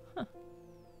 Huh.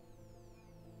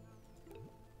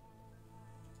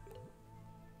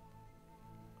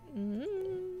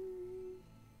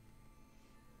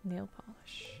 Nail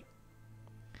polish.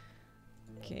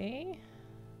 Okay.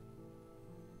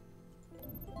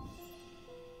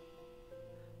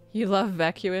 You love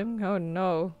vacuuming? Oh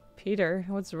no. Peter,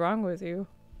 what's wrong with you?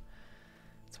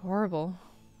 It's horrible.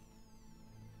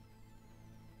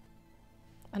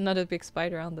 Another big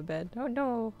spider on the bed. Oh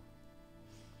no.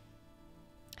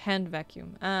 Hand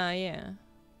vacuum. Ah, yeah.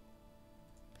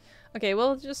 Okay,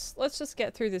 well, let's just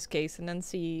get through this case and then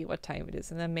see what time it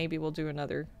is, and then maybe we'll do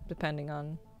another depending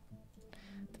on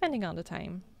the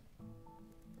time.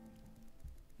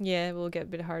 Yeah, it will get a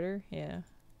bit harder. Yeah.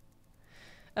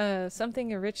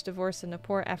 Something a rich divorced and a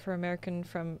poor Afro-American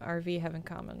from RV have in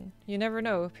common. You never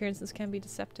know, appearances can be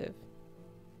deceptive.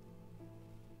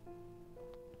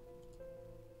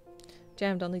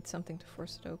 Jammed, I'll need something to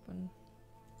force it open.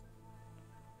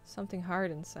 Something hard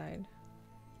inside.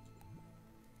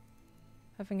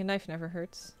 Having a knife never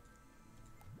hurts.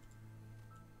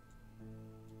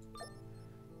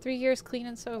 3 years clean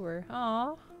and sober.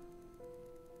 Aww.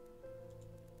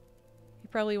 He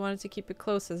probably wanted to keep it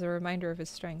close as a reminder of his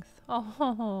strength.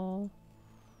 Oh.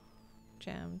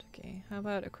 Jammed. Okay, how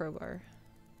about a crowbar?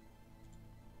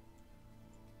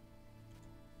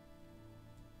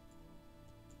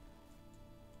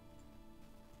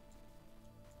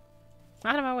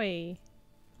 Out of my way!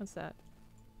 What's that?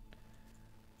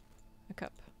 A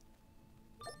cup.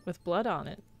 With blood on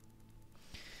it.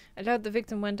 I doubt the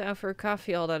victim went out for a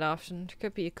coffee all that often. There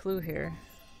could be a clue here.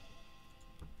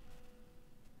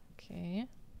 Okay.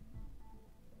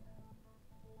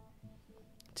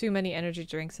 Too many energy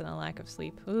drinks and a lack of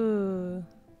sleep. Ooh.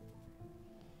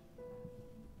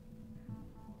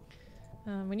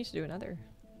 We need to do another.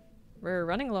 We're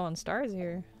running low on stars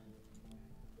here.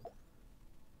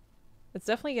 It's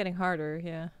definitely getting harder,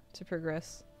 yeah, to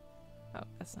progress. Oh,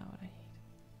 that's not what I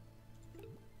need.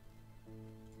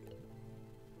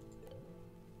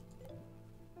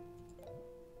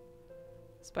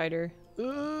 Spider.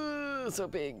 Ooh, so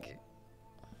big.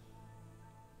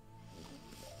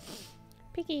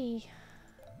 Piggy.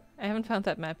 I haven't found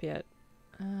that map yet.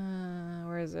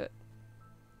 Where is it?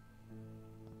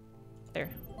 There.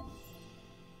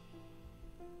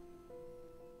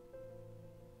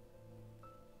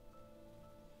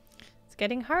 It's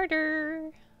getting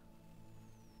harder.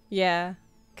 Yeah.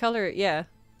 Color, yeah.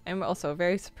 I'm also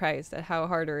very surprised at how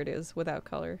harder it is without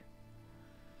color.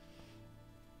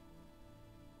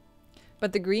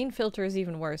 But the green filter is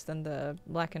even worse than the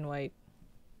black and white.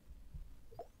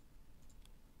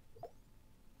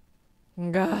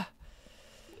 Gah.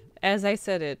 As I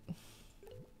said it.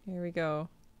 Here we go.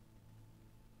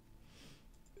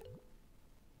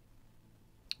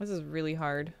 This is really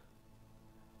hard.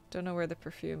 Don't know where the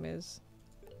perfume is.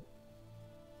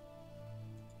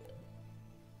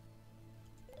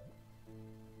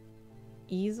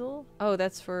 Easel? Oh,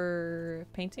 that's for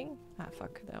painting? Ah,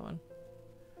 fuck that one.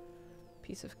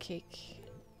 Piece of cake.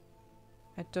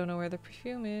 I don't know where the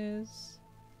perfume is.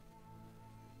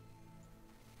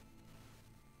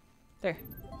 There.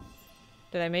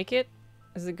 Did I make it?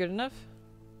 Is it good enough?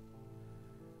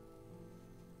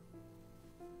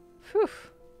 Whew.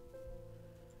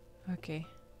 Okay.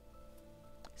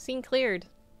 Scene cleared.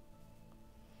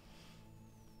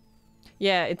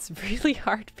 Yeah, it's really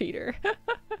hard, Peter.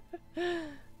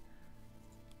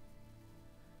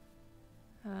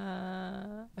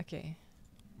 Okay.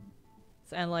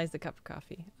 Let's analyze the cup of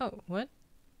coffee. Oh, what?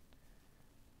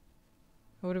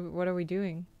 What are we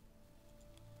doing?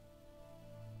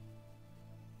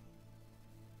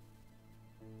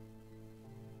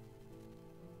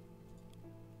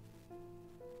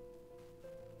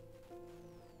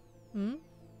 Hmm?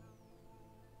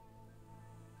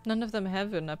 None of them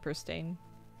have an upper stain.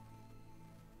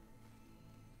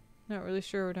 Not really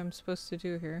sure what I'm supposed to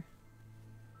do here.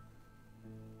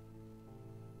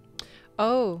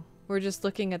 Oh, we're just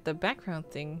looking at the background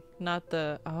thing, not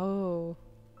the... Oh.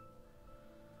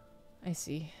 I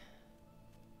see.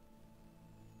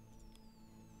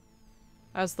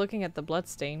 I was looking at the blood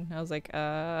stain. I was like,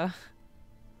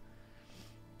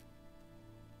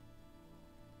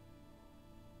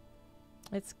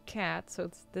 It's cat, so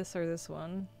it's this or this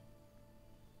one.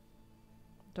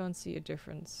 Don't see a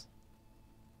difference.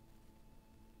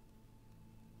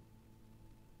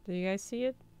 Do you guys see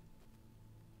it?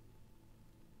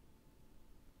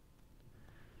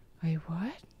 Wait,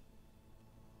 what?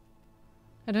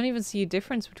 I don't even see a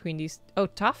difference between these. Oh,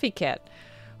 Toffee Cat.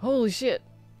 Holy shit.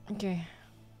 Okay.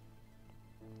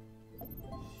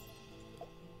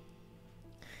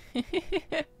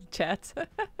 Chat.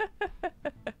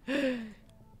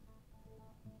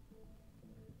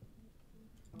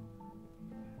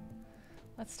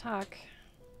 Let's talk.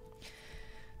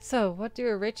 So, what do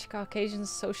a rich Caucasian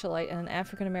socialite and an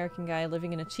African American guy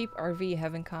living in a cheap RV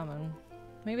have in common?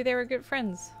 Maybe they were good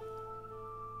friends.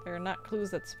 There are not clues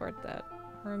that support that.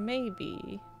 Or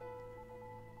maybe...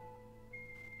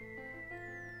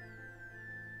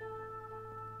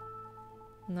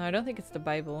 No, I don't think it's the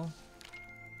Bible.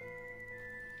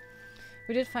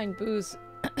 We did find booze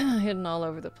hidden all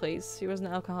over the place. He was an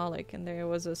alcoholic, and there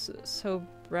was a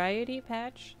sobriety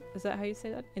patch. Is that how you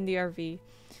say that? In the RV.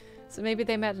 So maybe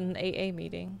they met in an AA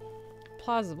meeting.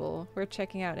 Plausible. We're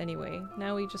checking out anyway.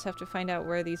 Now we just have to find out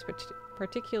where these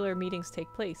particular meetings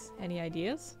take place. Any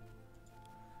ideas?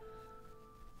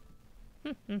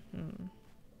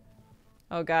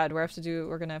 Oh god, we're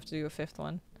gonna have to do a fifth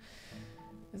one.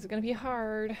 This is gonna be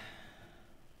hard.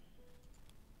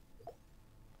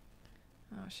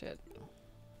 Oh shit.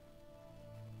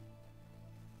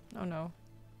 Oh no.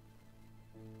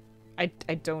 I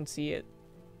don't see it.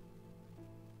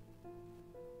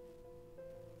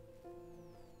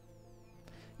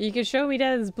 You can show me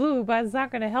that it's blue, but it's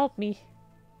not gonna help me.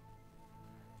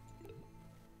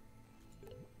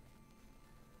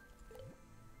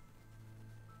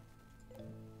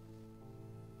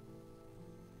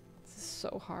 This is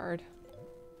so hard.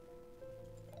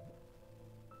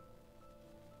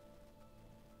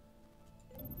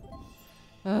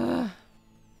 Ugh.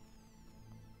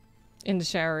 In the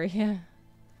shower, yeah.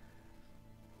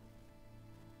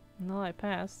 No, I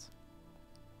passed.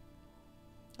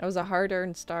 That was a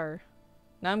hard-earned star.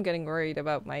 Now I'm getting worried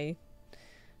about my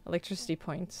electricity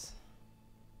points.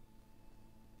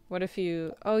 What if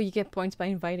you... Oh, you get points by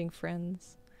inviting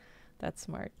friends. That's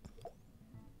smart.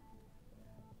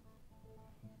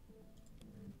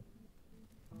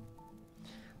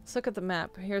 Let's look at the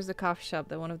map. Here's the coffee shop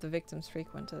that one of the victims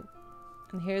frequented.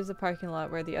 And here's the parking lot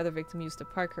where the other victim used to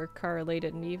park her car late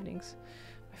in the evenings.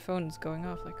 My phone is going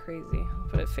off like crazy. I'll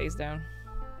put it face down.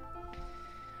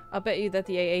 I'll bet you that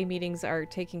the AA meetings are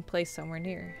taking place somewhere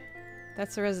near.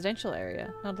 That's a residential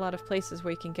area. Not a lot of places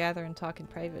where you can gather and talk in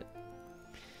private.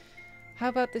 How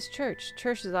about this church?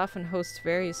 Churches often host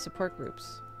various support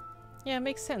groups. Yeah, it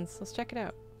makes sense. Let's check it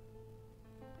out.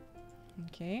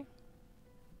 Okay.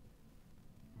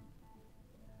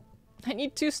 I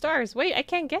need 2 stars. Wait, I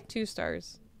can't get 2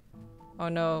 stars. Oh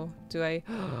no. Do I?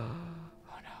 Oh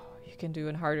no. You can do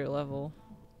a harder level.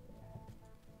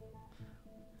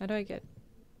 How do I get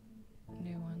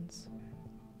new ones?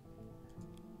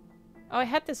 Oh, I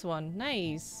had this one.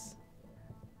 Nice.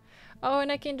 Oh,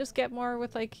 and I can just get more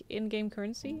with like in-game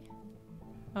currency?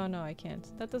 Oh no, I can't.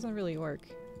 That doesn't really work.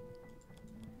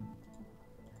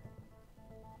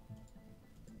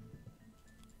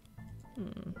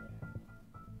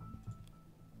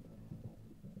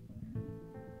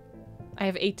 I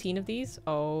have 18 of these?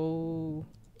 Oh.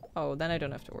 Oh, then I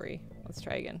don't have to worry. Let's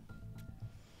try again.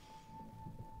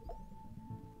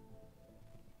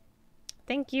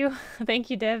 Thank you. Thank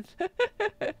you, Dev.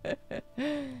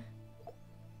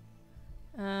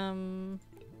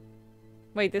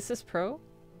 Wait, this is pro?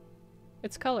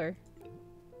 It's color.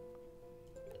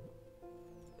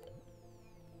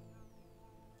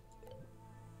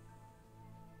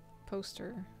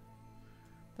 Poster.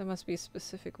 That must be a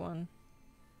specific one.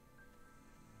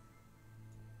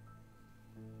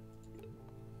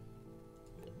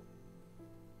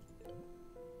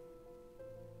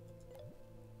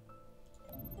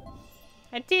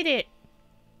 I did it!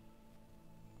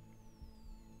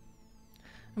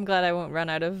 I'm glad I won't run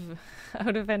out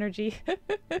of energy.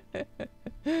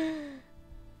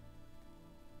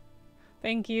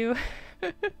 Thank you.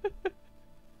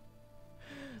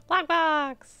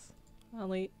 Lockbox!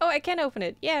 Only... Oh, I can open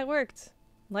it! Yeah, it worked!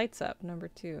 Lights up, number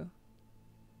 2.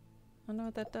 I don't know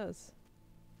what that does.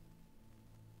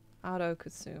 Auto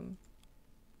consume.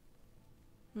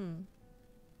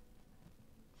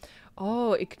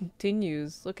 Oh, it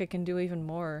continues. Look, I can do even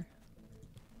more.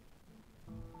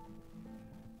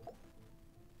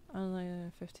 Only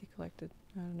 50 collected.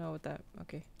 I don't know what that...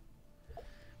 Okay.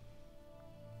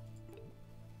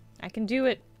 I can do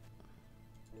it!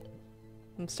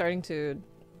 I'm starting to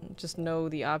just know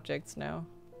the objects now.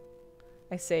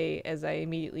 I say as I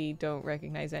immediately don't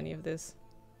recognize any of this.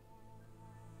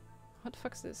 What the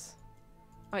fuck's this?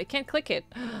 Oh, I can't click it!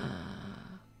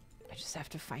 I just have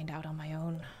to find out on my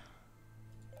own.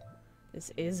 This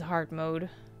is hard mode.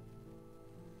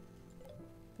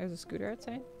 There's a scooter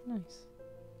outside? Nice.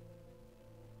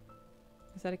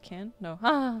 Is that a can? No.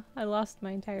 Ah! I lost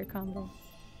my entire combo.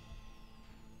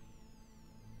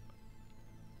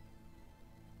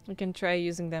 You can try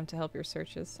using them to help your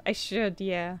searches. I should,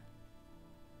 yeah.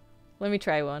 Let me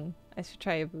try one. I should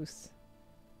try a boost.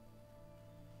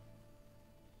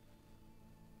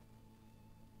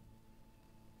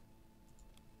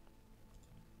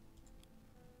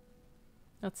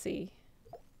 Let's see.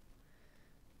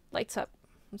 Lights up.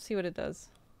 Let's see what it does.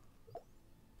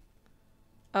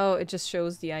 Oh, it just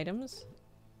shows the items?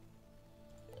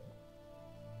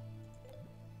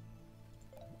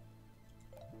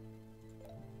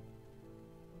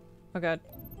 Oh god.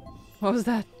 What was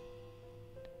that?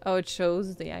 Oh, it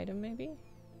shows the item maybe?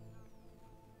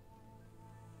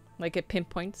 Like it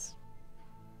pinpoints?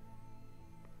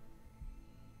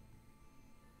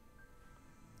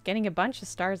 Getting a bunch of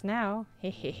stars now.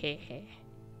 Hehehehe.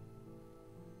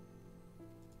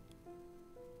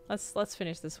 Let's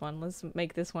finish this one. Let's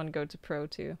make this one go to pro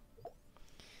too.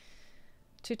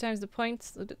 2 times the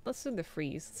points. Let's do the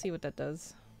freeze. Let's see what that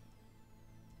does.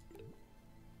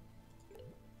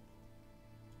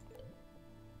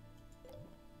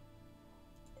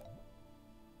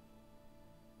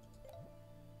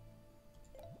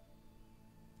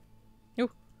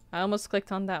 I almost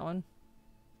clicked on that one.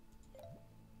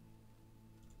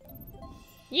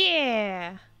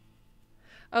 Yeah!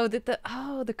 Oh,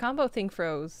 the combo thing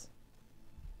froze.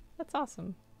 That's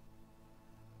awesome.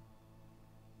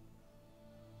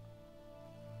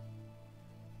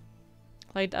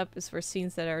 Light up is for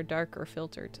scenes that are dark or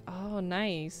filtered. Oh,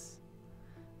 nice.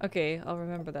 Okay, I'll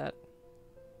remember that.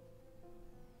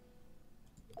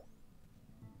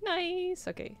 Nice!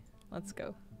 Okay, let's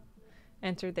go.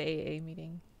 Enter the AA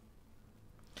meeting.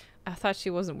 I thought she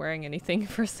wasn't wearing anything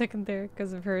for a second there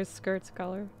because of her skirt's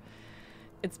color.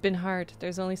 It's been hard.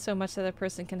 There's only so much that a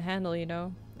person can handle, you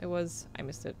know? I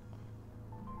missed it.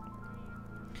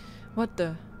 What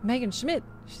the? Megan Schmidt!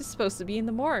 She's supposed to be in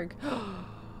the morgue.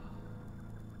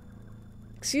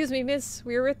 Excuse me, miss.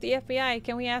 We were with the FBI.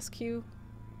 Can we ask you?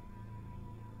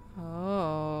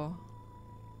 Oh.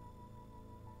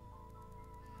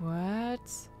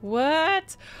 What?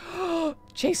 What?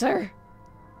 Chase her!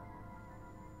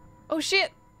 Oh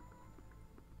shit!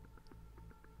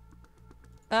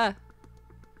 I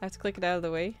have to click it out of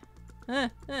the way.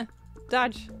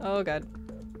 Dodge! Oh god.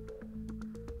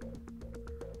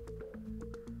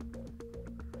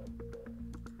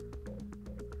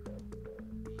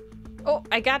 Oh,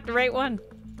 I got the right one!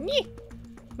 Nyeh!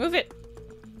 Move it!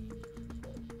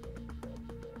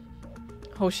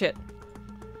 Oh shit.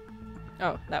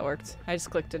 Oh, that worked. I just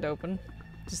clicked it open.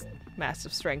 Just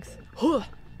massive strength.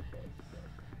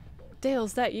 Dale,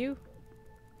 is that you?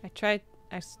 I tried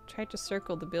to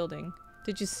circle the building.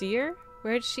 Did you see her?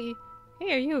 Where did she...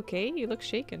 Hey, are you okay? You look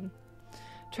shaken.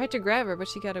 Tried to grab her, but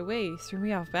she got away. Threw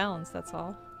me off balance, that's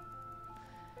all.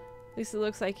 At least it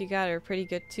looks like you got her pretty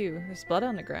good too. There's blood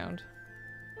on the ground.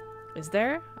 Is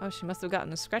there? Oh, she must have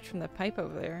gotten a scratch from that pipe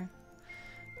over there.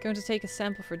 Going to take a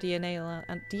sample for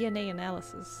DNA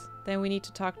analysis. Then we need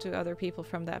to talk to other people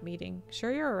from that meeting.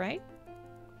 Sure you're alright?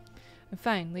 I'm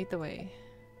fine. Lead the way.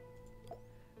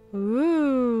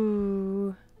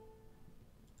 Ooh.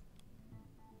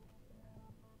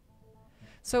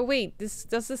 So wait, does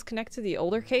this connect to the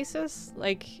older cases?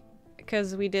 Like,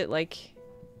 because we did like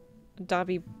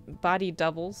body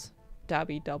doubles.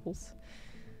 Dobby doubles.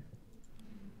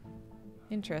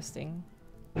 Interesting.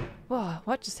 Whoa,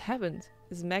 what just happened?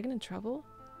 Is Megan in trouble?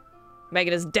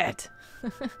 Megan is dead!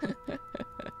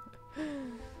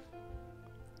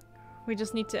 We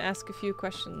just need to ask a few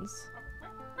questions.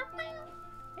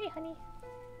 Hey, honey.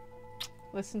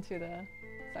 Listen to the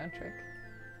soundtrack.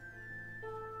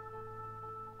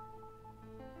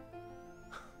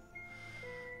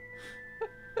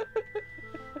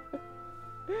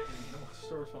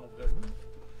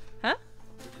 Huh?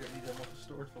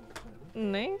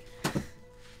 Nee.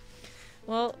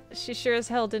 Well, she sure as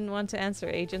hell didn't want to answer,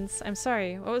 agents. I'm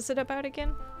sorry. What was it about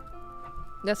again?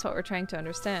 That's what we're trying to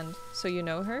understand. So you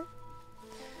know her?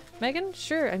 Megan?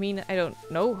 Sure. I mean, I don't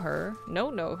know her.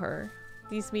 Know her.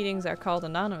 These meetings are called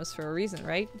anonymous for a reason,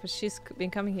 right? But she's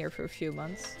been coming here for a few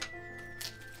months.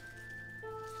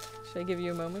 Should I give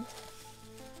you a moment?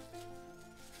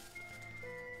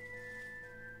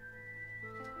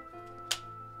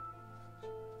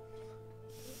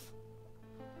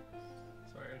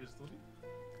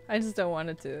 I just don't want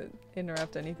it to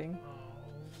interrupt anything.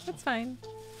 That's fine.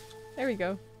 There we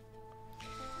go.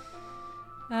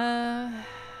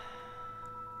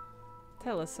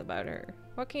 Tell us about her.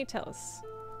 What can you tell us?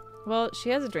 Well,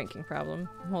 she has a drinking problem.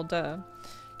 Well, duh.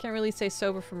 Can't really stay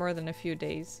sober for more than a few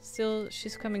days. Still,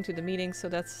 she's coming to the meeting, so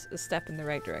that's a step in the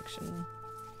right direction.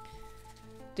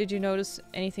 Did you notice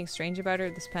anything strange about her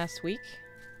this past week?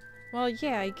 Well,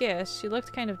 yeah, I guess. She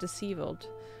looked kind of deceived.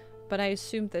 But I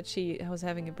assumed that she was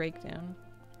having a breakdown.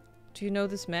 Do you know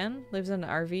this man? Lives in an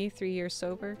RV, 3 years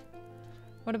sober.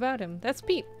 What about him? That's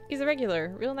Pete. He's a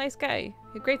regular. Real nice guy.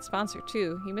 A great sponsor,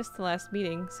 too. He missed the last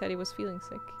meeting. Said he was feeling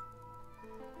sick.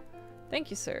 Thank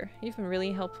you, sir. You've been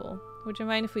really helpful. Would you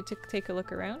mind if we take a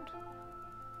look around?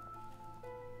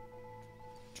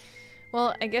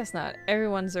 Well, I guess not.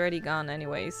 Everyone's already gone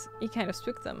anyways. You kind of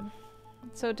spooked them.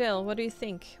 So, Dale, what do you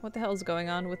think? What the hell is going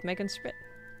on with Megan Schmidt?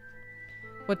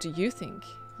 What do you think?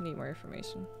 Need more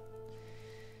information.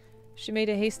 She made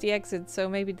a hasty exit, so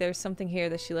maybe there's something here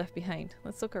that she left behind.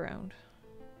 Let's look around.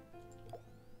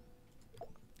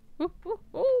 Ooh, ooh,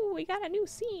 ooh, we got a new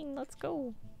scene. Let's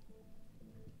go.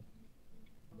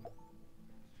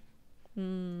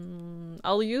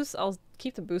 I'll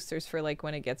keep the boosters for like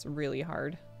when it gets really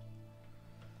hard.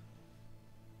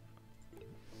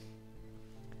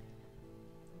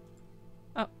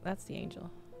 Oh, that's the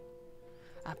angel.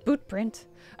 A boot print.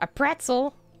 A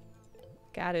pretzel.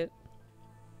 Got it.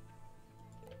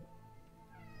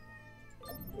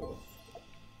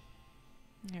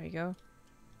 There we go.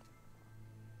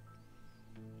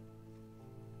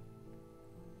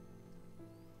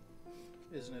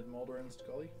 Isn't it Mulder and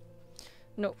Scully?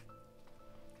 No.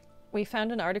 We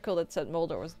found an article that said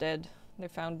Mulder was dead. They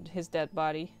found his dead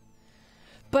body.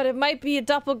 But it might be a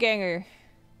doppelganger.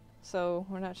 So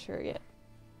we're not sure yet.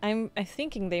 I'm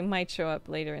thinking they might show up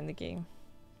later in the game.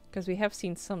 Because we have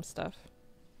seen some stuff.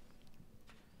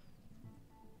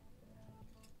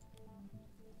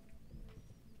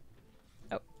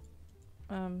 Oh.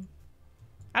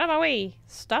 Out of my way!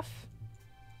 Stuff!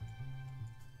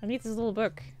 I need this little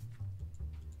book.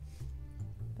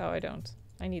 Oh, I don't.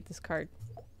 I need this card.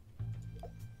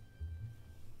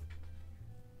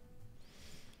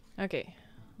 Okay,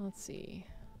 let's see.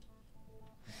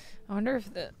 I wonder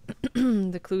if the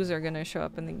the clues are gonna show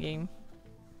up in the game.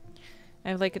 I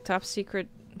have like a top secret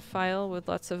file with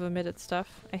lots of omitted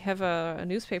stuff. I have a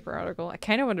newspaper article. I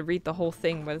kind of want to read the whole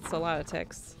thing, but it's a lot of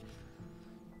text.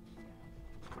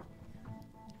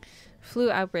 Flu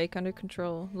outbreak under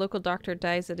control. Local doctor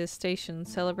dies at his station,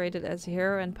 celebrated as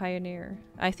hero and pioneer.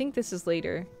 I think this is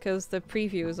later, because the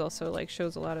preview is also like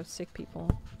shows a lot of sick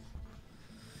people.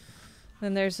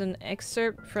 Then there's an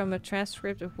excerpt from a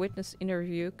transcript of witness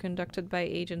interview conducted by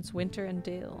agents Winter and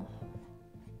Dale.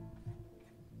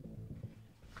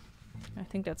 I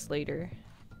think that's later.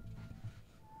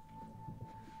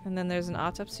 And then there's an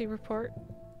autopsy report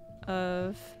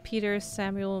of Peter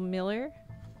Samuel Miller.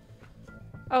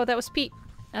 Oh, that was Pete.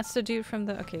 That's the dude from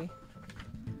the... Okay.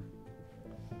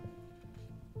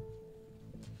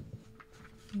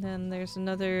 And then there's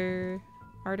another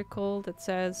article that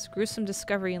says gruesome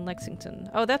discovery in Lexington.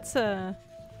 Oh, that's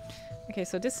okay,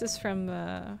 so this is from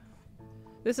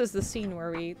this is the scene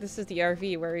where we... This is the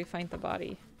RV where we find the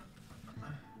body.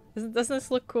 Doesn't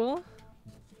this look cool?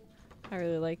 I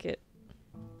really like it.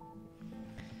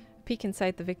 Peek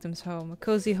inside the victim's home. A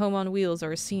cozy home on wheels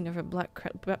or a scene of a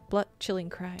blood-chilling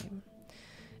crime.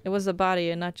 It was a body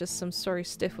and not just some sorry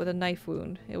stiff with a knife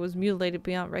wound. It was mutilated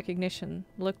beyond recognition.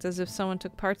 Looked as if someone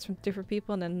took parts from different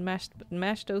people and then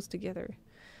mashed those together.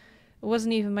 It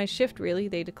wasn't even my shift, really,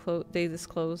 they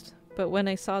disclosed. But when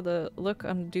I saw the look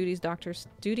on duty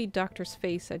doctor's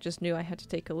face, I just knew I had to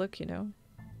take a look, you know?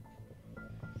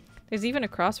 There's even a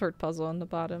crossword puzzle on the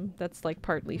bottom that's like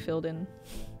partly filled in.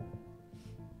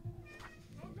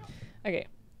 Okay.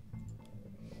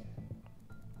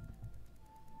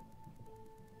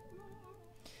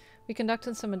 We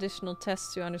conducted some additional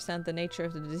tests to understand the nature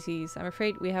of the disease. I'm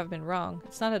afraid we have been wrong.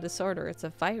 It's not a disorder, it's a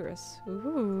virus.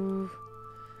 Ooh.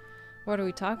 What are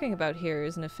we talking about here?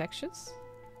 Is it infectious?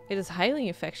 It is highly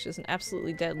infectious and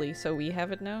absolutely deadly, so we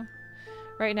have it now?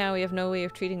 Right now we have no way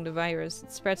of treating the virus.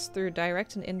 It spreads through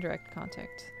direct and indirect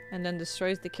contact, and then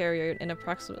destroys the carrier in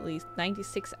approximately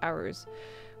 96 hours,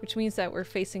 which means that we're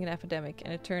facing an epidemic,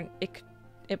 and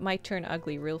it might turn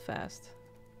ugly real fast.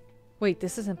 Wait,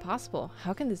 this is impossible.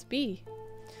 How can this be?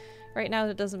 Right now,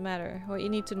 that doesn't matter. What you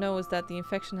need to know is that the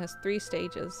infection has 3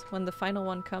 stages. When the final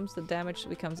one comes, the damage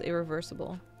becomes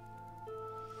irreversible.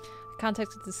 I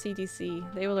contacted the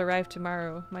CDC. They will arrive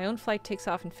tomorrow. My own flight takes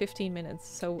off in 15 minutes,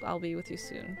 so I'll be with you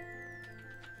soon.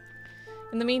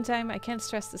 In the meantime, I can't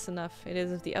stress this enough. It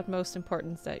is of the utmost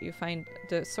importance that you find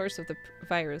the source of the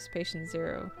virus, patient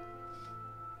 0.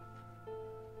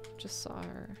 Just saw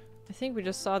her. I think we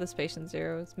just saw this patient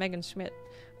 0. It's Megan Schmidt,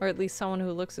 or at least someone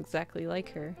who looks exactly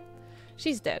like her.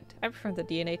 She's dead. I performed the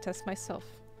DNA test myself.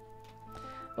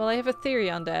 Well, I have a theory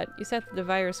on that. You said that the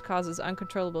virus causes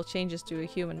uncontrollable changes to a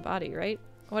human body, right?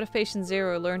 What if patient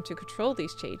 0 learned to control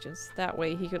these changes? That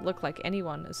way he could look like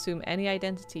anyone, assume any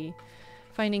identity.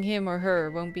 Finding him or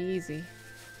her won't be easy.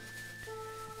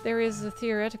 There is a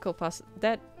theoretical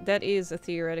that is a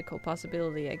theoretical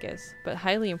possibility, I guess, but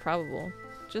highly improbable.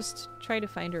 Just try to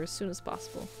find her as soon as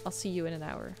possible. I'll see you in an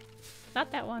hour.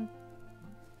 Not that one.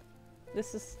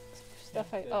 This is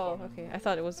stuff I... Oh, okay. I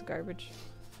thought it was garbage.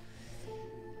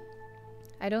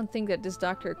 I don't think that this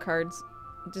doctor's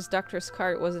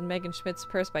card was in Megan Schmidt's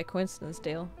purse by coincidence,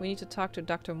 Dale. We need to talk to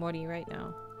Dr. Mori right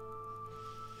now.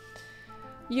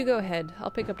 You go ahead.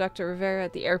 I'll pick up Dr. Rivera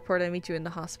at the airport and meet you in the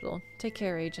hospital. Take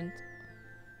care, Agent.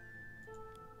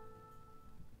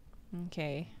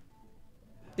 Okay.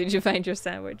 Did you find your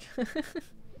sandwich?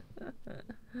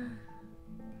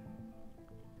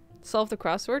 Solve the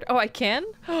crossword? Oh, I can?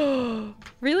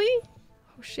 Really?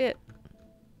 Oh, shit.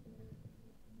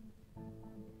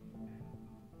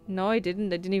 No, I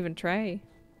didn't. I didn't even try.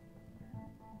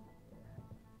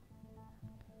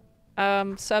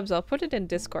 Subs, I'll put it in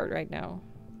Discord right now.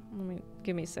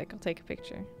 Give me a sec. I'll take a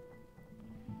picture.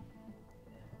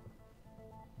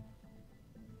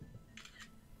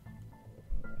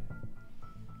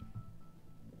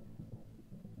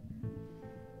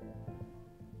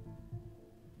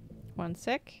 One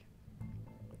sec.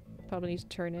 Probably need to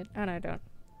turn it. And I don't.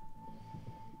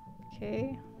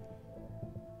 Okay.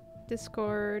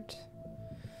 Discord.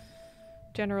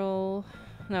 General.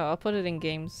 No, I'll put it in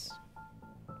games.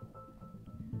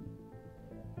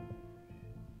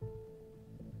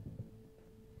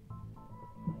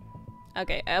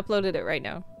 Okay, I uploaded it right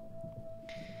now.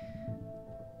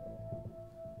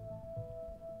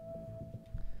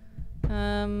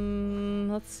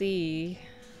 Let's see.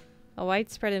 A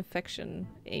widespread infection,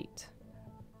 8.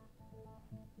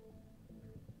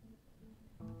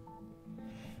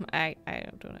 I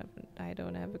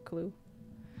don't have a clue.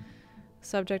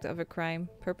 Subject of a crime,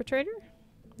 perpetrator?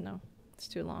 No, it's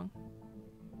too long.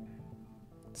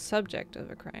 Subject of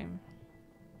a crime.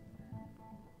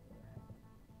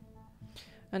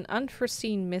 An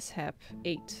unforeseen mishap,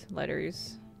 8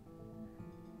 letters.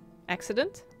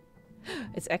 Accident?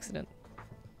 It's accident.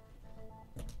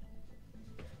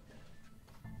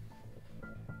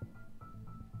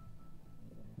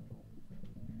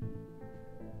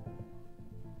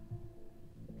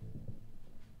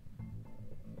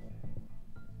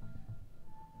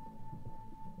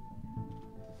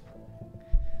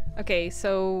 Okay,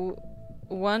 so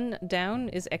 1 down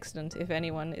is accident if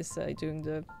anyone is doing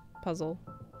the puzzle.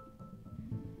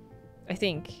 I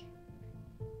think.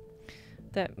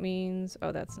 That means...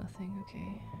 oh, that's nothing.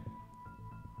 Okay.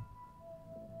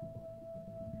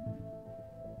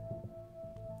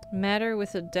 Matter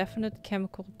with a definite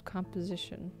chemical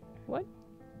composition. What?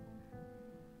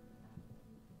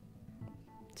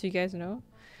 Do you guys know?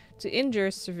 To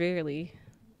injure severely.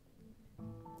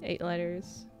 8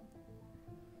 letters.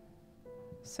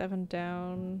 7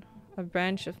 down. A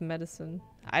branch of medicine.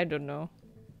 I don't know.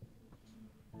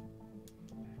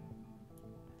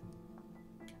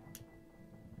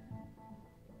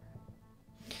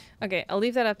 Okay, I'll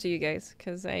leave that up to you guys,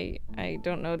 because I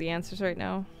don't know the answers right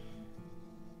now.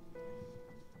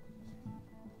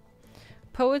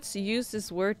 Poets use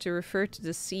this word to refer to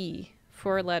the sea.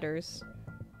 4 letters.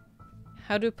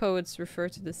 How do poets refer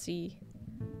to the sea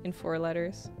in 4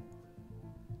 letters?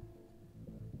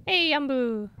 Hey,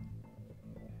 Yambu!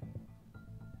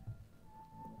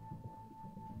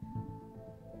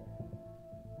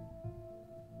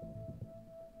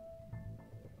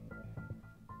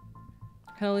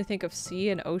 I can only think of sea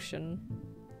and ocean.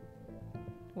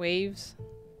 Waves.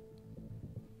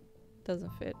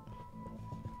 Doesn't fit.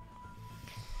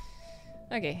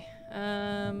 Okay,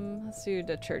 let's do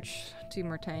the church 2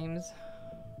 more times.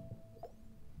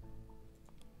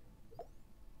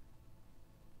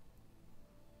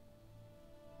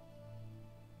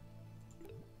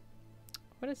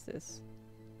 What is this?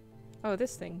 Oh,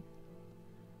 this thing.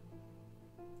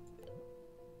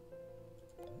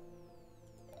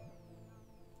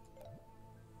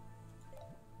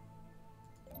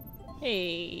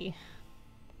 Hey.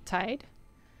 Tide?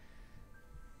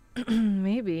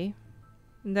 Maybe.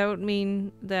 That would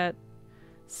mean that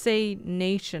say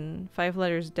nation 5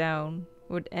 letters down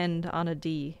would end on a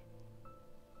D.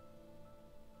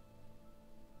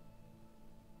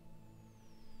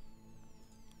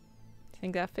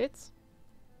 Think that fits?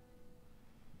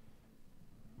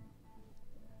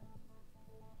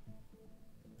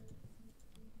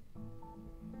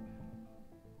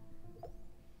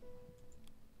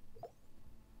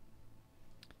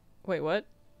 Wait, what?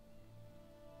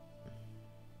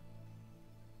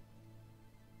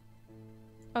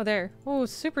 Oh, there. Oh,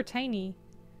 super tiny.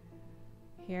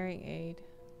 Hearing aid.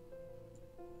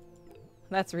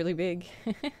 That's really big.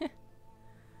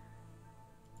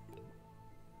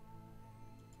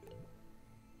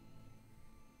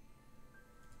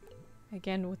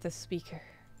 Again with the speaker.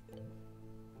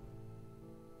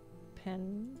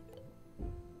 Pen.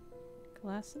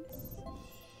 Glasses.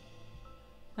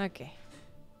 Okay.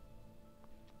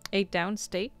 8 down,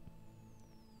 state.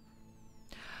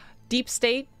 Deep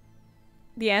state.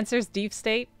 The answer is deep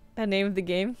state. The name of the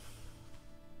game.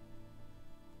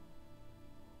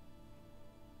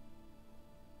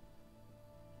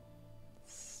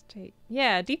 State.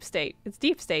 Yeah, deep state. It's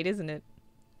deep state, isn't it?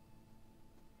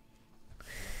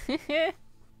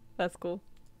 That's cool.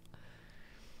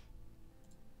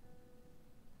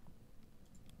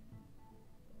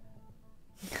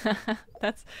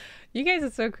 That's... You guys are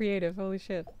so creative. Holy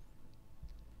shit.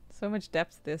 So much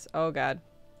depth to this. Oh god.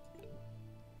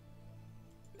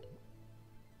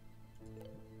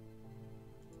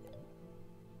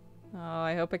 Oh,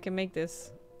 I hope I can make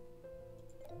this.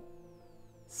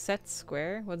 Set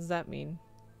square? What does that mean?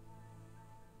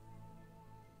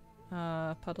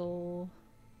 Puddle...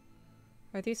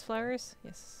 Are these flowers?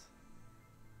 Yes.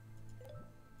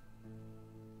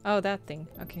 Oh, that thing.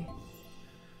 Okay.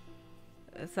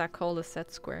 Is that called a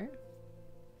set square?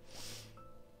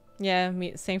 Yeah,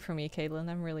 same for me, Caitlin.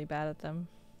 I'm really bad at them.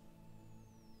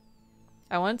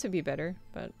 I want to be better,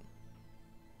 but...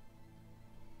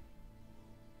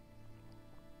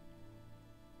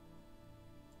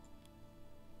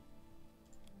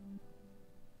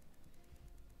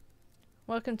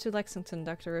 Welcome to Lexington,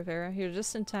 Dr. Rivera. You're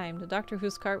just in time. The doctor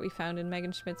whose cart we found in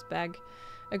Megan Schmidt's bag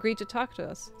agreed to talk to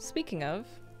us. Speaking of...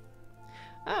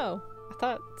 Oh,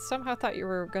 I somehow thought you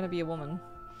were gonna be a woman.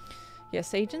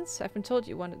 Yes, agents? I've been told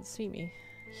you wanted to see me.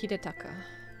 Hidetaka.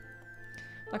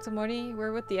 Dr. Morty,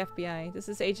 we're with the FBI. This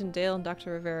is Agent Dale and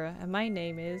Dr. Rivera, and my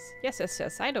name is...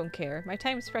 Yes, I don't care. My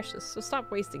time is precious, so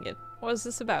stop wasting it. What is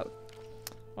this about?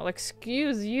 Well,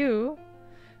 excuse you.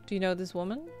 Do you know this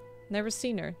woman? Never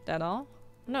seen her. That all?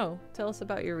 No. Tell us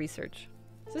about your research.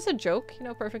 Is this a joke? You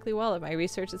know perfectly well that my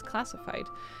research is classified.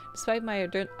 Despite my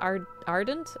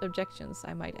ardent objections,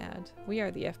 I might add. We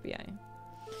are the FBI.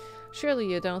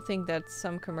 Surely you don't think that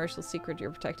some commercial secret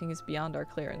you're protecting is beyond our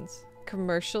clearance.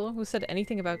 Commercial? Who said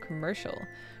anything about commercial?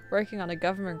 Working on a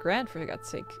government grant, for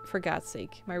God's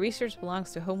sake. My research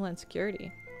belongs to Homeland Security.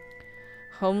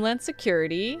 Homeland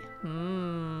Security?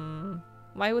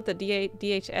 Why would the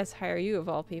DHS hire you, of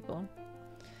all people?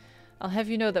 I'll have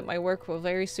you know that my work will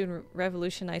very soon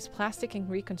revolutionize plastic and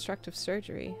reconstructive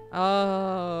surgery.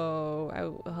 Oh, I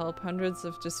will help hundreds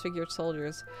of disfigured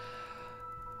soldiers.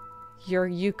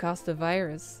 You caused the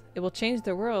virus. It will change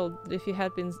the world. If you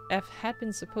had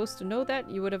been supposed to know that,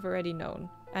 you would have already known.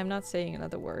 I'm not saying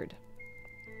another word.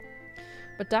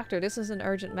 But doctor, this is an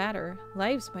urgent matter.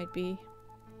 Lives might be.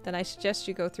 Then I suggest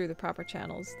you go through the proper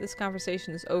channels. This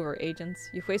conversation is over,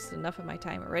 agents. You've wasted enough of my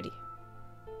time already.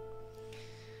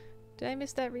 Did I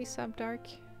miss that resub, Dark?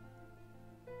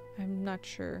 I'm not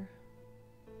sure.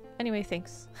 Anyway,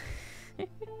 thanks.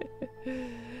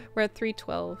 We're at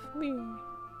 3:12.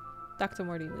 Dr.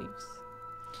 Morty leaves.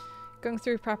 Going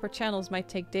through proper channels might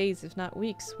take days, if not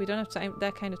weeks. We don't have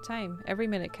that kind of time. Every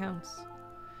minute counts.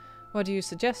 What do you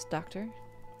suggest, Doctor?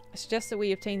 I suggest that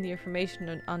we obtain the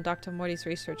information on Dr. Morty's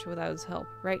research without his help,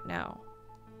 right now.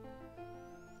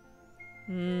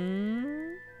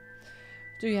 Do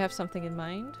you have something in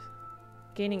mind?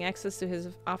 Gaining access to his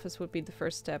office would be the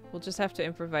first step. We'll just have to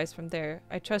improvise from there.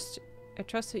 I trust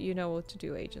that you know what to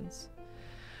do, agents.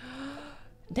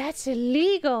 That's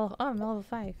illegal! Oh, I'm level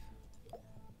 5.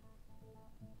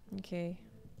 Okay.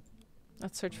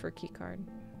 Let's search for a keycard.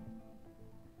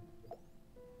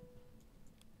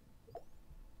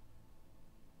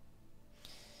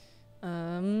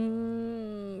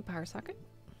 Power socket?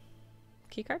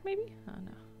 Keycard maybe? Oh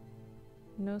no.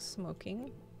 No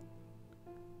smoking.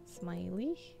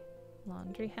 Smiley.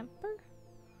 Laundry hamper.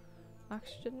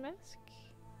 Oxygen mask.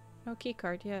 No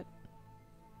keycard yet.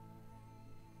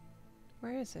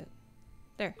 Where is it?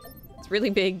 There. It's really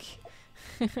big.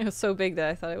 It was so big that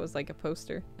I thought it was like a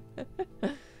poster.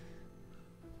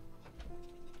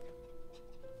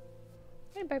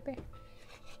 Hey, baby.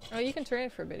 Oh, you can turn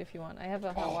it for a bit if you want. I have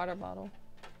a hot water bottle.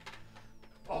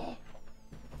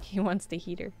 He wants the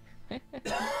heater.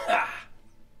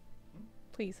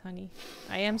 Please, honey.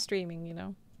 I am streaming, you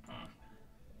know.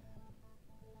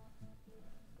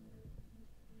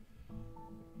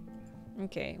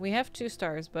 Okay, we have 2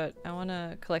 stars, but I want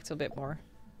to collect a bit more.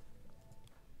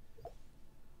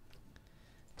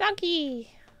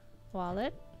 Donkey!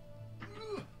 Wallet.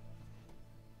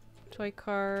 Toy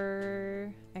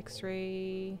car.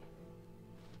 X-ray.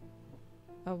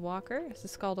 A walker? Is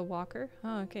this called a walker?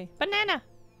 Oh, okay. Banana!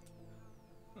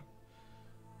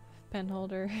 Pen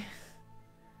holder.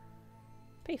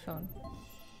 Payphone.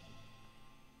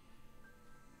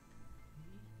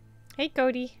 Hey,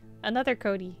 Cody. Another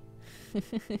Cody.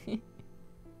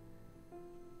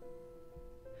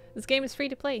 This game is free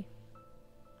to play.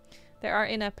 There are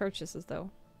in-app purchases,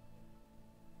 though.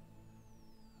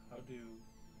 How do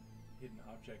hidden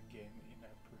object game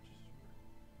in-app purchases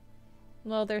work?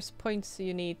 Well, there's points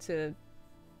you need to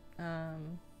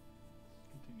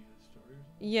Continue the story or something?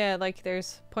 yeah, like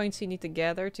there's points you need to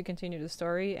gather to continue the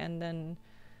story, and then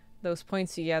those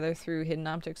points you gather through hidden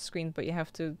object screens, but you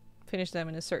have to finish them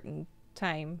in a certain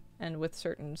time and with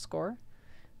certain score.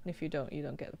 And if you don't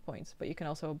get the points, but you can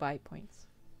also buy points.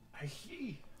 I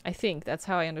see. I think that's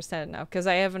how I understand it now, because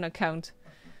I have an account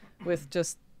with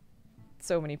just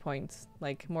so many points,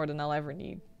 like more than I'll ever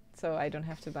need, so I don't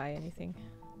have to buy anything.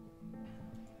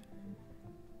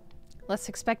 Let's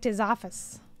expect his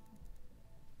office.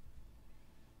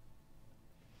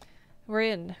 We're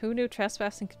in. Who knew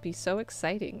trespassing could be so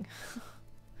exciting?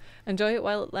 Enjoy it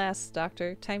while it lasts,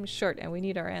 Doctor. Time is short and we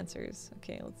need our answers.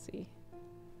 Okay, let's see.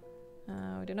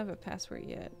 We don't have a password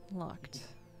yet. Locked.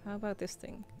 How about this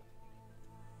thing?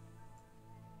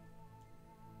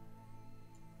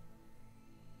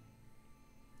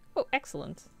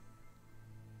 excellent.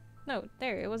 No,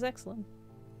 there, it was excellent.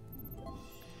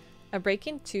 A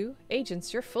break-in 2?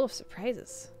 Agents, you're full of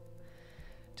surprises.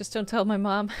 Just don't tell my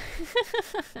mom.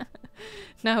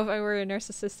 Now, if I were a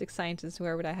narcissistic scientist,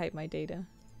 where would I hide my data?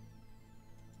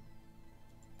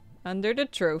 Under the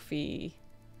trophy.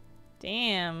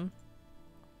 Damn.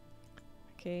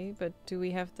 Okay, but do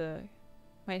we have the...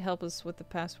 Might help us with the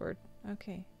password.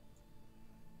 Okay.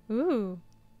 Ooh.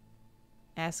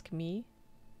 Ask me.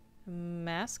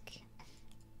 Mask.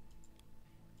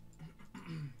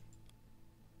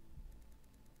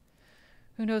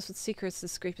 Who knows what secrets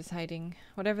this creep is hiding?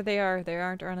 Whatever they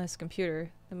aren't on his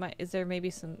computer. Is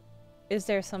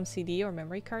there some CD or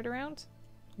memory card around?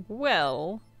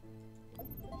 Well...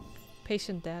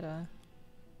 Patient data.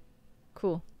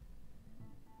 Cool.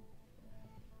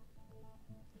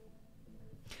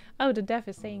 Oh, the dev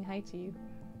is saying hi to you.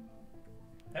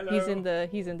 Hello.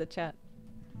 He's in the chat.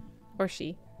 Or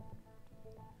she.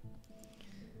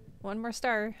 One more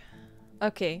star.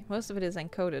 Okay, most of it is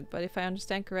encoded, but if I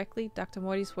understand correctly, Dr.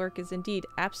 Morty's work is indeed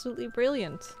absolutely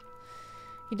brilliant.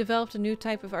 He developed a new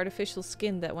type of artificial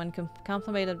skin that, when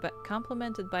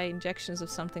complemented by injections of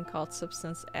something called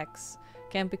Substance X,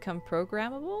 can become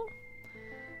programmable?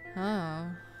 Oh.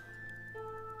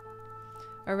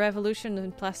 A revolution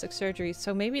in plastic surgery,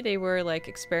 so maybe they were, like,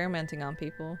 experimenting on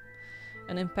people.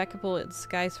 An impeccable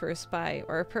disguise for a spy,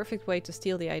 or a perfect way to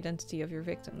steal the identity of your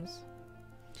victims.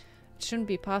 It shouldn't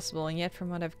be possible, and yet from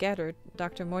what I've gathered,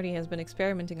 Dr. Morty has been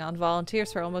experimenting on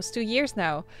volunteers for almost 2 years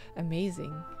now.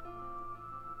 Amazing.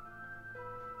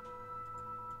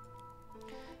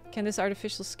 Can this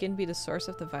artificial skin be the source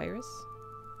of the virus?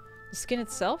 The skin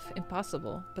itself?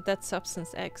 Impossible. But that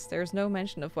Substance X, there is no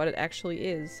mention of what it actually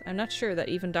is. I'm not sure that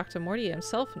even Dr. Morty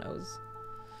himself knows.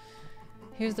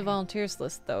 Here's the volunteers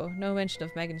list, though. No mention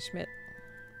of Megan Schmidt.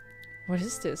 What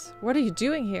is this? What are you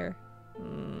doing here?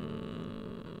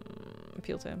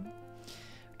 Appeal to him.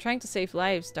 We're trying to save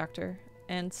lives, Doctor.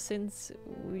 And since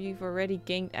we've already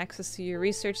gained access to your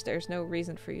research, there's no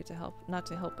reason for you to not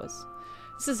to help us.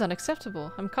 This is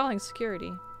unacceptable. I'm calling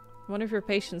security. One of your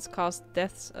patients caused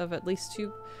deaths of at least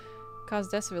two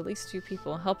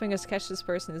people. Helping us catch this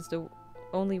person is the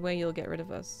only way you'll get rid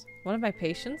of us. One of my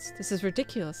patients? This is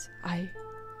ridiculous.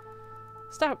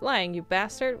 Stop lying, you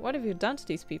bastard. What have you done to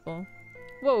these people?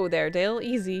 Whoa there, Dale.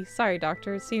 Easy. Sorry,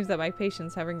 Doctor. It seems that my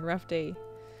patient's having a rough day.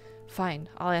 Fine.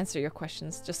 I'll answer your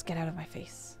questions. Just get out of my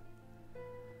face.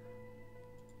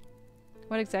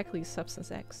 What exactly is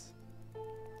Substance X?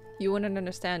 You wouldn't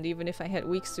understand even if I had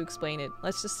weeks to explain it.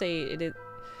 Let's just say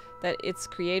that its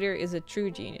creator is a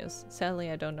true genius. Sadly,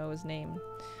 I don't know his name.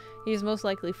 He is most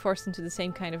likely forced into the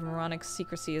same kind of moronic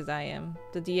secrecy as I am.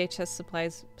 The DHS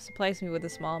supplies me with a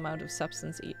small amount of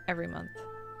substance every month.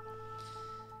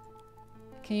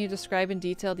 Can you describe in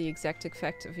detail the exact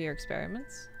effect of your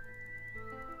experiments?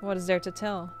 What is there to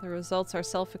tell? The results are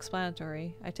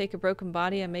self-explanatory. I take a broken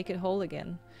body and make it whole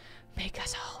again. Make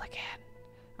us whole again.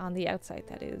 On the outside,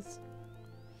 that is.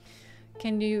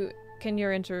 Can your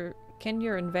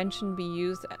invention be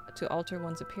used to alter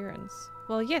one's appearance?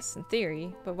 Well, yes, in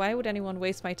theory, but why would anyone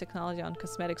waste my technology on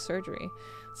cosmetic surgery?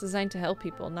 It's designed to help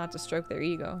people, not to stroke their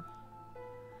ego.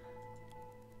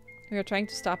 We are trying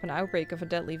to stop an outbreak of a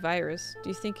deadly virus. Do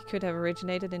you think it could have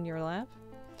originated in your lab?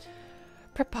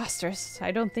 Preposterous.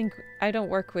 I don't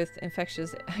work with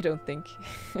infectious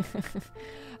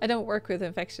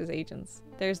agents.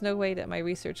 There's no way that my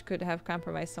research could have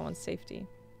compromised someone's safety.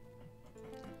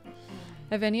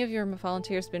 Have any of your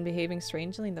volunteers been behaving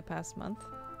strangely in the past month?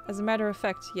 As a matter of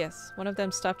fact, yes. One of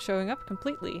them stopped showing up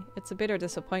completely. It's a bitter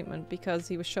disappointment because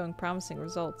he was showing promising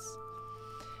results.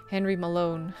 Henry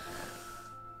Malone.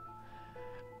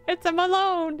 It's a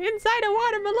Malone! Inside a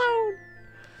water Malone!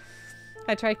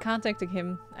 I tried contacting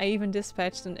him. I even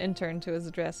dispatched an intern to his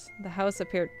address. The house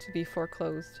appeared to be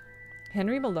foreclosed.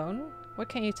 Henry Malone? What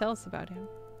can you tell us about him?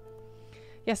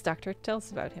 Yes, Doctor, tell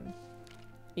us about him.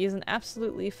 He is an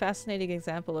absolutely fascinating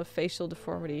example of facial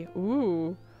deformity.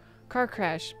 Ooh! Car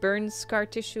crash, burns, scar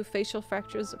tissue, facial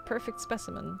fractures, a perfect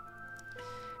specimen.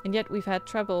 And yet we've had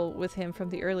trouble with him from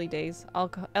the early days.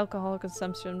 Alcohol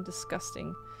consumption,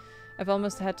 disgusting. I've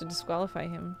almost had to disqualify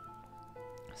him.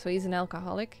 So he's an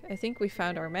alcoholic? I think we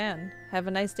found our man. Have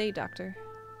a nice day, Doctor.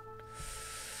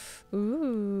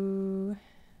 Ooh.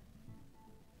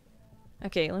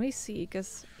 Okay, let me see,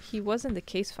 because he was in the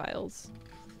case files.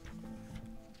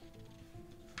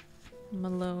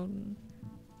 Malone.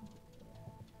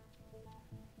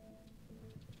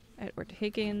 Edward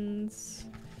Higgins.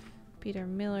 Peter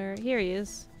Miller. Here he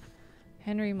is.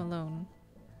 Henry Malone.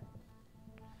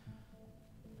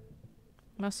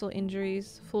 Muscle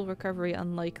injuries, full recovery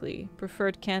unlikely.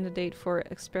 Preferred candidate for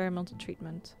experimental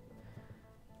treatment.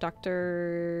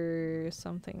 Doctor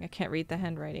something. I can't read the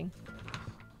handwriting.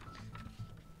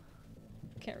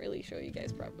 Can't really show you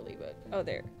guys properly, but oh,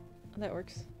 there. That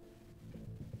works.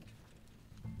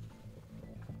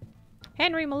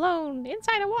 Henry Malone!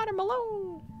 Inside a water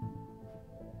Malone!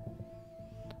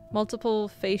 Multiple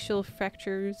facial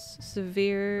fractures,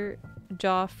 severe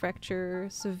jaw fracture,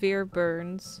 severe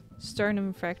burns,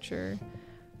 sternum fracture,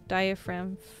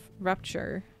 diaphragm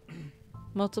rupture,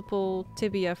 multiple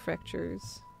tibia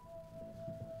fractures.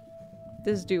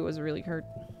 This dude was really hurt.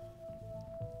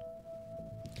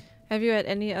 Have you had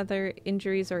any other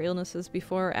injuries or illnesses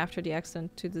before or after the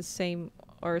accident to the same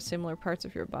or similar parts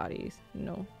of your body?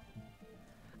 No.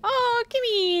 Oh,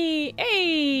 Kimmy!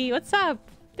 Hey, what's up?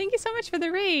 Thank you so much for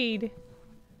the raid.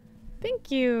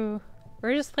 Thank you.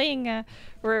 We're just playing,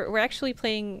 we're actually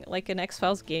playing like an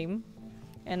X-Files game.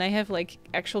 And I have like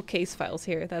actual case files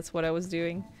here. That's what I was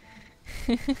doing.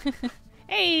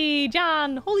 Hey,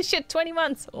 John! Holy shit, 20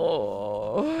 months!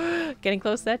 Oh, getting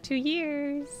close to that 2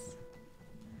 years.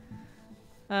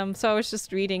 So I was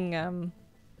just reading,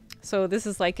 so this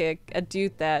is like a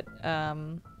dude that,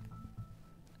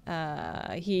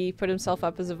 he put himself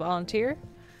up as a volunteer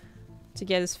to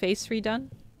get his face redone.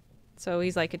 So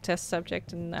he's like a test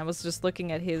subject, and I was just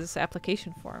looking at his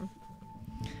application form.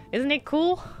 Isn't it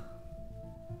cool?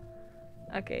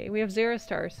 Okay, we have 0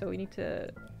 stars, so we need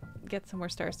to get some more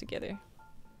stars together.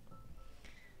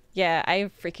 Yeah, I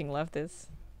freaking love this.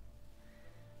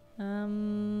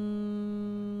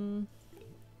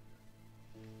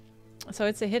 So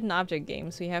it's a hidden object game,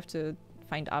 so you have to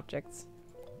find objects.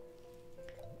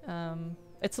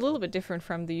 It's a little bit different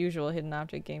from the usual hidden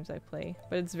object games I play,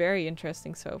 but it's very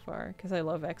interesting so far, because I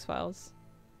love X-Files.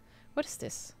 What is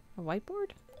this? A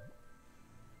whiteboard?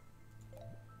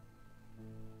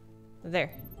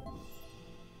 There.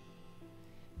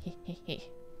 Hehehe.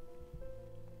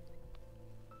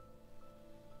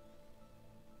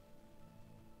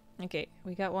 Okay,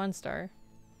 we got 1 star.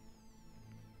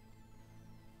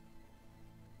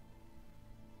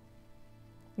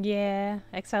 Yeah,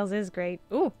 X-Files is great.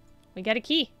 Ooh, we got a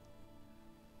key.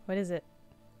 What is it?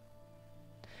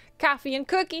 Coffee and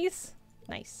cookies!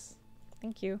 Nice.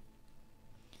 Thank you.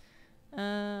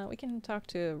 We can talk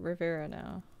to Rivera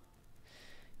now.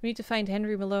 We need to find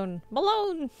Henry Malone.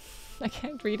 Malone! I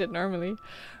can't read it normally.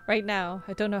 Right now.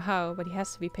 I don't know how, but he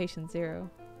has to be patient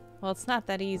 0. Well, it's not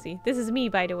that easy. This is me,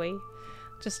 by the way.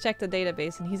 Just check the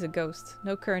database and he's a ghost.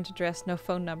 No current address, no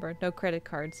phone number, no credit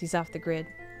cards. He's off the grid.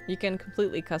 You can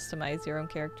completely customize your own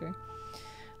character.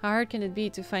 How hard can it be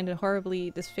to find a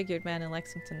horribly disfigured man in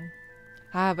Lexington?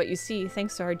 Ah, but you see,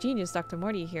 thanks to our genius Dr.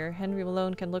 Morty here, Henry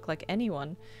Malone can look like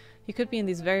anyone. He could be in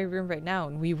this very room right now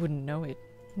and we wouldn't know it.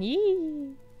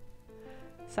 Yee!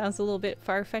 Sounds a little bit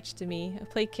far-fetched to me. A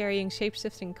plate-carrying,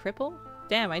 shape-shifting cripple?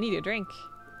 Damn, I need a drink.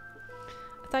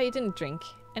 I thought you didn't drink.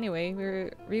 Anyway,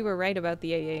 we were right about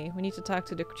the AA. We need to talk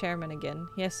to the chairman again.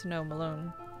 He has to know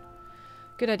Malone.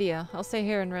 Good idea. I'll stay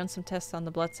here and run some tests on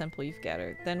the blood sample you've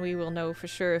gathered. Then we will know for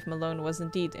sure if Malone was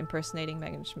indeed impersonating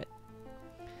Megan Schmidt.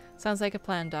 Sounds like a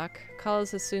plan, Doc. Call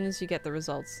us as soon as you get the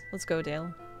results. Let's go,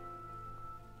 Dale.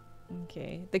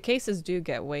 Okay. The cases do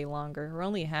get way longer. We're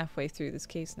only halfway through this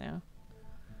case now.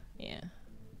 Yeah.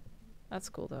 That's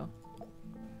cool, though.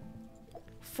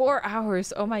 4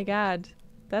 hours! Oh my god.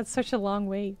 That's such a long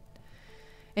wait.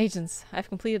 Agents, I've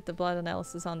completed the blood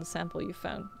analysis on the sample you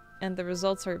found, and the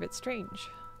results are a bit strange.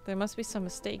 There must be some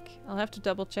mistake. I'll have to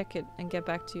double check it and get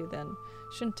back to you then.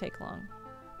 Shouldn't take long.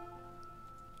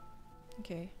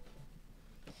 Okay.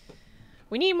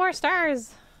 We need more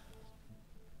stars!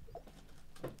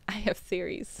 I have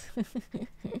theories.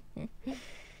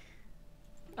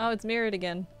 Oh, it's mirrored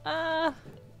again. Ah!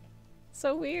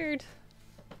 So weird.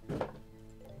 What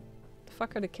the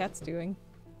fuck are the cats doing?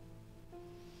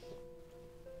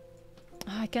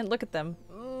 Oh, I can't look at them.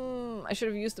 I should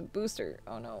have used a booster.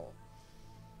 Oh no.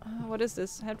 What is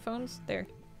this? Headphones? There.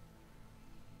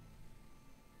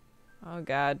 Oh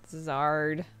god, this is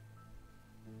hard.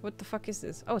 What the fuck is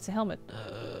this? Oh, it's a helmet.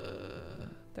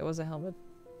 There was a helmet.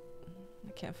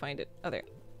 I can't find it. Oh, there.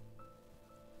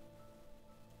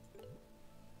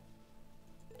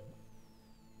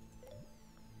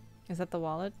 Is that the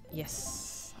wallet?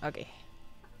 Yes. Okay.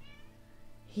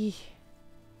 He.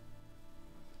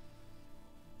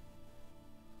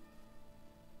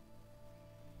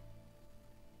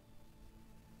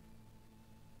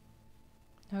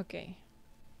 Okay.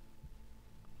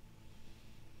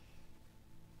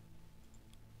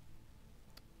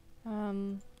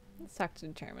 Let's talk to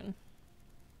the chairman.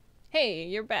 Hey,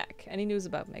 you're back. Any news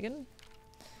about Megan?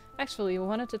 Actually, we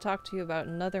wanted to talk to you about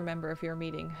another member of your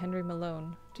meeting, Henry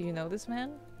Malone. Do you know this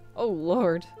man? Oh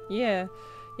lord. Yeah.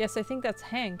 Yes, I think that's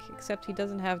Hank, except he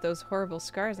doesn't have those horrible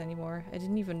scars anymore. I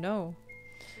didn't even know.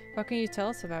 What can you tell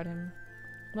us about him?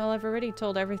 Well, I've already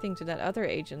told everything to that other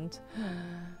agent.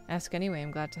 Ask anyway,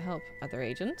 I'm glad to help. Other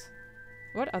agent?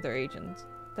 What other agent?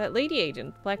 That lady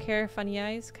agent. Black hair, funny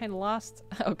eyes, kinda lost.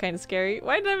 Oh, kinda scary.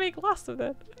 Why did I make lost of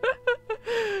that?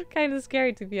 Kinda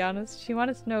scary, to be honest. She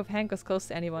wanted to know if Hank was close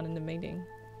to anyone in the meeting.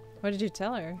 What did you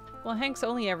tell her? Well, Hank's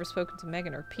only ever spoken to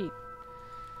Megan or Pete.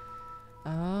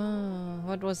 Oh,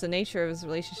 what was the nature of his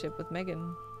relationship with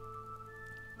Megan?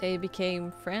 They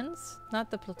became friends?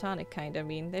 Not the platonic kind, I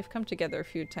mean. They've come together a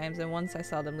few times, and once I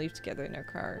saw them leave together in their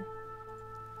car.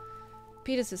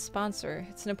 Pete is his sponsor.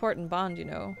 It's an important bond, you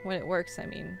know. When it works, I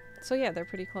mean. So yeah, they're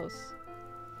pretty close.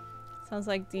 Sounds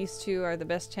like these two are the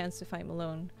best chance to find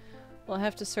Malone. We'll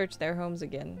have to search their homes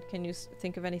again. Can you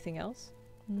think of anything else?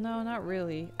 No, not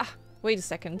really. Ah, wait a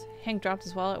second. Hank dropped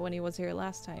his wallet when he was here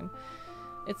last time.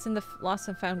 It's in the lost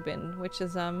and found bin, which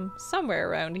is, somewhere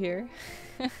around here.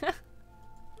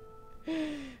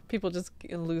 People just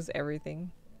lose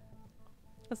everything.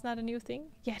 That's not a new thing?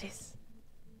 Yeah, it is.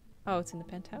 Oh, it's in the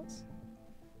penthouse?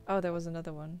 Oh, there was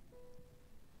another one.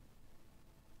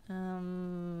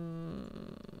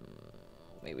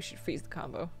 Maybe we should freeze the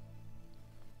combo.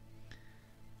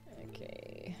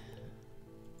 Okay.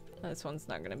 This one's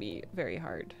not gonna be very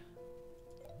hard.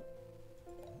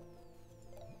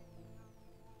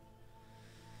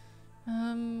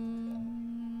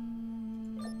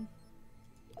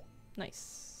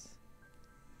 Nice.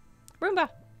 Roomba!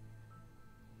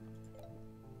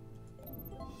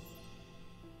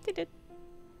 Did it.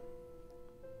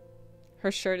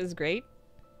 Her shirt is great?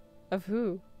 Of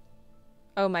who?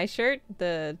 Oh, my shirt?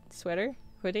 The sweater?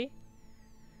 Hoodie?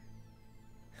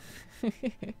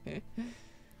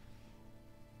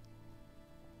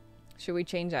 Should we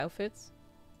change outfits?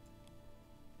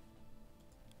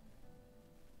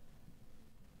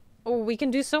 Oh, we can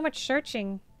do so much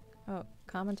searching. Oh,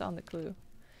 comment on the clue.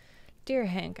 Dear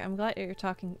Hank, I'm glad you're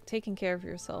taking care of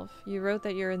yourself. You wrote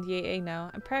that you're in the AA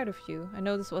now. I'm proud of you. I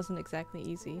know this wasn't exactly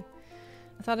easy.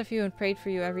 I thought of you and prayed for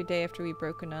you every day after we'd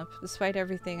broken up. Despite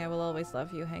everything, I will always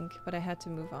love you, Hank, but I had to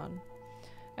move on.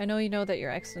 I know you know that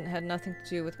your accident had nothing to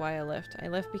do with why I left. I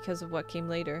left because of what came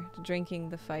later. The drinking,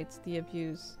 the fights, the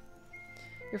abuse.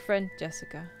 Your friend,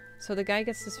 Jessica. So the guy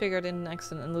gets disfigured in an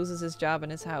accident and loses his job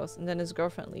and his house, and then his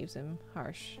girlfriend leaves him.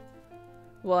 Harsh.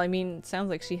 Well, I mean, it sounds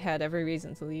like she had every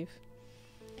reason to leave.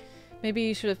 Maybe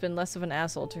you should have been less of an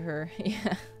asshole to her.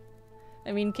 Yeah.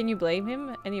 I mean, can you blame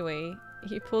him? Anyway,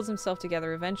 he pulls himself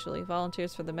together eventually,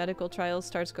 volunteers for the medical trials,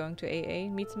 starts going to AA,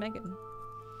 meets Megan.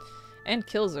 And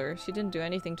kills her. She didn't do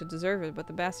anything to deserve it, but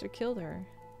the bastard killed her.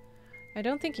 I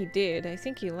don't think he did. I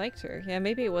think he liked her. Yeah,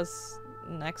 maybe it was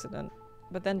an accident.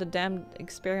 But then the damned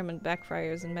experiment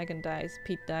backfires and Megan dies.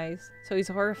 Pete dies. So he's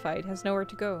horrified, has nowhere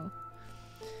to go.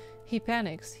 He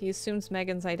panics. He assumes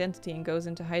Megan's identity and goes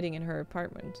into hiding in her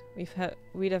apartment.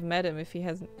 We'd have met him if he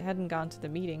hadn't gone to the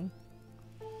meeting.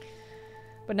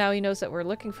 But now he knows that we're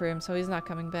looking for him, so he's not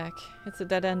coming back. It's a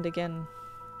dead end again.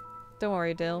 Don't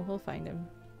worry, Dale. We'll find him.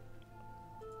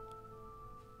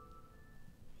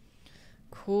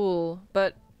 Cool,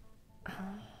 but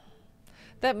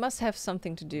that must have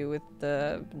something to do with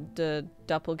the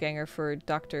doppelganger for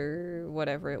Dr.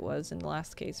 whatever it was in the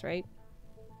last case, right?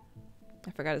 I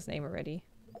forgot his name already.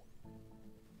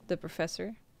 The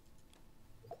professor.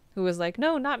 Who was like,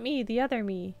 no, not me, the other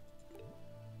me.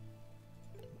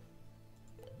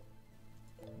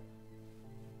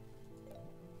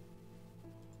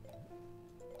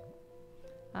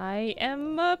 I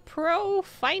am a pro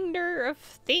finder of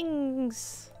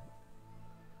things.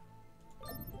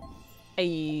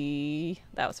 Ayy,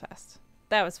 that was fast.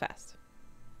 That was fast.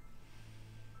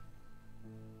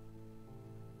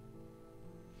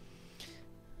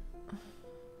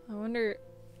 I wonder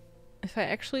if I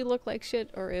actually look like shit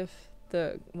or if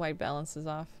the white balance is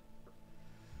off.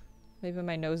 Maybe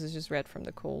my nose is just red from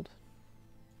the cold.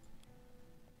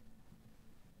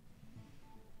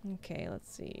 Okay, let's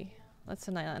see. Let's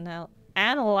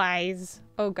analyze.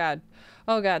 Oh god.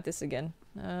 Oh god, this again.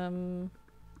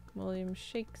 William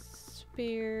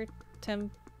Shakespeare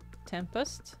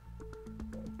Tempest?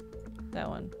 That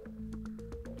one.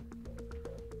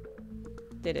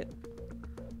 Did it.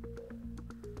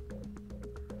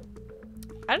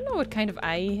 I don't know what kind of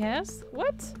eye he has.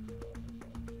 What?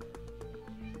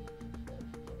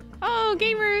 Oh,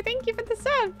 gamer, thank you for the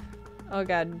sub! Oh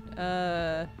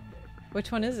god.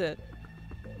 Which one is it?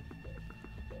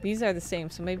 These are the same,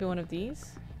 so maybe one of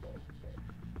these?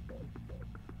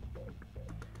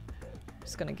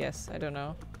 Just gonna guess, I don't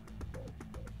know.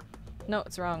 No,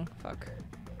 it's wrong. Fuck.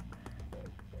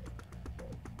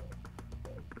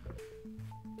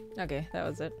 Okay, that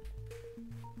was it.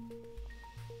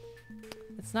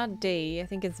 It's not day, I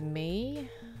think it's May.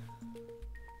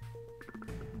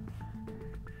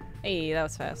 Hey, that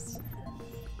was fast.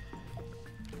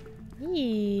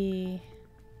 Yee.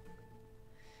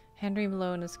 Henry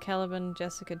Malone is Caliban,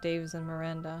 Jessica Davis, and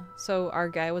Miranda. So our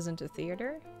guy was into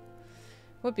theater?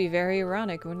 Would be very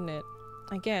ironic, wouldn't it?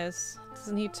 I guess.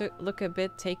 Doesn't he look a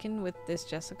bit taken with this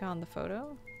Jessica on the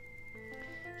photo?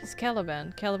 He's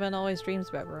Caliban. Caliban always dreams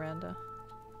about Miranda.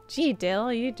 Gee,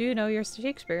 Dale, you do know your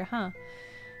Shakespeare, huh?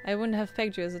 I wouldn't have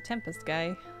pegged you as a Tempest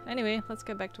guy. Anyway, let's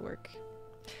get back to work.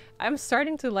 I'm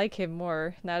starting to like him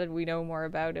more, now that we know more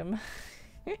about him.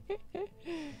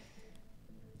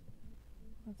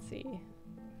 Let's see.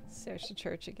 Search the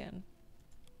church again.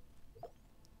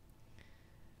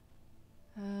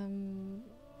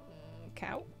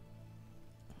 Cow?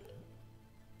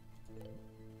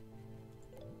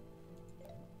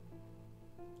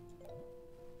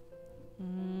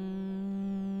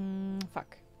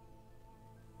 Fuck.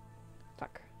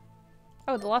 Fuck.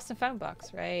 Oh, the lost and found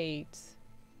box, right.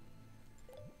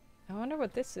 I wonder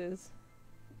what this is.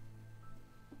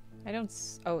 I don't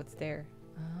oh, it's there.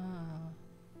 Ah.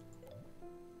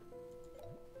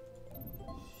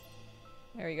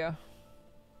 There we go.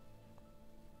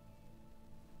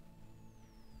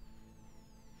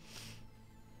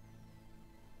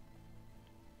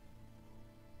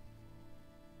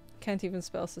 Can't even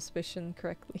spell suspicion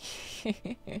correctly.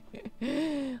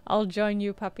 I'll join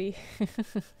you, puppy.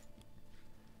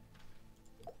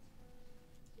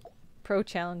 Pro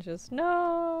challenges.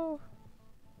 No!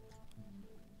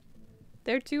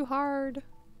 They're too hard.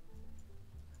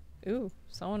 Ooh,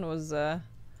 someone was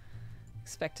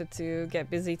expected to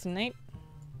get busy tonight.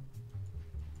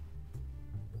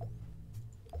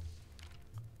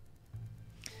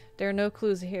 There are no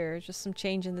clues here, just some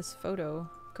change in this photo.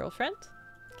 Girlfriend?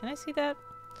 Can I see that?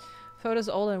 Photo's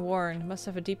old and worn. Must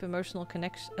have a deep emotional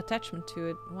attachment to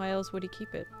it. Why else would he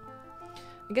keep it?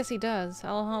 I guess he does.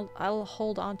 I'll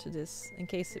hold on to this in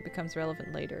case it becomes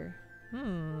relevant later.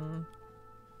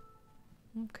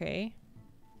 Okay.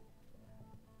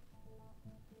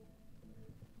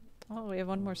 Oh, we have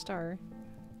one more star.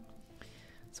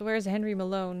 So where's Henry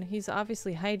Malone? He's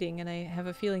obviously hiding, and I have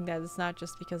a feeling that it's not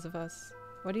just because of us.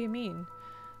 What do you mean?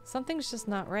 Something's just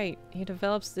not right. He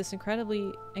develops this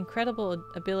incredible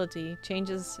ability,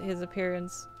 changes his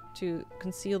appearance to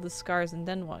conceal the scars, and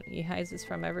then what? He hides this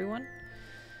from everyone?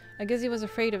 I guess he was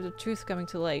afraid of the truth coming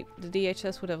to light. The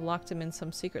DHS would have locked him in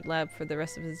some secret lab for the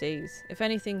rest of his days. If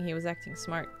anything, he was acting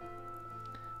smart.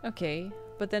 Okay,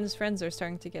 but then his friends are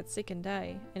starting to get sick and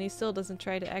die, and he still doesn't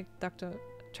try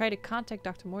to contact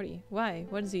Dr. Morty. Why?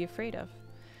 What is he afraid of?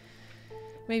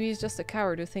 Maybe he's just a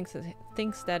coward who thinks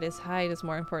that his hide is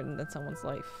more important than someone's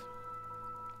life.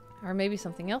 Or maybe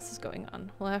something else is going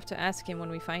on. We'll have to ask him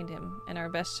when we find him, and our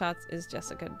best shot is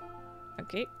Jessica.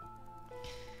 Okay.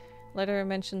 Letter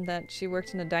mentioned that she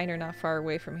worked in a diner not far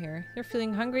away from here. You're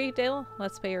feeling hungry, Dale?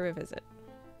 Let's pay her a visit.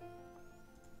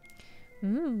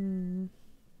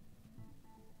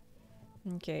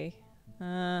 Okay.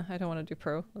 I don't want to do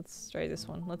pro. Let's try this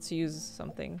one. Let's use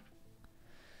something.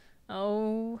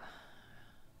 Oh.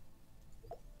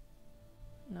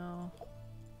 No.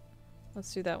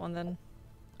 Let's do that one then.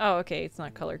 Oh, okay. It's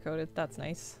not color-coded. That's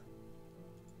nice.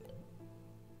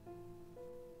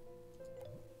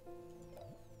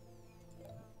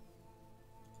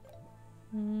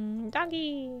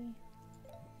 Doggy!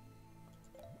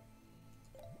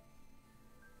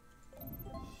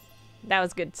 That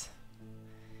was good.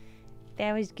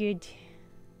 That was good.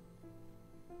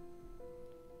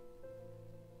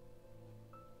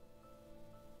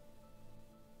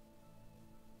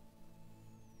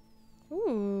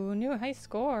 Ooh, new high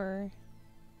score.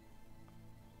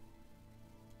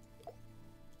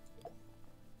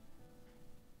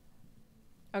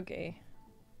 Okay.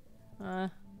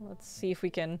 Let's see if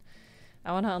we can...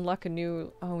 I want to unlock a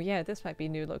new... Oh yeah, this might be a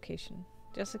new location.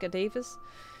 Jessica Davis?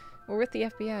 We're with the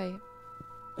FBI.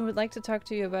 I would like to talk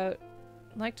to you about...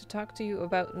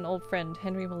 an old friend,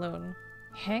 Henry Malone.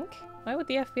 Hank? Why would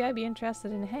the FBI be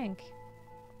interested in Hank?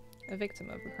 A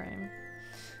victim of a crime.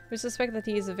 We suspect that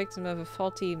he is a victim of a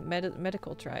faulty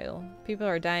medical trial. People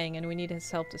are dying and we need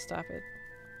his help to stop it.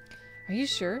 Are you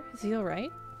sure? Is he alright?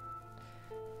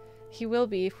 He will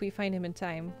be if we find him in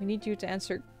time. We need you to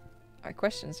answer our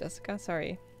questions, Jessica.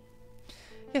 Sorry.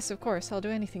 Yes, of course. I'll do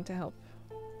anything to help.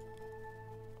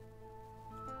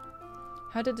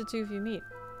 How did the two of you meet?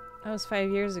 That was 5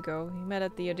 years ago. We met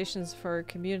at the auditions for a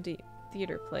community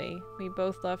theater play. We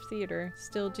both loved theater.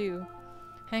 Still do.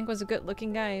 Hank was a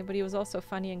good-looking guy, but he was also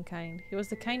funny and kind. He was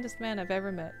the kindest man I've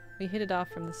ever met. We hit it off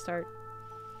from the start.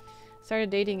 Started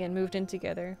dating and moved in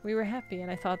together. We were happy,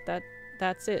 and I thought that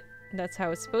that's it. That's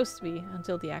how it's supposed to be,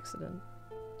 until the accident.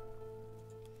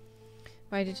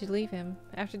 Why did you leave him?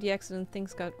 After the accident,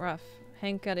 things got rough.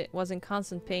 Hank was in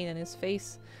constant pain, and his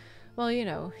face... Well, you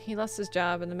know, he lost his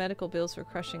job, and the medical bills were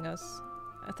crushing us.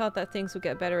 I thought that things would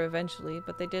get better eventually,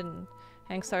 but they didn't.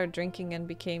 Hank started drinking and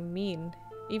became mean.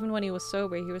 Even when he was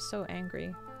sober, he was so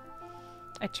angry.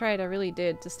 I tried, I really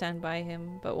did, to stand by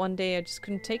him, but one day I just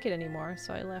couldn't take it anymore,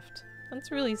 so I left.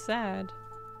 That's really sad.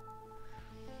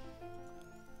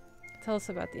 Tell us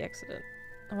about the accident.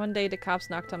 One day the cops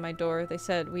knocked on my door. They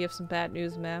said, "We have some bad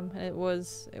news, ma'am." And it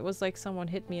was like someone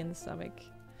hit me in the stomach.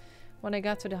 When I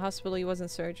got to the hospital, he was in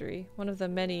surgery. One of the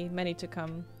many, many to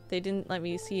come. They didn't let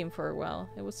me see him for a while.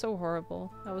 It was so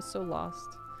horrible. I was so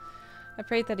lost. I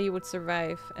prayed that he would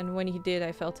survive, and when he did,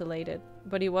 I felt elated.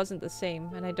 But he wasn't the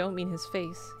same, and I don't mean his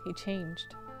face. He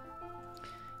changed.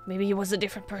 Maybe he was a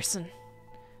different person.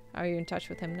 Are you in touch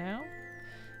with him now?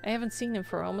 I haven't seen him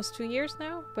for almost 2 years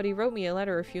now, but he wrote me a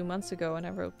letter a few months ago and I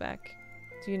wrote back.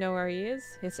 Do you know where he is?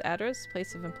 His address?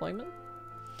 Place of employment?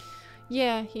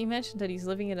 Yeah, he mentioned that he's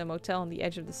living in a motel on the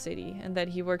edge of the city and that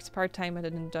he works part-time at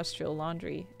an industrial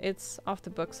laundry. It's off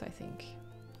the books, I think.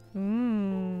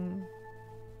 Can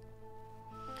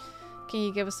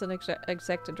you give us an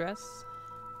exact address?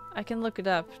 I can look it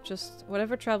up. Just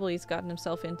whatever trouble he's gotten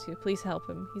himself into, please help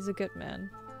him. He's a good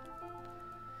man.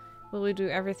 Will we do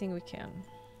everything we can?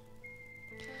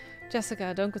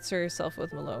 Jessica, don't concern yourself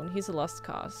with Malone. He's a lost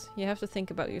cause. You have to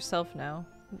think about yourself now.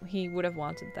 He would have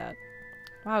wanted that.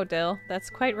 Wow, Dale, that's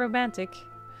quite romantic.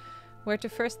 Where to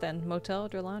first then? Motel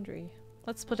or laundry?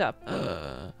 Let's split up.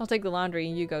 I'll take the laundry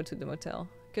and you go to the motel.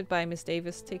 Goodbye, Miss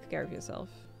Davis. Take care of yourself.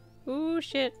 Ooh,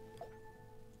 shit.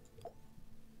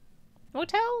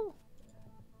 Motel!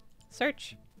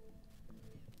 Search.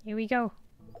 Here we go.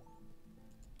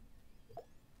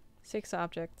 6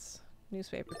 objects.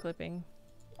 Newspaper clipping.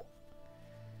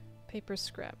 Paper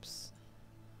scraps.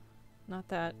 Not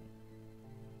that.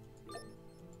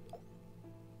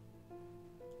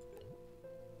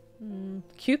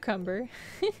 Cucumber.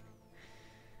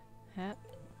 Hat.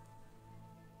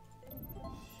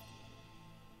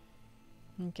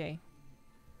 Okay.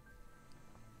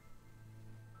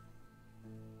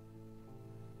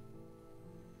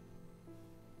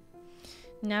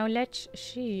 Now let's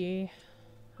see.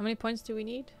 How many points do we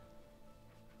need?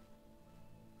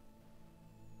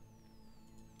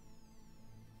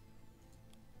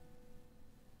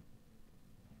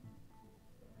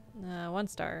 One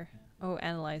star. Oh,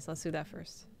 analyze. Let's do that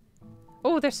first.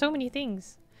 Oh, there's so many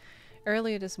things.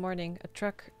 Earlier this morning, a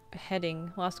truck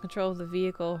heading lost control of the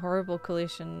vehicle. Horrible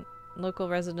collision. Local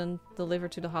resident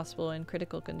delivered to the hospital in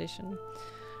critical condition.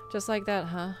 Just like that,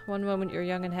 huh? One moment you're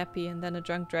young and happy, and then a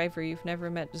drunk driver you've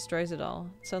never met destroys it all.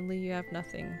 Suddenly you have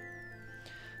nothing.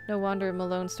 No wonder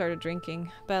Malone started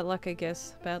drinking. Bad luck, I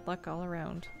guess. Bad luck all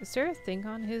around. Is there a thing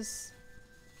on his...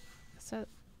 Is that...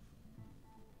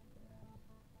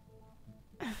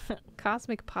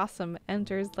 Cosmic Possum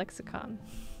enters lexicon.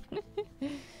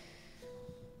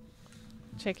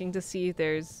 Checking to see if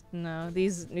there's... No,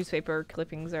 these newspaper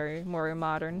clippings are more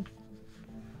modern.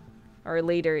 Or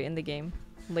later in the game.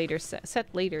 Later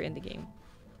set later in the game.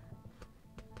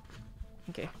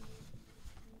 Okay.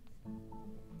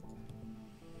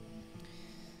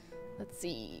 Let's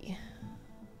see.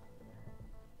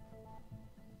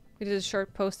 We did a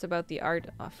short post about the art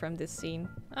from this scene.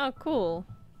 Oh, cool.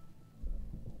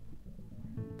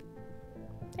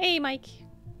 Hey, Mike.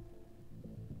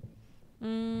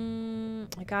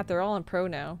 My God, they're all on pro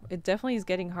now. It definitely is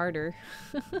getting harder.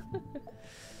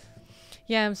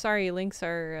 Yeah, I'm sorry. Links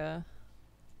are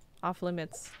off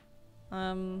limits.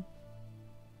 I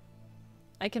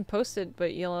can post it,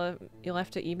 but you'll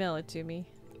have to email it to me.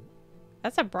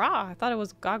 That's a bra. I thought it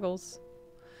was goggles.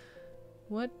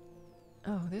 What?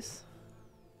 Oh, this.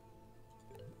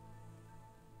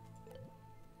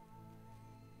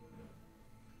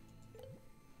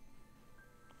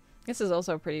 This is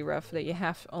also pretty rough that you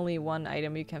have only one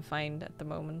item you can find at the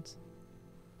moment.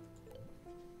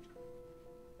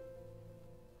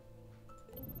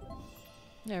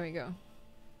 There we go.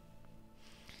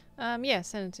 Yeah,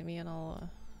 send it to me and I'll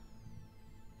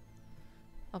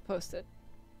post it.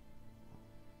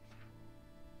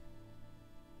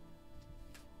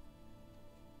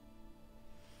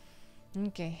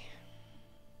 Okay.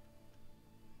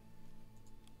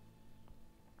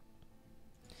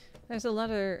 There's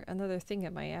another thing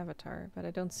at my avatar, but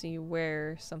I don't see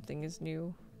where something is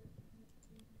new.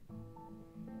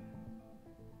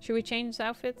 Should we change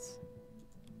outfits?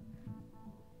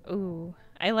 Ooh,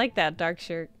 I like that dark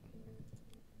shirt.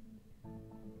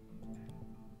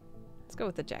 Let's go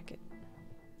with the jacket.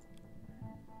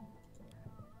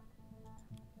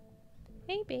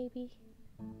 Hey, baby.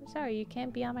 I'm sorry you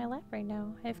can't be on my lap right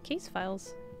now. I have case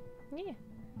files. Yeah.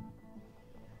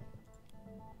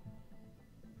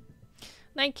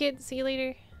 Night, kid. See you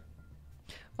later.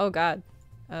 Oh, God.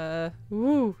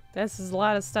 Ooh, this is a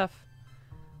lot of stuff.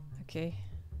 Okay.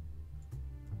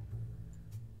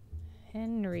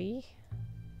 Henry.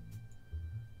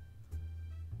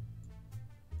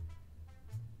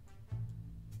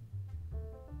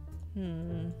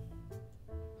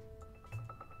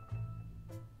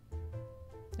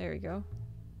 There we go.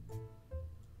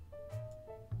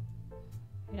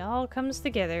 It all comes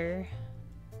together.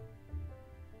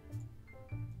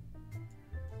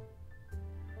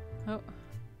 Oh.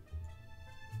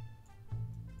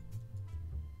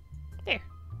 There.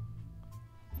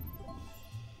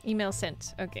 Email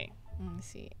sent. Okay. Let me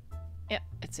see. Yeah,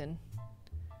 it's in.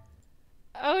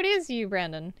 Oh, it is you,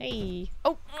 Brandon. Hey.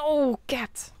 Oh, no,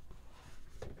 cat.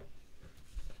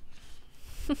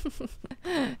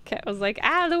 Cat was like,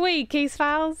 out of the way, case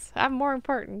files. I'm more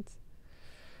important.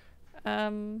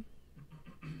 There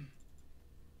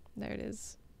it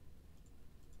is.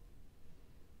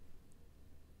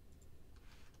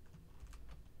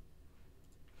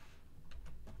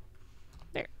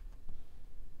 There.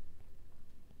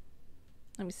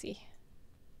 Let me see.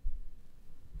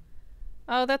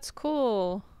 Oh, that's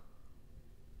cool.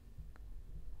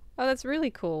 Oh, that's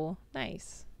really cool.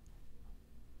 Nice.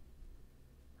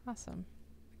 Awesome.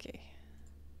 Okay.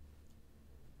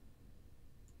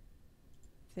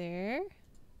 There.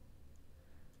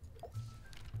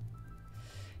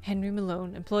 Henry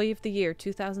Malone, Employee of the Year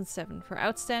 2007 for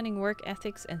outstanding work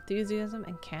ethics, enthusiasm,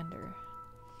 and candor.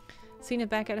 Seen it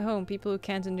back at home, people who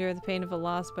can't endure the pain of a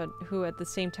loss but who at the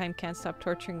same time can't stop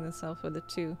torturing themselves with it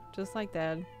too. Just like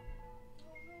Dad.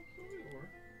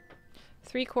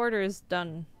 3/4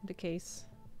 done, the case.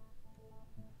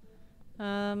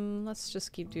 Let's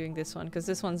just keep doing this one, because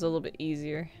this one's a little bit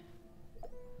easier.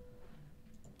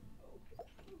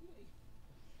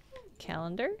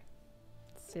 Calendar.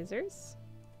 Scissors.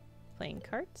 Playing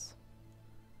cards.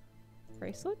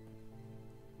 Bracelet.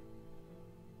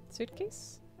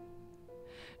 Suitcase.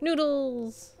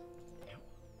 Noodles!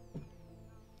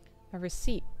 A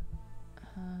receipt.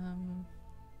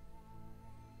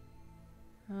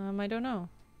 I don't know.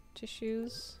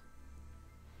 Tissues.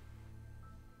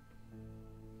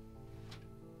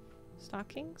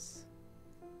 Stockings.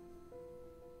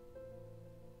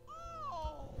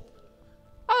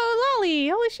 Oh, Lolly!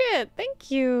 Holy shit!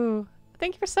 Thank you!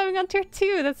 Thank you for subbing on tier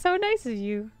 2! That's so nice of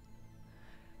you!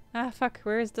 Ah, fuck.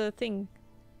 Where's the thing?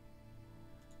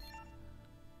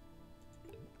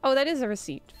 Oh, that is a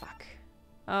receipt. Fuck.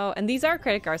 Oh, and these are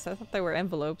credit cards. I thought they were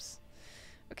envelopes.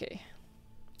 Okay.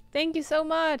 Thank you so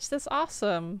much! That's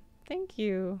awesome! Thank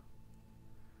you.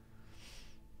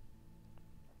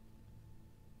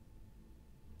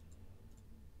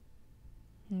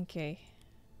 Okay.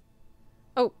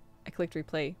 Oh! I clicked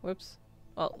replay. Whoops.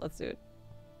 Well, let's do it.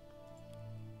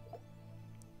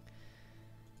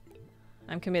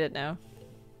 I'm committed now.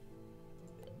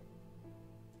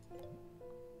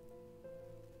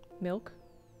 Milk?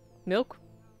 Milk?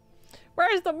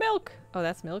 Where's the milk? Oh,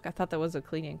 that's milk? I thought that was a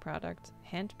cleaning product.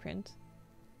 Handprint.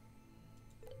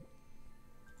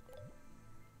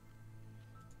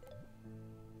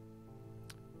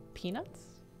 Peanuts?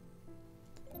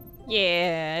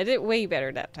 Yeah, I did way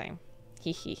better that time.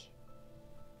 Hee hee.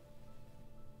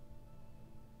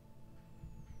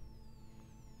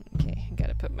 Okay, I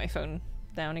gotta put my phone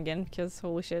down again because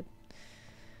holy shit.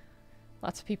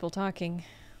 Lots of people talking.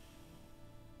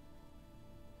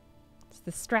 It's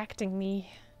distracting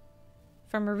me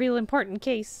from a real important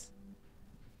case.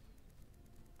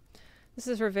 This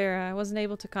is Rivera. I wasn't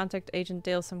able to contact Agent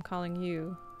Dale, so I'm calling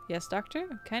you. Yes, Doctor?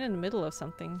 I'm kind of in the middle of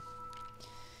something.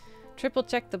 Triple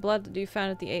check the blood that you found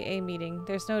at the AA meeting.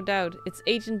 There's no doubt. It's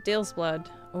Agent Dale's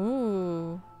blood.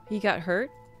 Ooh. He got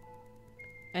hurt?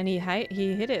 And he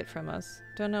hid it from us.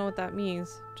 Don't know what that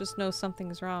means. Just know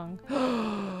something's wrong.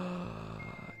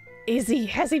 Is he?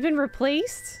 Has he been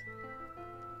replaced?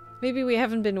 Maybe we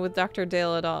haven't been with Dr.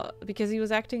 Dale at all, because he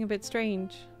was acting a bit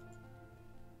strange.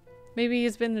 Maybe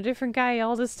he's been a different guy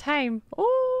all this time.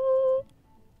 Oh!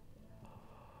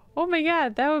 Oh my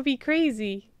god, that would be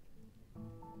crazy.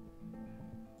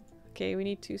 Okay, we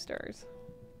need 2 stars.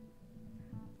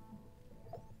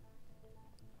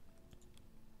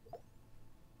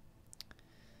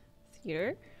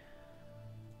 Theater.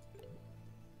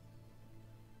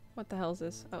 What the hell is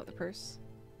this? Oh, the purse.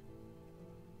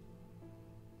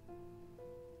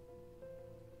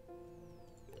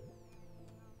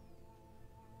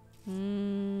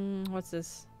 What's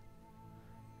this?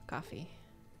 Coffee.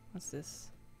 What's this?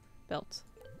 Belt.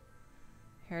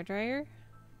 Hair dryer?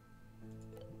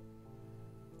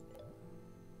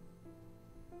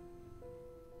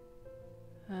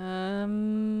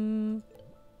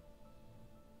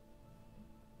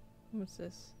 What's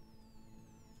this?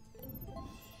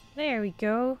 There we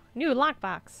go. New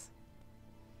lockbox.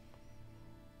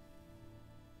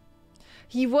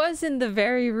 He was in the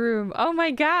very room. Oh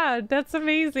my god, that's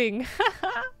amazing.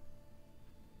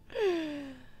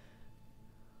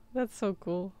 That's so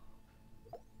cool.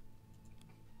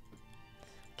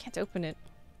 Can't open it.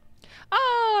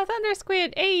 Oh, Thunder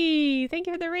Squid! Hey, thank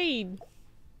you for the raid.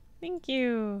 Thank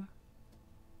you.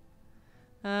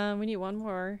 We need one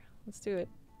more. Let's do it.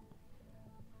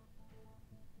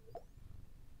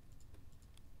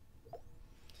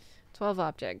 "12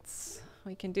 objects.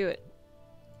 We can do it."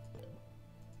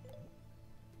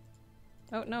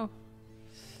 Oh, no.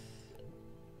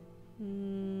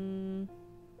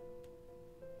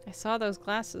 I saw those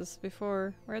glasses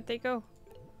before. Where'd they go?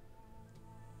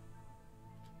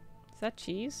 Is that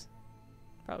cheese?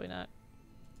 Probably not.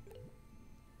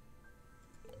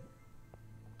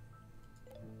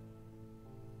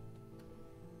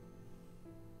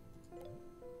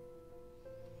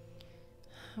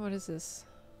 What is this?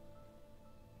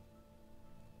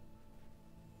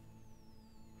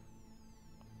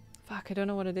 Fuck, I don't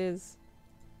know what it is.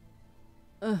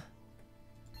 Ugh.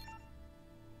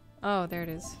 Oh, there it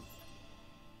is.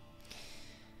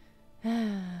 It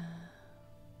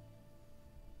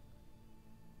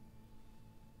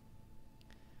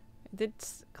did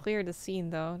clear the scene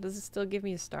though. Does it still give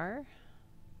me a star?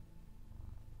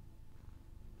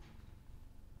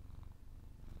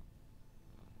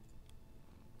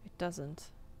 It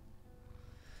doesn't.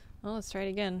 Well, let's try it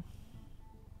again.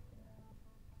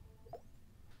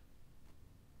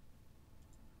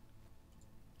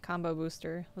 Combo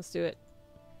booster. Let's do it.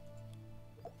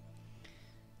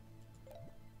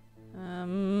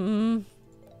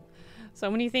 So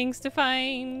many things to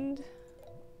find.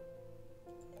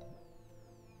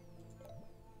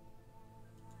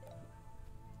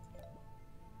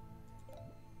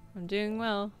 I'm doing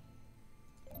well.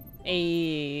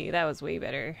 Hey, that was way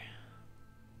better.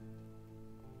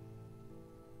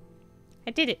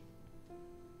 I did it.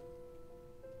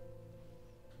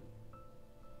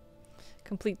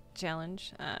 Complete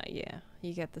challenge. Yeah,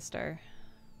 you get the star.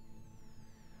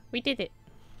 We did it.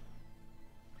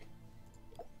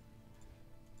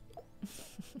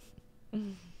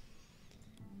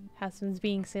 Husband's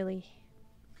being silly.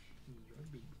 You're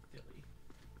being silly.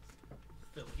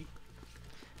 Silly.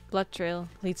 Blood trail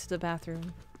leads to the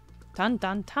bathroom. Dun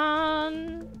dun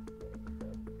dun!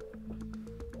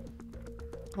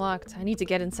 Locked. I need to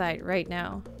get inside right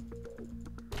now.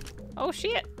 Oh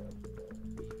shit!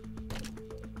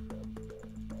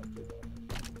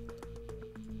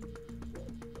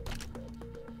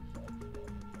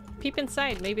 Peep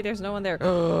inside. Maybe there's no one there.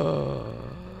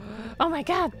 Oh my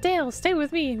god, Dale, stay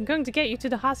with me. I'm going to get you to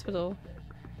the hospital.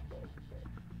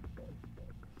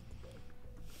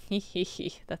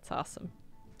 Hehehe, that's awesome.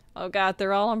 Oh god,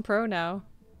 they're all on pro now.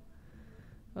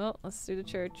 Well, let's do the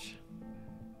church.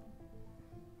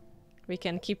 We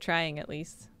can keep trying at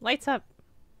least. Lights up!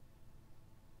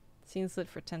 Scene's lit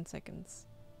for 10 seconds.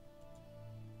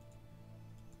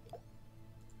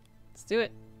 Let's do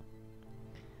it.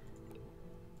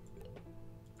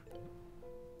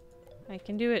 I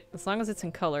can do it. As long as it's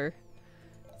in color.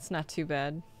 It's not too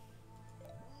bad.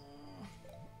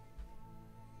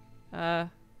 That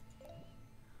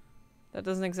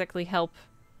doesn't exactly help.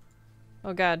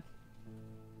 Oh god.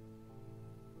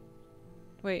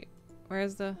 Wait,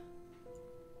 where's the...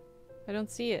 I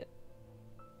don't see it.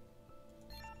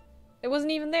 It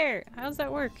wasn't even there! How does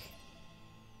that work?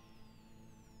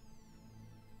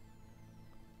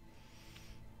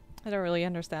 I don't really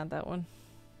understand that one.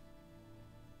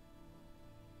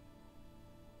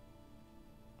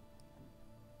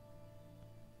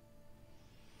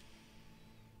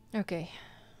 Okay.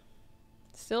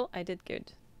 Still, I did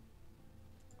good.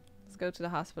 Let's go to the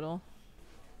hospital.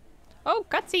 Oh,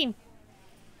 cutscene!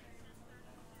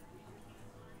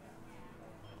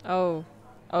 Oh.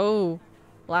 Oh.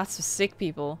 Lots of sick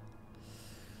people.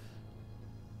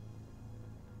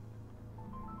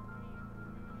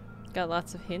 Got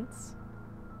lots of hints.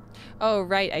 Oh,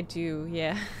 right, I do.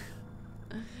 Yeah.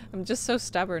 I'm just so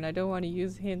stubborn. I don't want to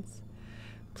use hints.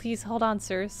 Please hold on,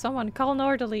 sir. Someone call an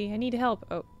orderly. I need help.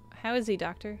 Oh, how is he,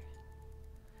 doctor?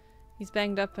 He's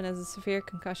banged up and has a severe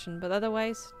concussion, but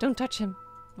otherwise, don't touch him.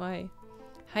 Why?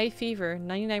 High fever,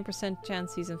 99%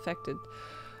 chance he's infected.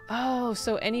 Oh,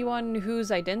 so anyone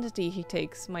whose identity he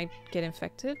takes might get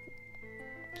infected?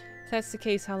 If that's the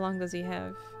case, how long does he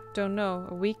have? Don't know.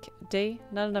 A week? A day?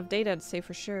 Not enough data to say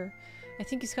for sure. I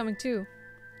think he's coming too.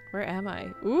 Where am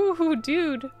I? Ooh,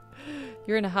 dude!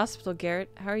 You're in a hospital, Garrett.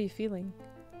 How are you feeling?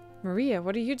 Maria,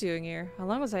 what are you doing here? How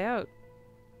long was I out?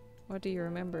 What do you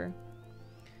remember?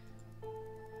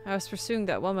 I was pursuing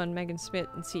that woman, Megan Smith,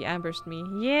 and she ambushed me.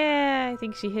 Yeah, I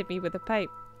think she hit me with a pipe.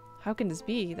 How can this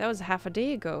be? That was half a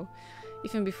day ago.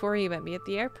 Even before he met me at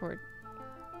the airport.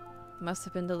 Must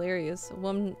have been delirious. A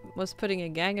woman was putting a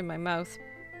gag in my mouth.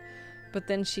 But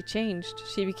then she changed.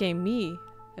 She became me.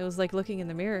 It was like looking in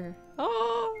the mirror.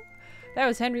 Oh! That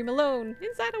was Henry Malone!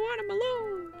 Inside I want him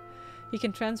Malone! He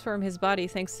can transform his body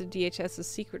thanks to DHS's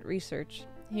secret research.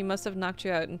 He must have knocked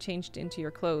you out and changed into your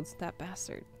clothes, that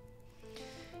bastard.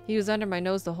 He was under my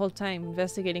nose the whole time,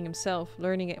 investigating himself,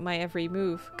 learning my every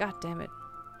move. God damn it.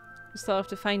 We still have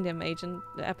to find him, Agent.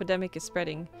 The epidemic is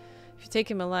spreading. If you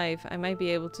take him alive, I might be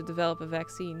able to develop a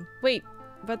vaccine. Wait,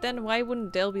 but then why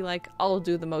wouldn't Dale be like, I'll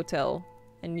do the motel,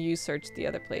 and you search the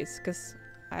other place? Because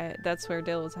that's where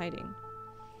Dale was hiding.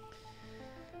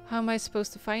 How am I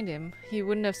supposed to find him? He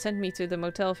wouldn't have sent me to the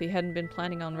motel if he hadn't been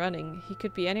planning on running. He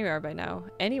could be anywhere by now.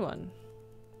 Anyone.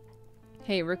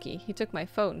 Hey, rookie, he took my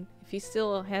phone. If he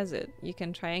still has it, you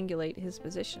can triangulate his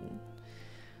position.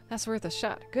 That's worth a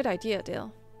shot. Good idea,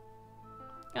 Dale.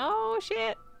 Oh,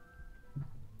 shit!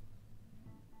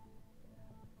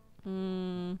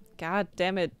 God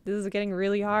damn it. This is getting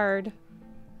really hard.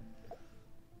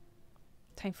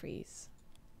 Time freeze.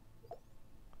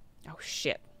 Oh,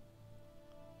 shit.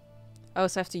 Oh,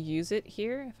 so I have to use it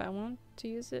here if I want to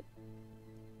use it?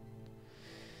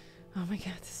 Oh my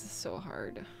god, this is so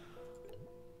hard.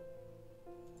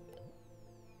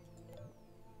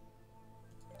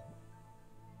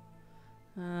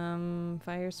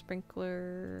 Fire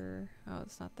sprinkler. Oh,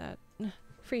 it's not that.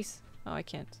 Freeze. Oh, I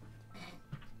can't.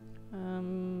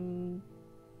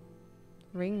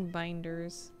 Ring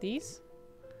binders. These?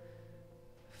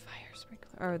 Fire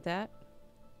sprinkler. Or that?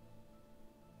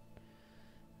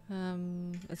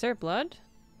 Is there blood?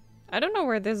 I don't know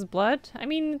where there's blood. I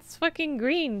mean, it's fucking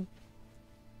green.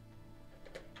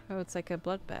 Oh, it's like a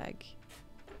blood bag.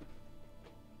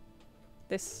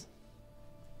 This.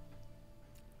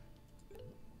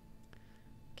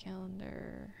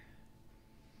 Calendar.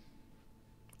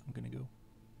 I'm gonna go.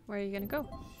 Where are you gonna go?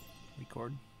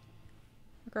 Record.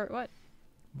 Record what?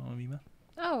 Mamma Mima.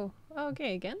 Oh,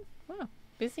 okay, again? Wow,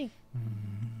 busy.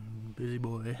 Busy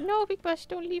boy. No, Big Bush,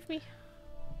 don't leave me.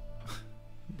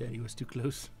 Daddy was too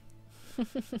close.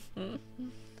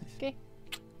 Okay.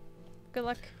 Good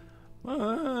luck.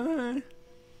 Bye.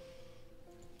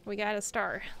 We got a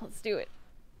star. Let's do it.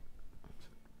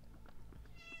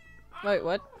 Wait,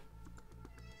 what?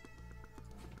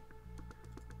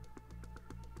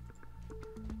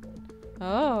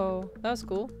 Oh, that was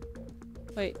cool.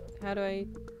 Wait, how do I...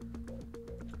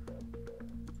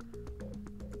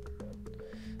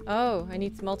 Oh, I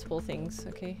need multiple things.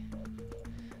 Okay.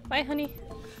 Bye, honey.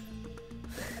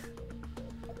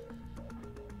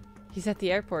 He's at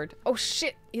the airport. Oh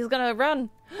shit! He's gonna run!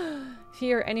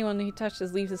 Fear anyone who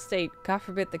touches leaves the state. God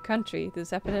forbid the country.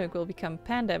 This epidemic will become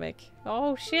pandemic.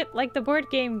 Oh shit! Like the board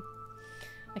game!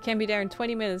 I can't be there in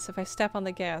 20 minutes if I step on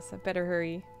the gas. I better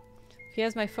hurry. If he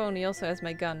has my phone, he also has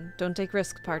my gun. Don't take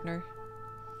risks, partner.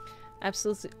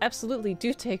 Absolutely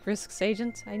do take risks,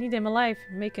 Agent. I need him alive.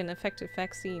 Make an effective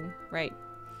vaccine. Right.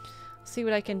 See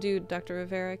what I can do, Dr.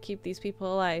 Rivera. Keep these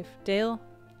people alive. Dale?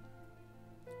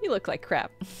 You look like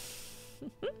crap.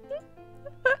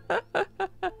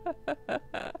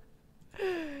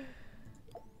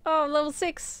 Oh, level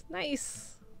 6.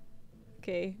 Nice.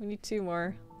 Okay, we need 2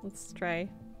 more. Let's try.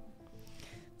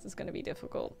 This is gonna be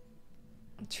difficult.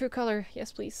 True color.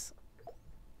 Yes, please.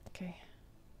 Okay.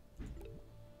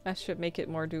 That should make it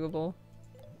more doable.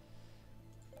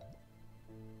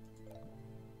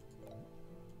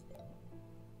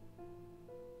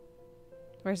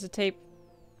 Where's the tape?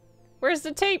 Where's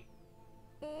the tape?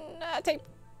 Tape.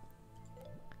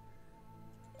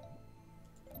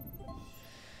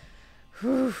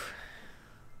 Whew.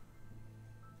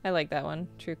 I like that one.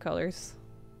 True colors.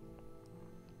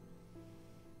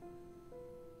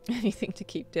 Anything to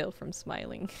keep Dale from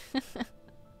smiling.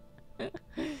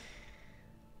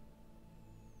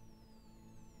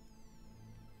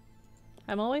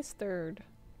 I'm always third.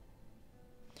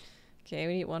 Okay,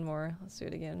 we need 1 more. Let's do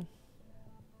it again.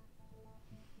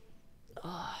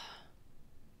 Ugh.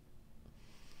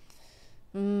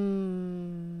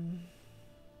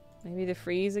 Maybe the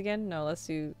freeze again? No, let's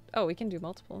do... Oh, we can do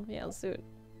multiple. Yeah, let's do it.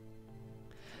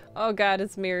 Oh god,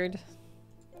 it's mirrored.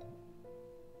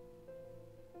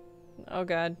 Oh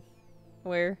god.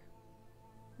 Where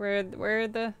are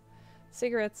the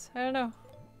Cigarettes. I don't know.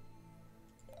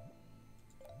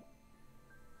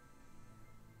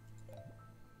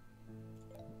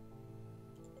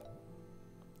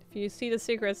 If you see the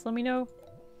cigarettes, let me know.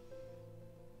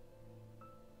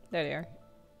 There they are.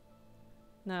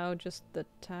 Now just the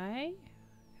tie,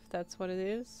 if that's what it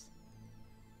is.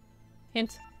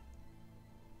 Hint.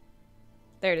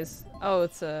 There it is. Oh,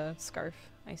 it's a scarf.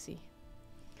 I see.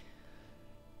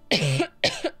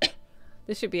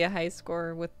 This should be a high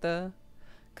score with the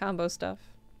combo stuff.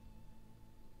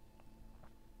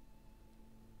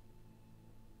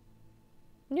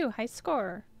 New high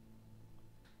score.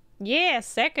 Yeah,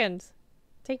 second.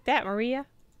 Take that, Maria.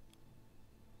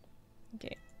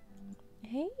 Okay.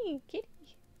 Hey, kitty.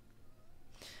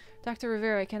 Dr.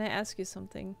 Rivera, can I ask you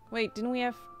something? Wait,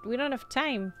 we don't have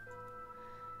time.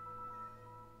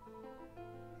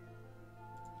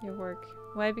 Your work.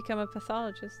 Why become a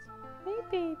pathologist? Hey,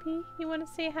 baby. You want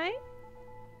to say hi?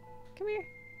 Come here.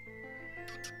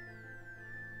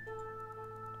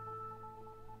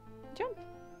 Jump.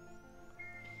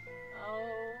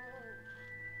 Oh.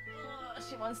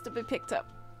 She wants to be picked up.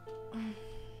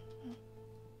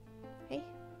 Hey.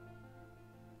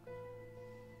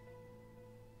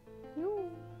 No.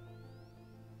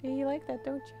 Yeah, you like that,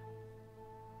 don't you?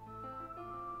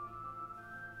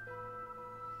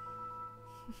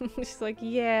 She's like,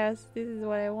 yes, this is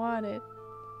what I wanted.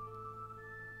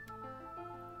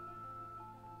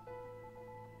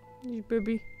 Hey,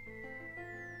 baby.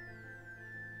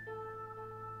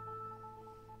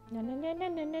 Na na na na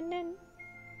na na na.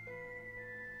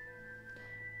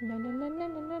 Na na na na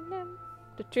na na.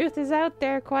 The truth is out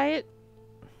there, quiet.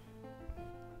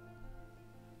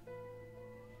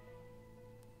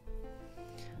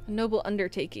 A noble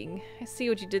undertaking. I see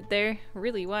what you did there.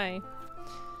 Really, why?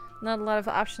 Not a lot of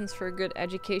options for a good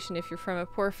education if you're from a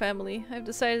poor family. I've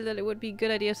decided that it would be a good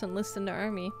idea to enlist in the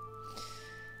army.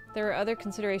 There are other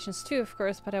considerations too, of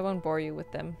course, but I won't bore you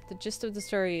with them. The gist of the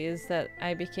story is that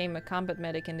I became a combat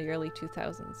medic in the early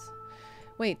 2000s.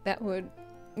 Wait, that would...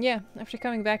 Yeah, after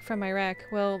coming back from Iraq,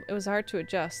 well, it was hard to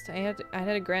adjust. I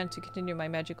had a grant to continue my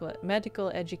medical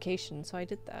education, so I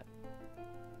did that.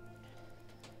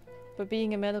 But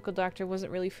being a medical doctor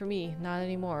wasn't really for me, not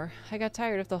anymore. I got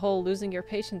tired of the whole losing your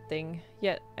patient thing,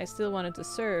 yet I still wanted to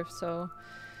serve, so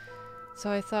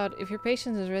I thought, if your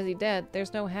patient is already dead,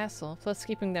 there's no hassle. Plus,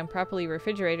 keeping them properly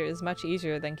refrigerated is much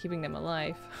easier than keeping them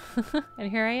alive.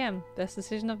 And here I am, best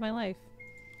decision of my life.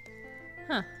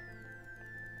 Huh.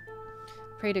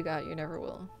 Pray to God you never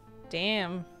will.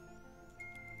 Damn.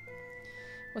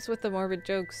 What's with the morbid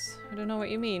jokes? I don't know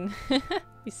what you mean.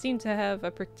 You seem to have a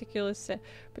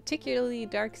particularly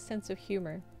dark sense of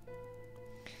humor.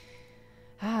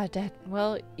 Ah, Dad.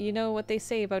 Well, you know what they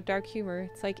say about dark humor.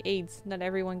 It's like AIDS. Not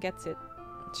everyone gets it.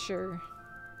 Sure.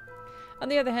 On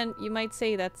the other hand, you might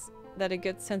say that a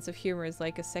good sense of humor is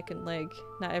like a second leg.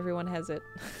 Not everyone has it.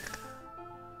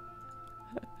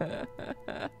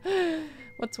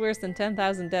 What's worse than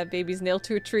 10,000 dead babies nailed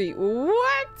to a tree?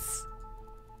 What?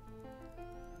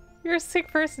 You're a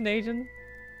sick person, Agent.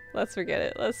 Let's forget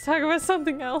it. Let's talk about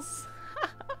something else.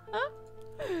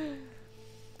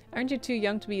 Aren't you too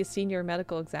young to be a senior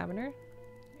medical examiner?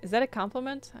 Is that a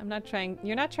compliment?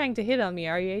 You're not trying to hit on me,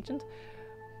 are you, Agent?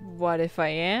 What if I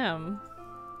am?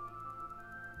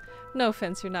 No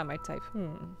offense, you're not my type.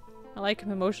 I like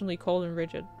him emotionally cold and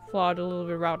rigid. Flawed, a little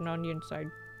bit rotten on the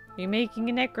inside. You're making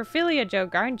a necrophilia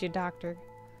joke, aren't you, Doctor?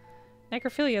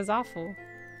 Necrophilia is awful.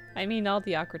 I mean all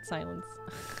the awkward silence.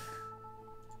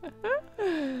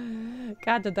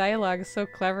 God, the dialogue is so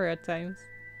clever at times.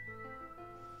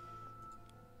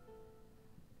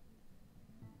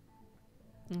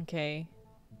 Okay.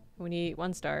 We need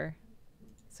 1 star.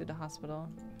 Let's do the hospital.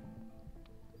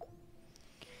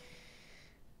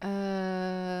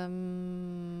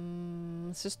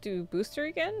 Let's just do booster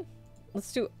again?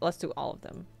 Let's do all of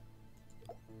them.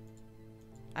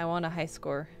 I want a high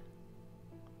score.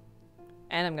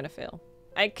 And I'm gonna fail.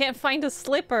 I can't find a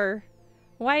slipper!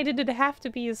 Why did it have to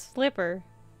be a slipper?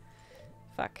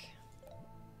 Fuck.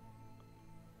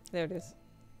 There it is.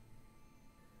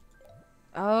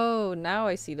 Oh, now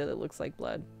I see that it looks like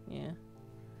blood. Yeah.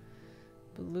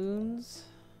 Balloons.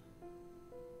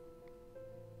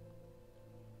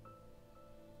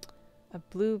 A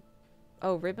blue...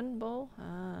 Oh, ribbon bowl?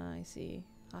 Ah, I see.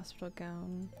 Hospital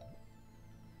gown.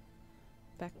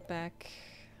 Backpack.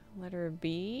 Letter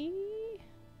B?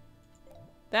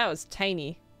 That was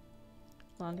tiny.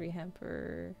 Laundry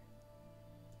hamper.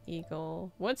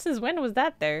 Eagle. Since when was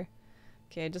that there?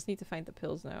 Okay, I just need to find the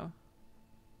pills now.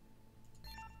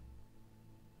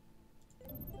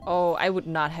 Oh, I would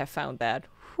not have found that.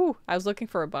 Whew, I was looking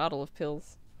for a bottle of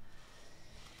pills.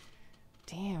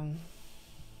 Damn.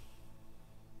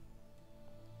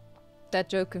 That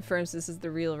joke confirms this is the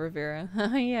real Rivera.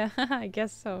 Yeah, I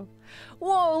guess so.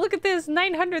 Whoa, look at this!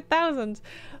 900,000!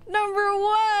 Number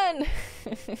one!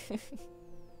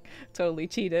 Totally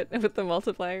cheated with the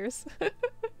multipliers.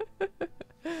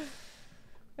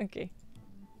 Okay.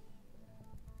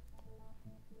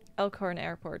 Elkhorn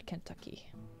Airport, Kentucky.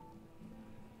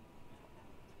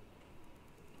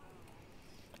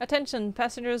 Attention,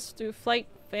 passengers to flight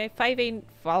 58...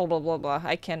 blah blah blah blah.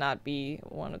 I cannot be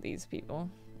one of these people.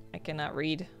 I cannot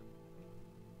read.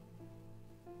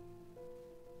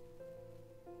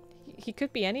 He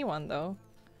could be anyone, though.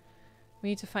 We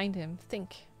need to find him.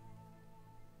 Think.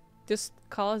 Just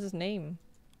call his name.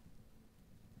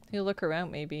 He'll look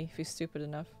around, maybe, if he's stupid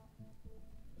enough.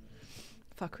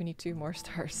 Fuck, we need 2 more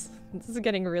stars. This is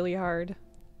getting really hard.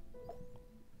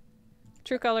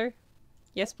 True color.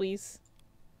 Yes, please.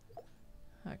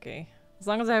 Okay. As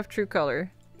long as I have true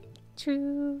color.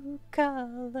 True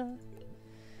color.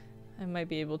 I might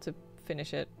be able to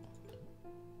finish it.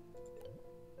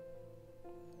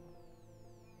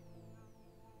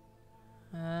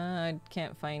 I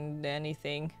can't find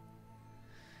anything.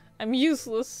 I'm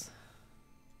useless.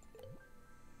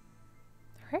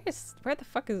 Where the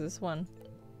fuck is this one?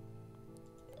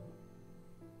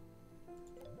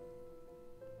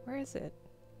 Where is it?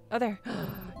 Oh, there.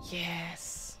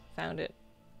 Yes! Found it.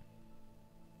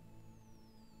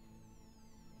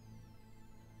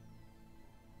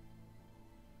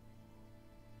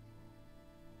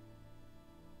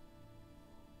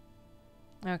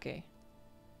 Okay.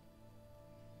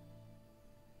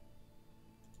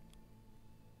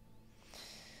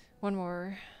 One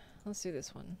more. Let's do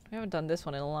this one. We haven't done this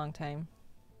one in a long time.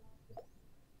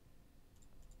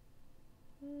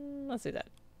 Let's do that.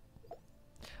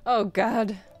 Oh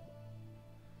god.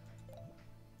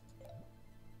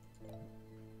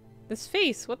 This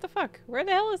face, what the fuck? Where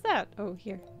the hell is that? Oh,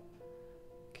 here.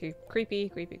 Okay, creepy,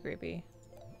 creepy, creepy.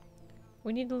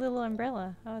 We need a little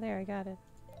umbrella. Oh, there, I got it.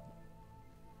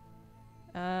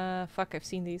 Fuck, I've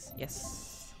seen these.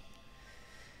 Yes.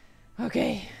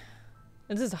 Okay.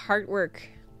 This is hard work.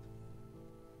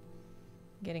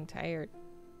 Getting tired.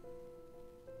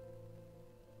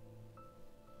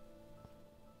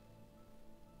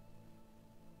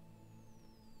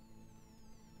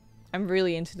 I'm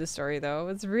really into the story though.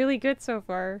 It's really good so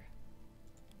far.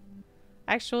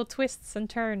 Actual twists and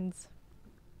turns.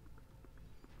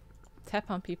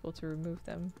 Tap on people to remove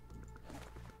them.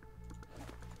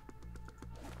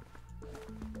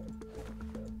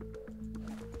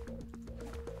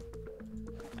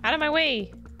 Out of my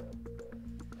way!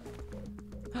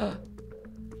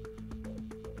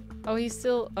 Oh, he's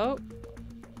still... Oh.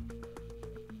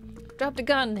 Dropped a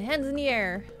gun. Hands in the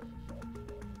air.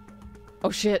 Oh,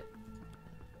 shit.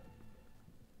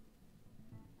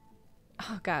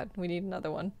 Oh, God. We need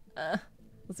another one.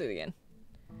 Let's do it again.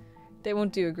 They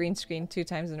won't do a green screen 2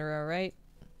 times in a row, right?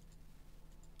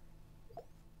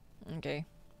 Okay.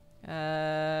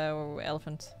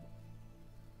 Elephant.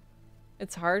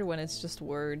 It's hard when it's just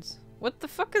words. What the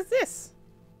fuck is this?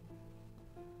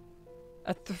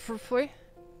 A trophy?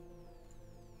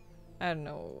 I don't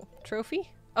know.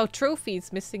 Trophy? Oh,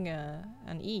 trophy's missing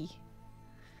an E.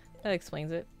 That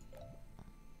explains it.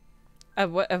 A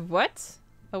what? A what?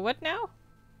 A what now?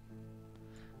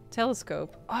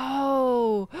 Telescope.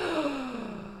 Oh!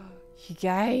 You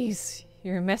guys,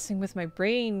 you're messing with my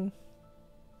brain.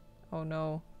 Oh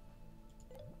no.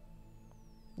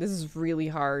 This is really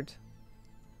hard.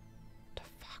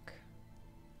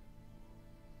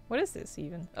 What is this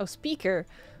even? Oh, speaker!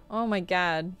 Oh my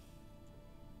god.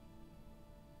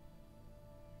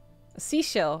 A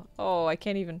seashell! Oh, I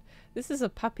can't even... This is a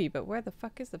puppy, but where the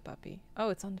fuck is the puppy? Oh,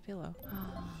 it's on the pillow.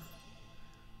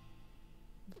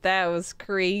 That was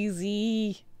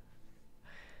crazy!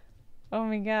 Oh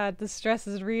my god, the stress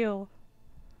is real.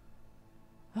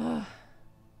 This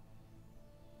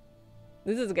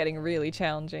is getting really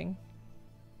challenging.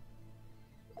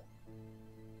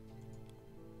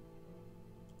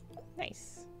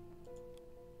 Nice.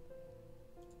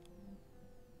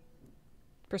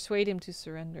 Persuade him to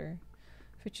surrender.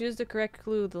 If you choose the correct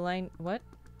clue, the line... What?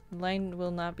 The line will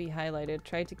not be highlighted.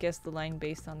 Try to guess the line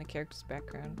based on the character's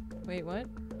background. Wait, what?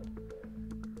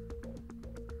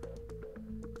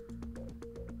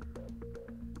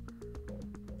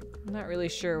 I'm not really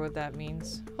sure what that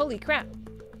means. Holy crap!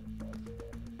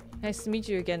 Nice to meet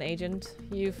you again, Agent.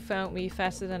 You found me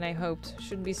faster than I hoped.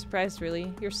 Shouldn't be surprised,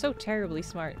 really. You're so terribly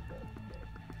smart.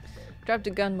 Dropped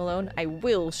a gun, Malone. I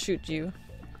will shoot you.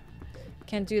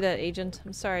 Can't do that, Agent.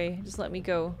 I'm sorry. Just let me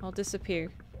go. I'll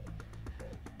disappear.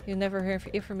 You'll never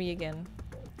hear from me again.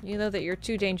 You know that you're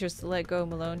too dangerous to let go,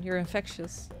 Malone. You're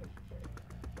infectious.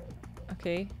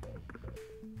 Okay.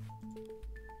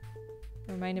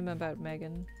 Remind him about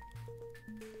Megan.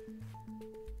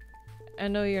 I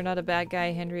know you're not a bad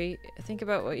guy, Henry. Think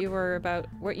about what you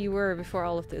were before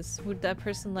all of this. Would that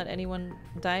person let anyone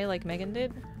die like Megan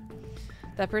did?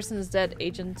 That person is dead,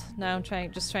 Agent. Now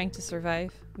I'm just trying to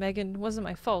survive. Megan, wasn't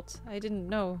my fault. I didn't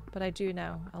know, but I do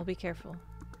now. I'll be careful.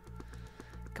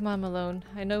 Come on, Malone.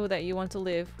 I know that you want to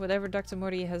live. Whatever Dr.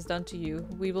 Morty has done to you,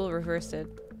 we will reverse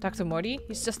it. Dr. Morty?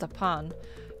 He's just a pawn.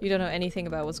 You don't know anything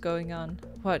about what's going on.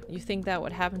 What, you think that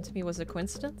what happened to me was a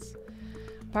coincidence?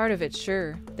 Part of it,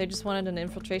 sure. They just wanted an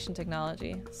infiltration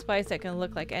technology. Spies that can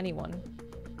look like anyone.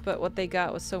 But what they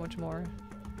got was so much more.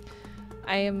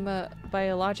 I am a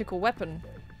biological weapon.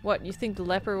 What, you think the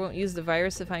leper won't use the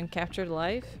virus if I'm captured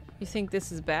alive? You think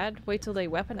this is bad? Wait till they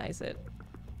weaponize it.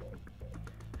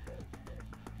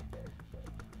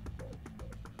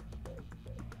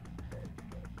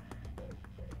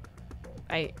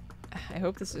 I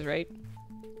hope this is right.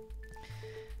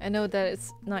 I know that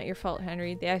it's not your fault,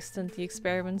 Henry. The accident, the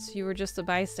experiments, you were just a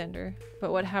bystander.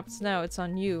 But what happens now, it's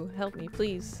on you. Help me,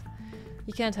 please.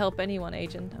 You can't help anyone,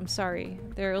 Agent. I'm sorry.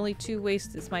 There are only two ways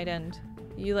this might end.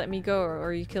 You let me go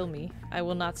or you kill me. I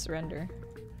will not surrender.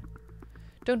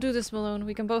 Don't do this, Malone.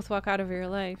 We can both walk out of here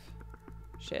alive.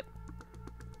 Shit.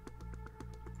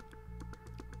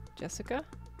 Jessica?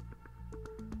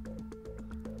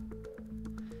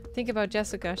 Think about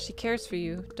Jessica. She cares for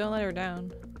you. Don't let her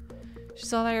down.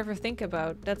 She's all I ever think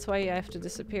about. That's why I have to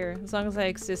disappear. As long as I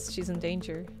exist, she's in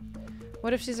danger.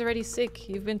 What if she's already sick?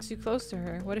 You've been too close to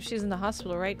her. What if she's in the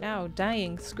hospital right now,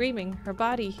 dying, screaming, her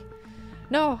body?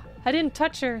 No! I didn't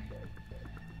touch her!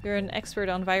 You're an expert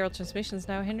on viral transmissions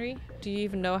now, Henry. Do you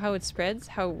even know how it spreads?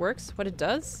 How it works? What it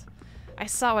does? I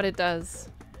saw what it does.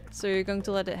 So you're going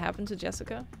to let it happen to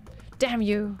Jessica? Damn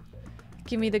you!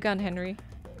 Give me the gun, Henry.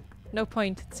 No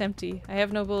point. It's empty. I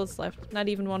have no bullets left. Not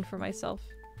even one for myself.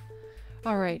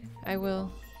 Alright, I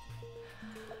will.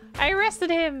 I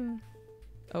arrested him!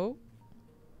 Oh?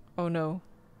 Oh no.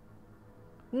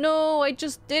 No, I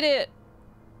just did it!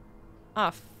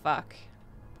 Ah, fuck.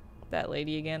 That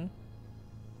lady again.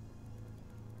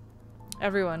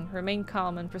 Everyone, remain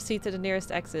calm and proceed to the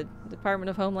nearest exit. The Department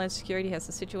of Homeland Security has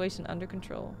the situation under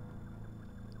control.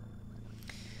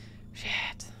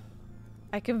 Shit.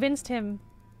 I convinced him.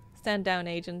 Stand down,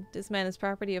 Agent. This man is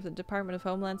property of the Department of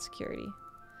Homeland Security.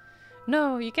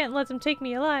 No, you can't let them take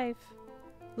me alive.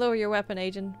 Lower your weapon,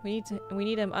 Agent. We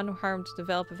need him unharmed to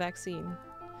develop a vaccine.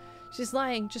 She's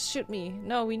lying. Just shoot me.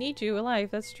 No, we need you alive.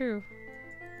 That's true.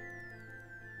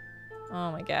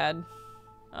 Oh my god.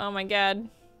 Oh my god.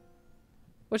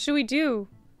 What should we do?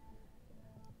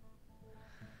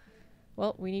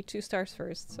 Well, we need 2 stars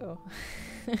first, so...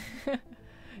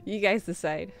 you guys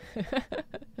decide.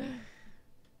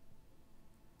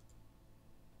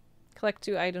 Collect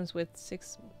 2 items with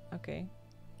 6... Okay.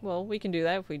 Well, we can do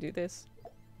that if we do this.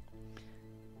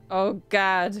 Oh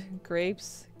god.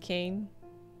 Grapes. Cane.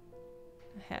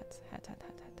 Hat.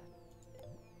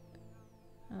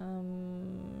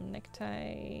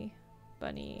 Necktie.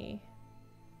 Bunny.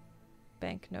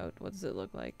 Banknote. What does it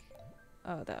look like?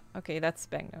 Oh, that. Okay, that's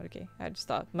banknote. Okay. I just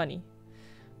thought money.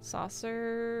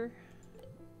 Saucer.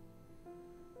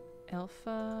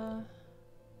 Alpha.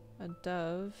 A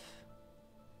dove.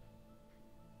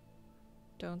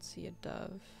 Don't see a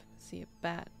dove. See a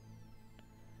bat.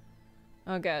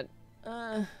 Oh god.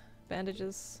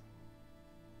 Bandages.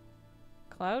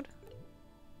 Cloud?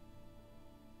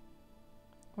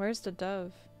 Where's the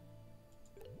dove?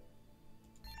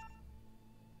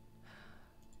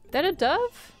 That a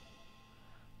dove?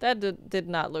 That did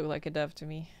not look like a dove to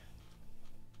me.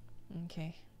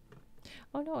 Okay.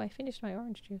 Oh no, I finished my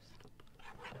orange juice.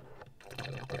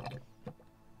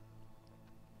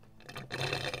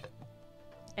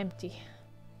 Empty.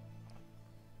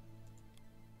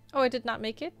 Oh, I did not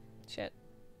make it? Shit.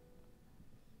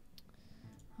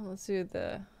 Well, let's do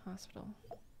the hospital.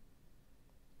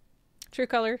 True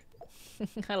color.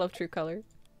 I love true color.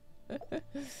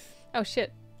 Oh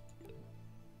shit.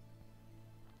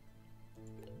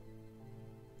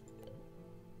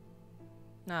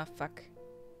 Ah, fuck.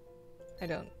 I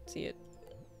don't see it.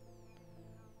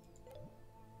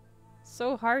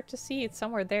 So hard to see. It's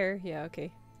somewhere there. Yeah,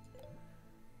 okay.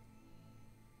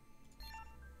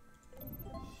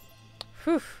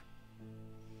 Whew.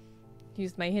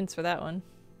 Used my hints for that one.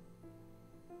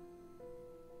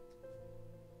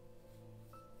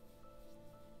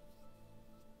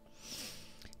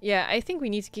 Yeah, I think we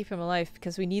need to keep him alive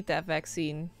because we need that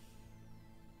vaccine.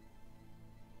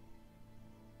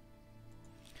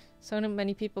 So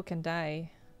many people can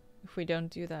die. if we don't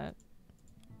do that.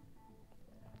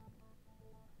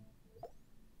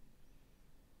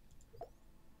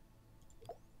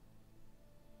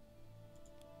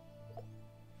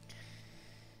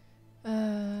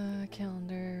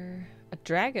 Calendar. A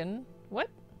dragon? What?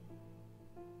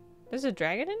 There's a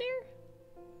dragon in here?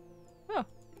 Oh.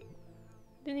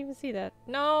 Didn't even see that.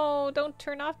 No, don't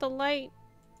turn off the light.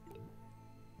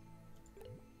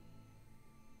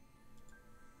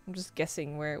 I'm just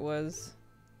guessing where it was.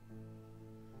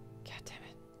 God damn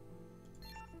it.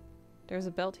 There's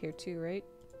a belt here too, right?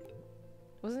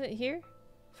 Wasn't it here?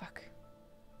 Fuck.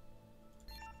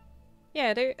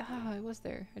 Yeah, there. Oh, it was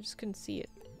there. I just couldn't see it.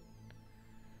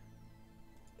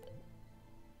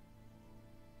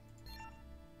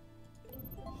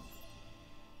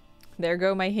 There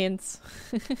go my hints.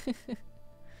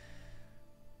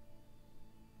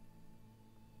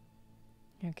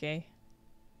 Okay.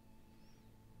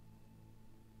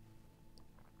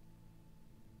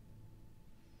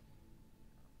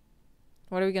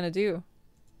 What are we gonna do?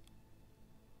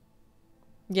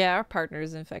 Yeah, our partner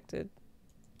is infected.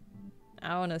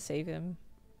 I wanna save him.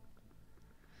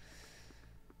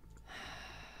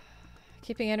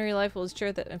 Keeping Henry alive will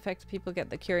ensure that infected people get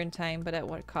the cure in time, but at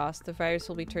what cost? The virus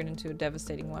will be turned into a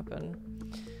devastating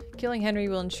weapon. Killing Henry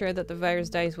will ensure that the virus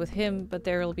dies with him, but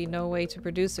there will be no way to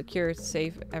produce a cure to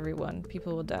save everyone.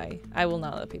 People will die. I will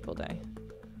not let people die.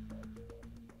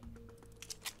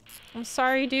 I'm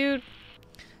sorry, dude.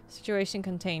 Situation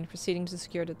contained. Proceeding to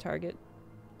secure the target.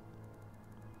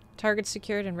 Target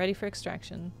secured and ready for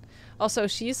extraction. Also,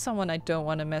 she's someone I don't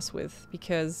want to mess with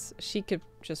because she could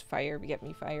just get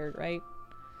me fired, right?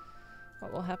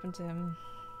 What will happen to him?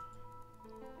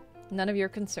 None of your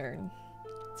concern.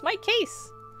 It's my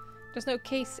case! There's no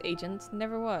case, Agent.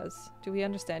 Never was. Do we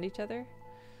understand each other?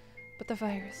 But the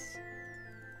virus...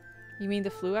 You mean the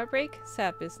flu outbreak?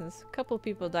 Sad business. A couple of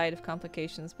people died of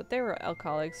complications, but they were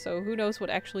alcoholics, so who knows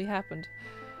what actually happened.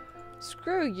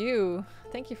 Screw you.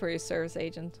 Thank you for your service,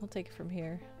 Agent. I'll take it from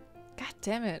here. God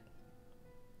damn it.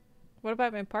 What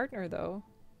about my partner, though?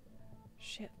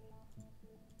 Shit.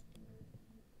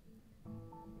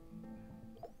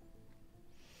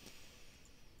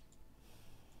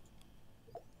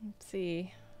 Let's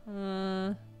see.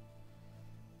 Homemade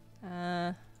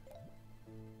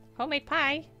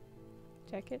pie.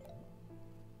 Check it.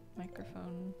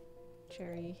 Microphone.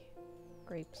 Cherry.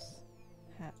 Grapes.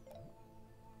 Hat.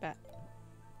 Bat.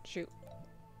 Shoot.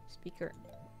 Speaker.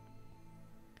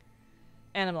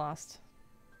 And I'm lost.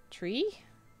 Tree?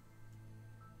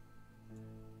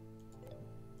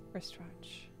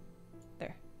 Wristwatch.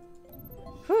 There.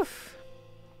 Whew.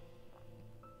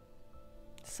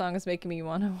 This song is making me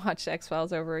want to watch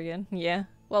X-Files over again. Yeah.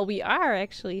 Well, we are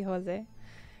actually, Jose.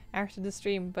 After the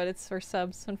stream, but it's for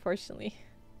subs, unfortunately.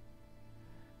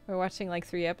 We're watching like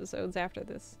 3 episodes after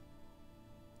this.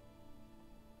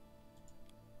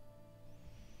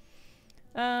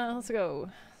 Let's go.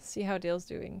 See how Dale's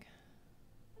doing.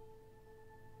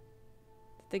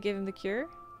 Did they give him the cure?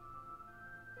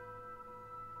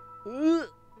 Ugh.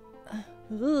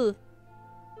 Ugh.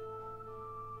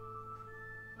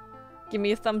 Give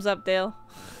me a thumbs up, Dale.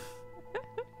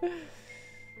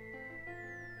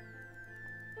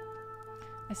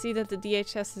 I see that the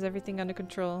DHS has everything under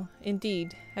control.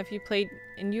 Indeed.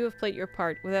 You have played your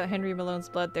part. Without Henry Malone's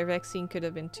blood, their vaccine could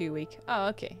have been too weak. Oh,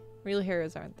 okay. Real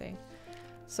heroes, aren't they?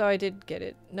 So I did get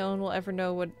it. No one will ever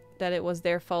know that it was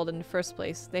their fault in the first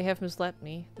place. They have misled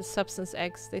me. The substance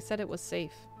X, they said it was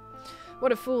safe.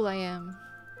 What a fool I am.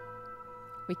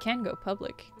 We can go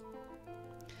public.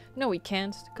 No, we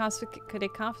can't. They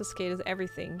confiscated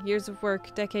everything. Years of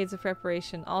work, decades of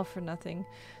preparation, all for nothing.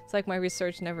 It's like my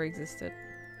research never existed.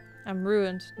 I'm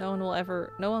ruined. No one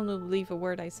will believe a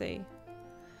word I say.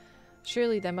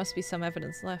 Surely there must be some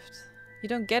evidence left. You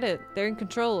don't get it. They're in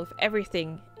control of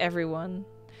everything, everyone.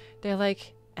 They're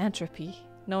like entropy.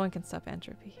 No one can stop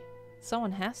entropy.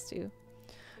 Someone has to.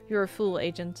 You're a fool,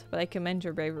 Agent, but I commend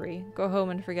your bravery. Go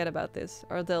home and forget about this,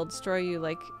 or they'll destroy you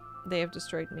like they have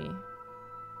destroyed me.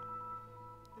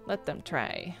 Let them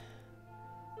try.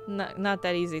 Not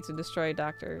that easy to destroy,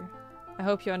 Doctor. I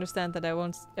hope you understand that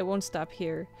it won't stop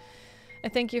here. I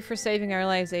thank you for saving our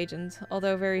lives, Agent,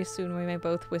 although very soon we may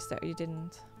both wish that you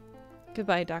didn't.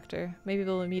 Goodbye, Doctor. Maybe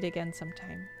we'll meet again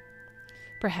sometime.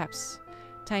 Perhaps.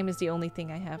 Time is the only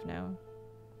thing I have now.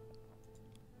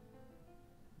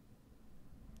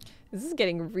 This is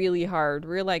getting really hard.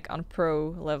 We're like on pro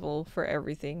level for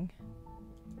everything.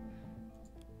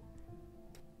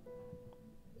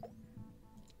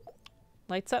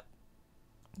 Lights up.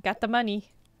 Got the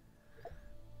money.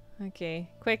 Okay,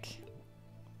 quick.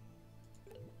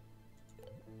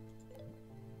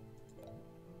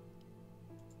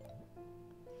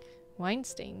 Wine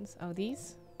stains. Oh,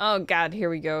 these? Oh god,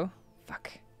 here we go. Fuck.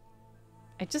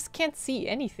 I just can't see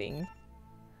anything.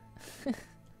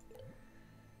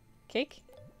 Cake?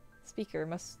 Speaker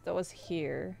that was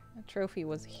here. A trophy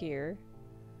was here.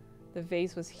 The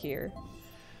vase was here.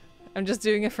 I'm just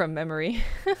doing it from memory.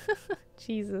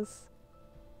 Jesus.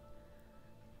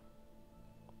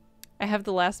 I have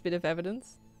the last bit of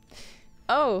evidence.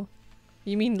 Oh!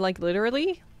 You mean like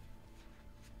literally?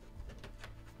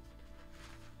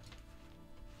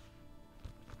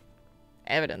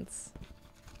 Evidence.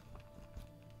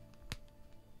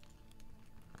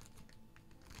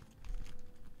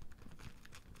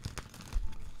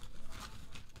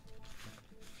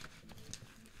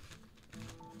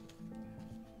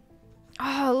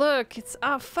 Oh, look! It's-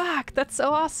 oh, fuck! That's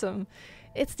so awesome!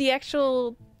 It's the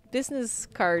actual business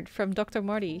card from Dr.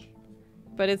 Morty.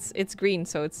 But it's green,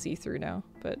 so it's see-through now.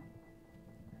 But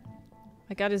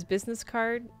I got his business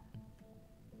card.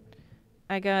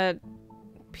 I got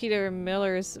Peter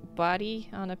Miller's body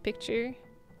on a picture.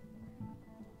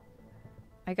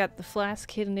 I got the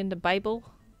flask hidden in the Bible.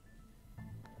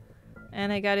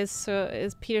 And I got his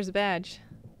Peter's badge.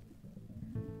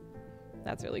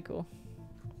 That's really cool.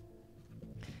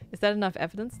 Is that enough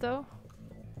evidence, though?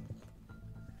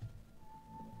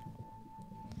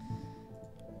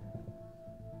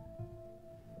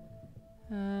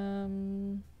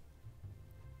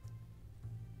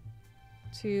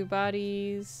 Two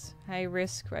bodies, high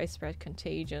risk, widespread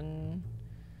contagion.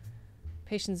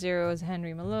 Patient 0 is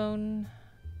Henry Malone.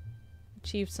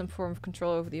 Achieved some form of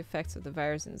control over the effects of the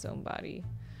virus in his own body.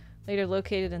 Later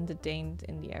located and detained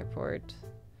in the airport.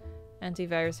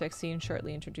 Antivirus vaccine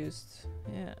shortly introduced.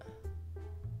 Yeah.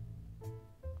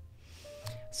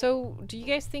 So, do you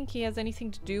guys think he has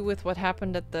anything to do with what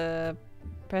happened at the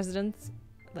president's?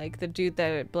 Like the dude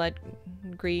that bled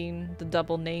green, the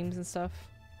double names and stuff?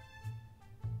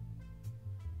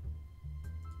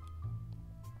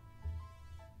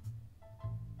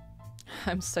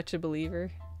 I'm such a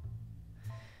believer.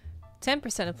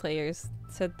 10% of players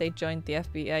said they joined the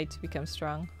FBI to become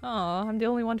strong. Aw, I'm the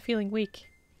only one feeling weak.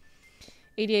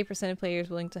 88% of players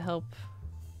willing to help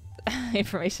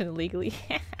information illegally.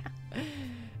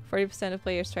 40% of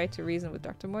players tried to reason with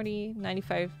Dr. Morty.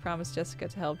 95 promised Jessica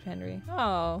to help Henry.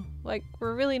 Oh, like,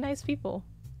 we're really nice people.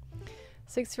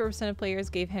 64% of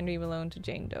players gave Henry Malone to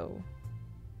Jane Doe.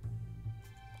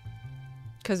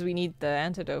 Because we need the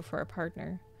antidote for our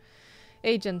partner.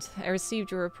 Agent, I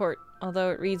received your report, although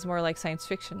it reads more like science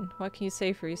fiction. What can you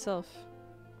say for yourself?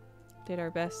 Did our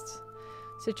best.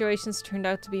 Situations turned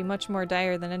out to be much more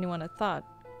dire than anyone had thought.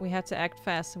 We had to act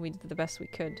fast and we did the best we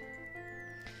could.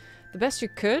 The best you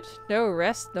could? No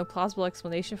arrest, no plausible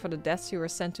explanation for the deaths you were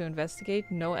sent to investigate,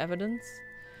 no evidence?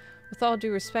 With all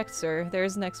due respect, sir, there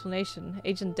is an explanation.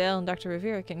 Agent Dale and Dr.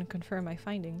 Rivera can confirm my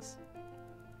findings.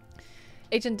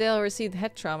 Agent Dale received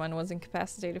head trauma and was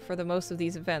incapacitated for the most of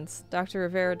these events. Dr.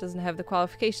 Rivera doesn't have the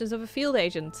qualifications of a field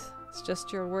agent. It's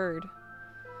just your word.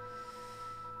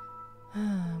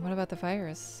 What about the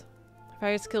virus? The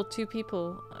virus killed 2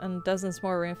 people and dozens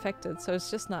more were infected, so it's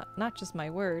just not just my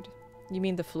word. You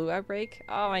mean the flu outbreak?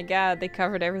 Oh my god, they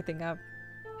covered everything up.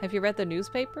 Have you read the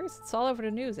newspapers? It's all over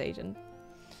the news, Agent.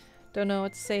 Don't know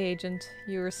what to say, Agent.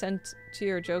 You were sent to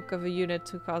your joke of a unit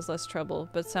to cause less trouble,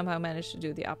 but somehow managed to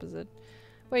do the opposite.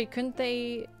 Wait, couldn't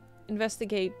they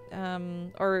investigate,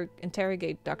 or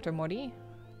interrogate Dr. Morty?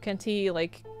 Can't he,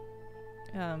 like,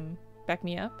 back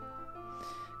me up?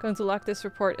 Going to lock this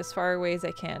report as far away as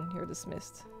I can. You're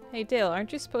dismissed. Hey, Dale,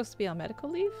 aren't you supposed to be on medical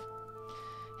leave?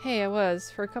 Hey, I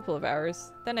was, for a couple of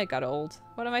hours. Then I got old.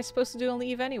 What am I supposed to do on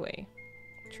leave anyway?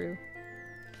 True.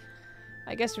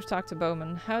 I guess we've talked to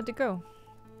Bowman. How'd it go?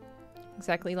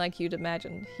 Exactly like you'd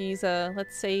imagined. He's a,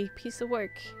 let's say, piece of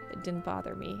work. It didn't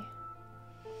bother me.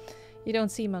 You don't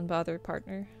seem unbothered,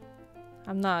 partner.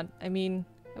 I'm not. I mean,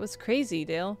 it was crazy,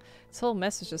 Dale. This whole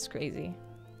mess is just crazy.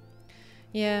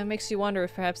 Yeah, it makes you wonder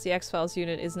if perhaps the X-Files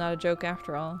unit is not a joke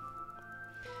after all.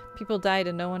 People died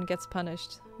and no one gets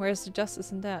punished. Where's the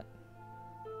justice in that?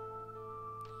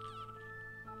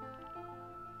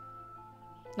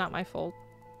 Not my fault.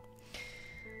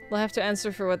 They'll have to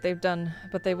answer for what they've done,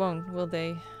 but they won't, will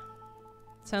they?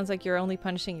 Sounds like you're only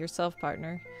punishing yourself,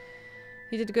 partner.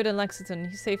 You did good in Lexington.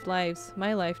 You saved lives.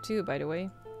 My life, too, by the way.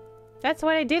 That's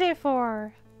what I did it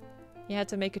for! You had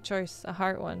to make a choice, a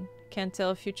hard one. Can't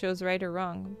tell if you chose right or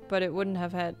wrong, but it wouldn't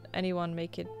have had anyone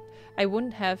make it. I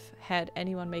wouldn't have had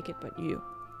anyone make it but you.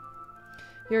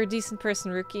 You're a decent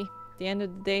person, Rookie. At the end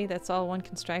of the day, that's all one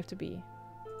can strive to be.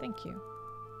 Thank you.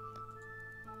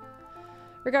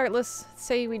 Regardless,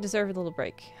 say we deserve a little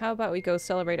break. How about we go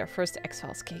celebrate our first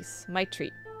X-Files case? My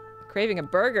treat. Craving a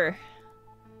burger.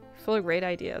 Full of great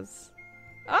ideas.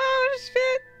 Oh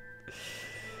shit!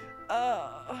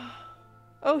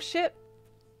 Oh shit!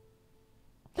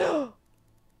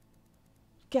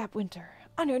 Gap Winter.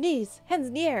 On your knees, hands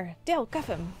in the air. Dale, cuff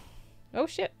him. Oh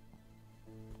shit.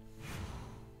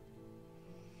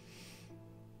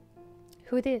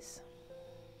 Who this?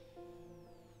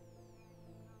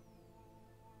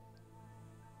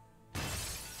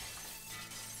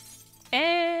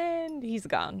 And he's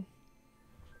gone.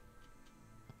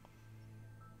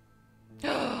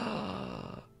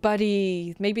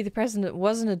 Buddy, maybe the president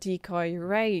wasn't a decoy, you're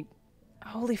right.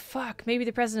 Holy fuck, maybe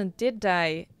the president did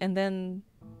die, and then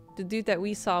the dude that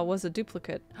we saw was a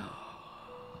duplicate.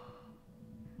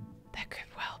 That could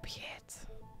well be it.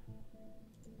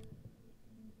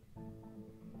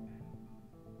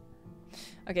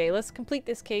 Okay, let's complete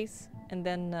this case, and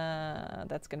then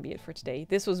that's gonna be it for today.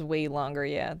 This was way longer,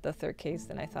 yeah, the third case,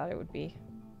 than I thought it would be.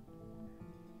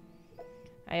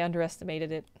 I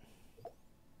underestimated it.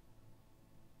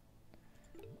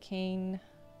 Kane.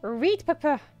 Read,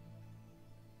 Papa!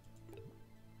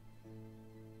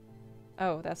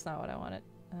 Oh, that's not what I wanted.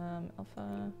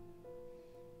 Alpha.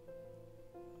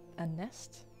 A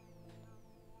nest?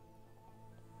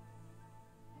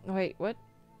 Wait, what?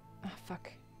 Ah,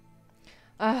 fuck.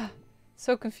 Ah,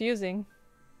 so confusing.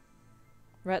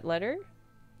 Red letter?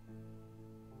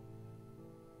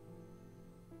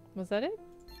 Was that it?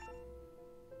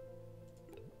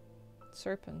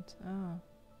 Serpent. Oh.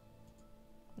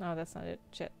 No, that's not it.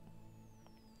 Shit.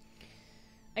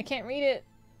 I can't read it.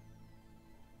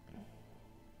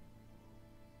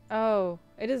 Oh,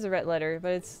 it is a red letter,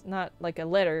 but it's not like a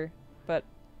letter, but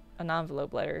an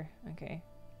envelope letter. Okay.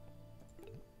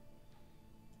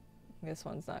 This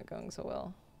one's not going so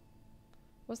well.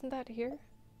 Wasn't that here?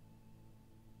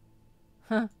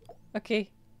 Huh. Okay.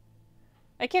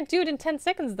 I can't do it in 10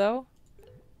 seconds, though.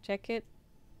 Check it.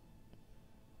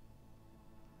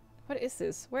 What is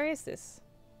this? Where is this?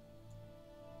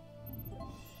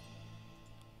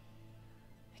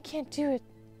 I can't do it.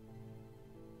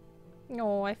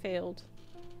 No, I failed.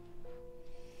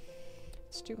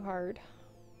 It's too hard.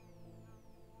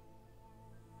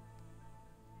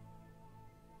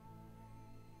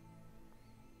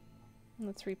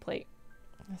 Let's replay.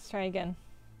 Let's try again.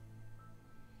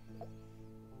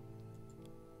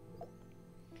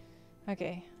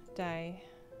 Okay, die.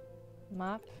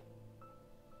 Mop.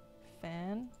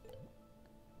 Fan.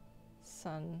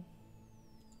 Sun.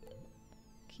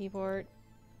 Keyboard.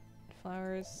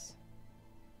 Flowers.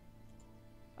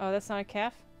 Oh, that's not a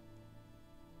calf?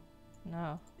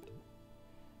 No.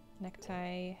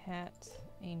 Necktie, hat,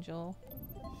 angel.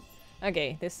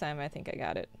 Okay, this time I think I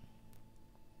got it.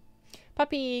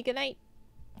 Puppy, good night.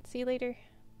 See you later.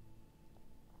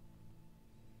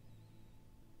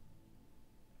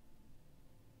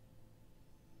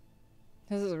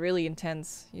 This is really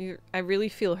intense. I really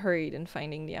feel hurried in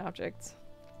finding the objects.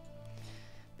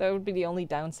 That would be the only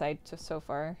downside to so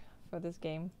far for this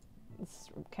game. It's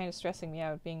kind of stressing me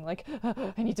out, being like,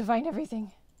 I need to find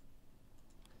everything.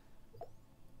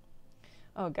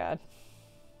 Oh god.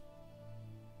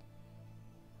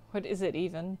 What is it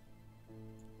even?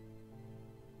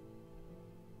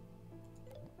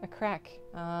 A crack.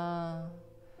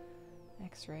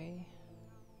 X-ray.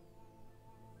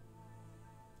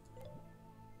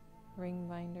 Ring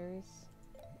binders.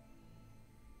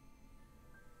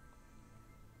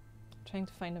 Trying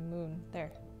to find a moon.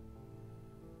 There.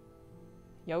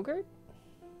 Yogurt?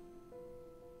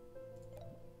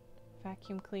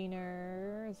 Vacuum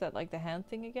cleaner. Is that like the hand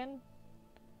thing again?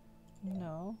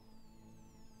 No.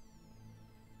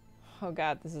 Oh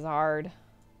god, this is hard.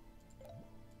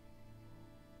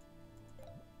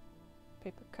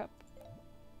 Paper cup.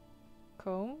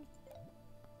 Comb.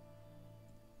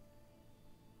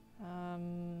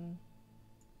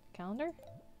 Calendar?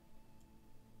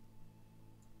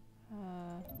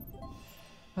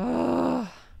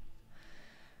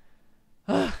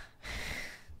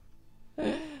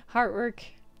 Hard work.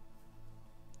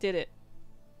 Did it.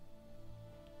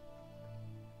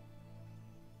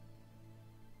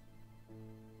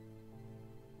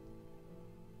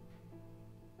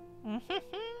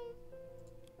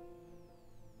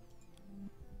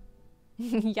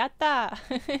 Yatta!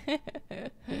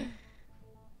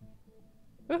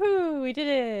 Woohoo! We did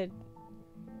it!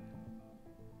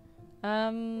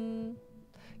 Can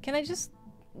I just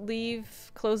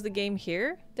close the game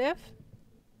here, Dev?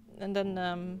 And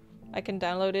then I can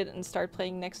download it and start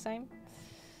playing next time.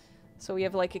 So we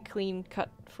have like a clean cut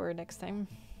for next time.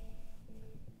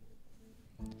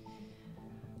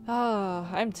 Oh,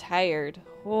 I'm tired.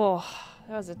 Oh,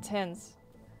 that was intense.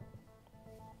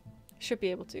 Should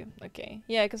be able to. Okay.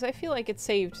 Yeah, because I feel like it's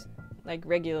saved like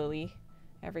regularly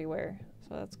everywhere.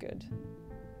 So that's good.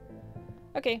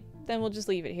 Okay, then we'll just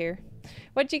leave it here.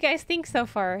 What do you guys think so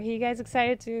far? Are you guys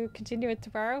excited to continue it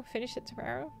tomorrow? Finish it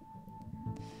tomorrow?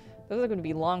 Those are going to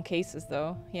be long cases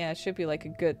though. Yeah, it should be like a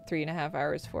good 3.5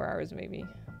 hours, 4 hours maybe.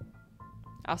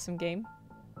 Awesome game.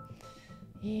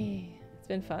 Yeah, it's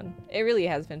been fun. It really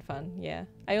has been fun, yeah.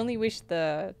 I only wish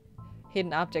the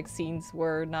hidden object scenes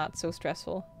were not so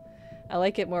stressful. I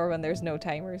like it more when there's no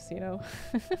timers, you know?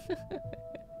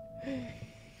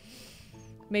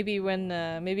 Maybe when,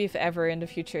 maybe if ever in the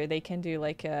future they can do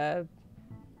like a,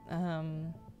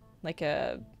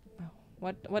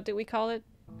 what do we call it?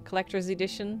 Collector's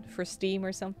edition for Steam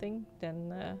or something,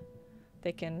 then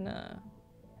they can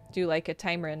do like a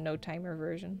timer and no timer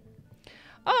version.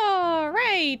 All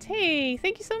right, hey,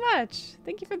 thank you so much.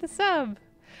 Thank you for the sub.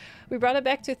 We brought it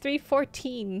back to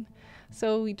 314.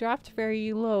 So we dropped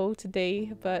very low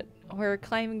today, but we're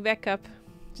climbing back up.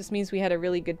 Just means we had a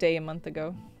really good day a month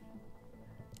ago.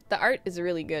 The art is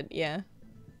really good, yeah.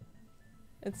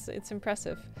 It's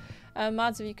impressive.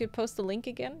 Mods, if you could post the link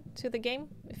again to the game.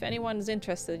 If anyone is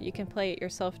interested, you can play it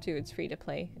yourself too. It's free to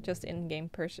play. Just in-game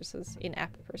purchases.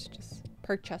 In-app purchases.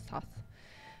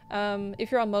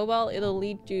 If you're on mobile, it'll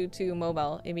lead you to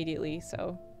mobile immediately,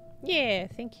 so... Yeah,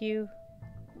 thank you.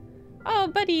 Oh,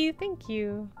 buddy, thank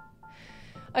you.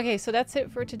 Okay, so that's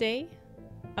it for today.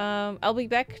 I'll be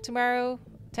back tomorrow,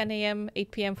 10 AM,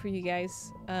 8 PM for you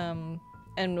guys.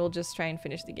 And we'll just try and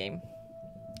finish the game.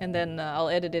 And then I'll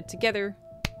edit it together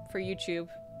for YouTube.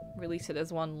 Release it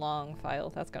as one long file.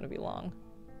 That's gonna be long.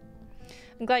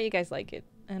 I'm glad you guys like it.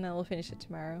 And I will finish it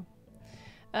tomorrow.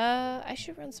 I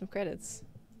should run some credits.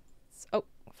 Oh,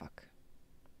 fuck.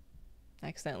 I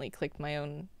accidentally clicked my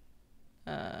own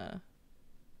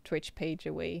Twitch page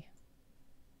away.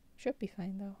 Should be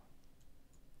fine though.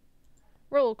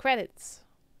 Roll credits.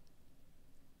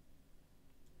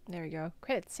 There we go.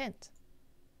 Credits sent.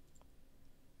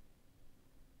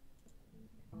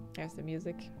 There's the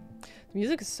music. The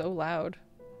music is so loud.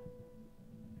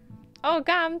 Oh,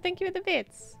 Gam, thank you for the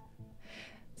bits.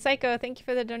 Psycho, thank you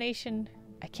for the donation.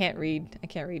 I can't read. I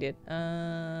can't read it.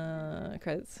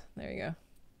 Credits. There you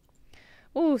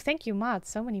go. Ooh, thank you, mods.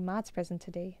 So many mods present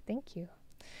today. Thank you.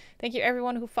 Thank you,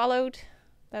 everyone who followed.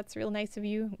 That's real nice of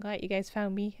you. I'm glad you guys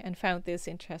found me and found this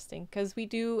interesting, because we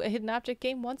do a hidden object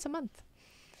game once a month.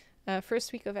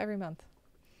 First week of every month.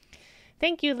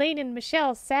 Thank you, Layden,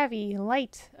 Michelle, Savvy,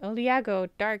 Light, Oliago,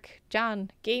 Dark, John,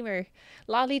 Gamer,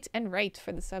 Lalit, and Wright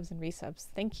for the subs and resubs.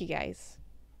 Thank you, guys.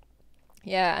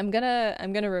 Yeah, I'm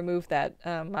gonna remove that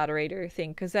moderator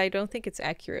thing because I don't think it's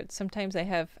accurate. Sometimes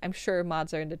I'm sure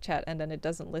mods are in the chat and then it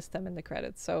doesn't list them in the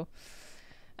credits. So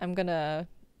I'm gonna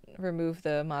remove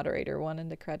the moderator one in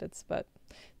the credits. But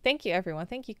thank you, everyone.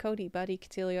 Thank you, Cody, Buddy,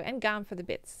 Catilio, and Gam for the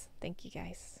bits. Thank you,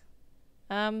 guys.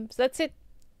 So that's it.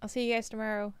 I'll see you guys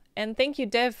tomorrow. And thank you,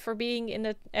 Dev, for being in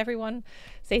it. Everyone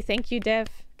say thank you, Dev,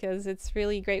 because it's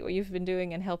really great what you've been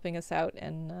doing and helping us out.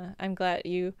 And I'm glad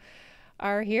you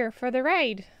are here for the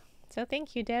ride. So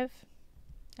thank you, Dev.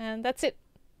 And that's it.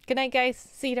 Good night, guys.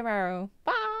 See you tomorrow.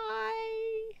 Bye.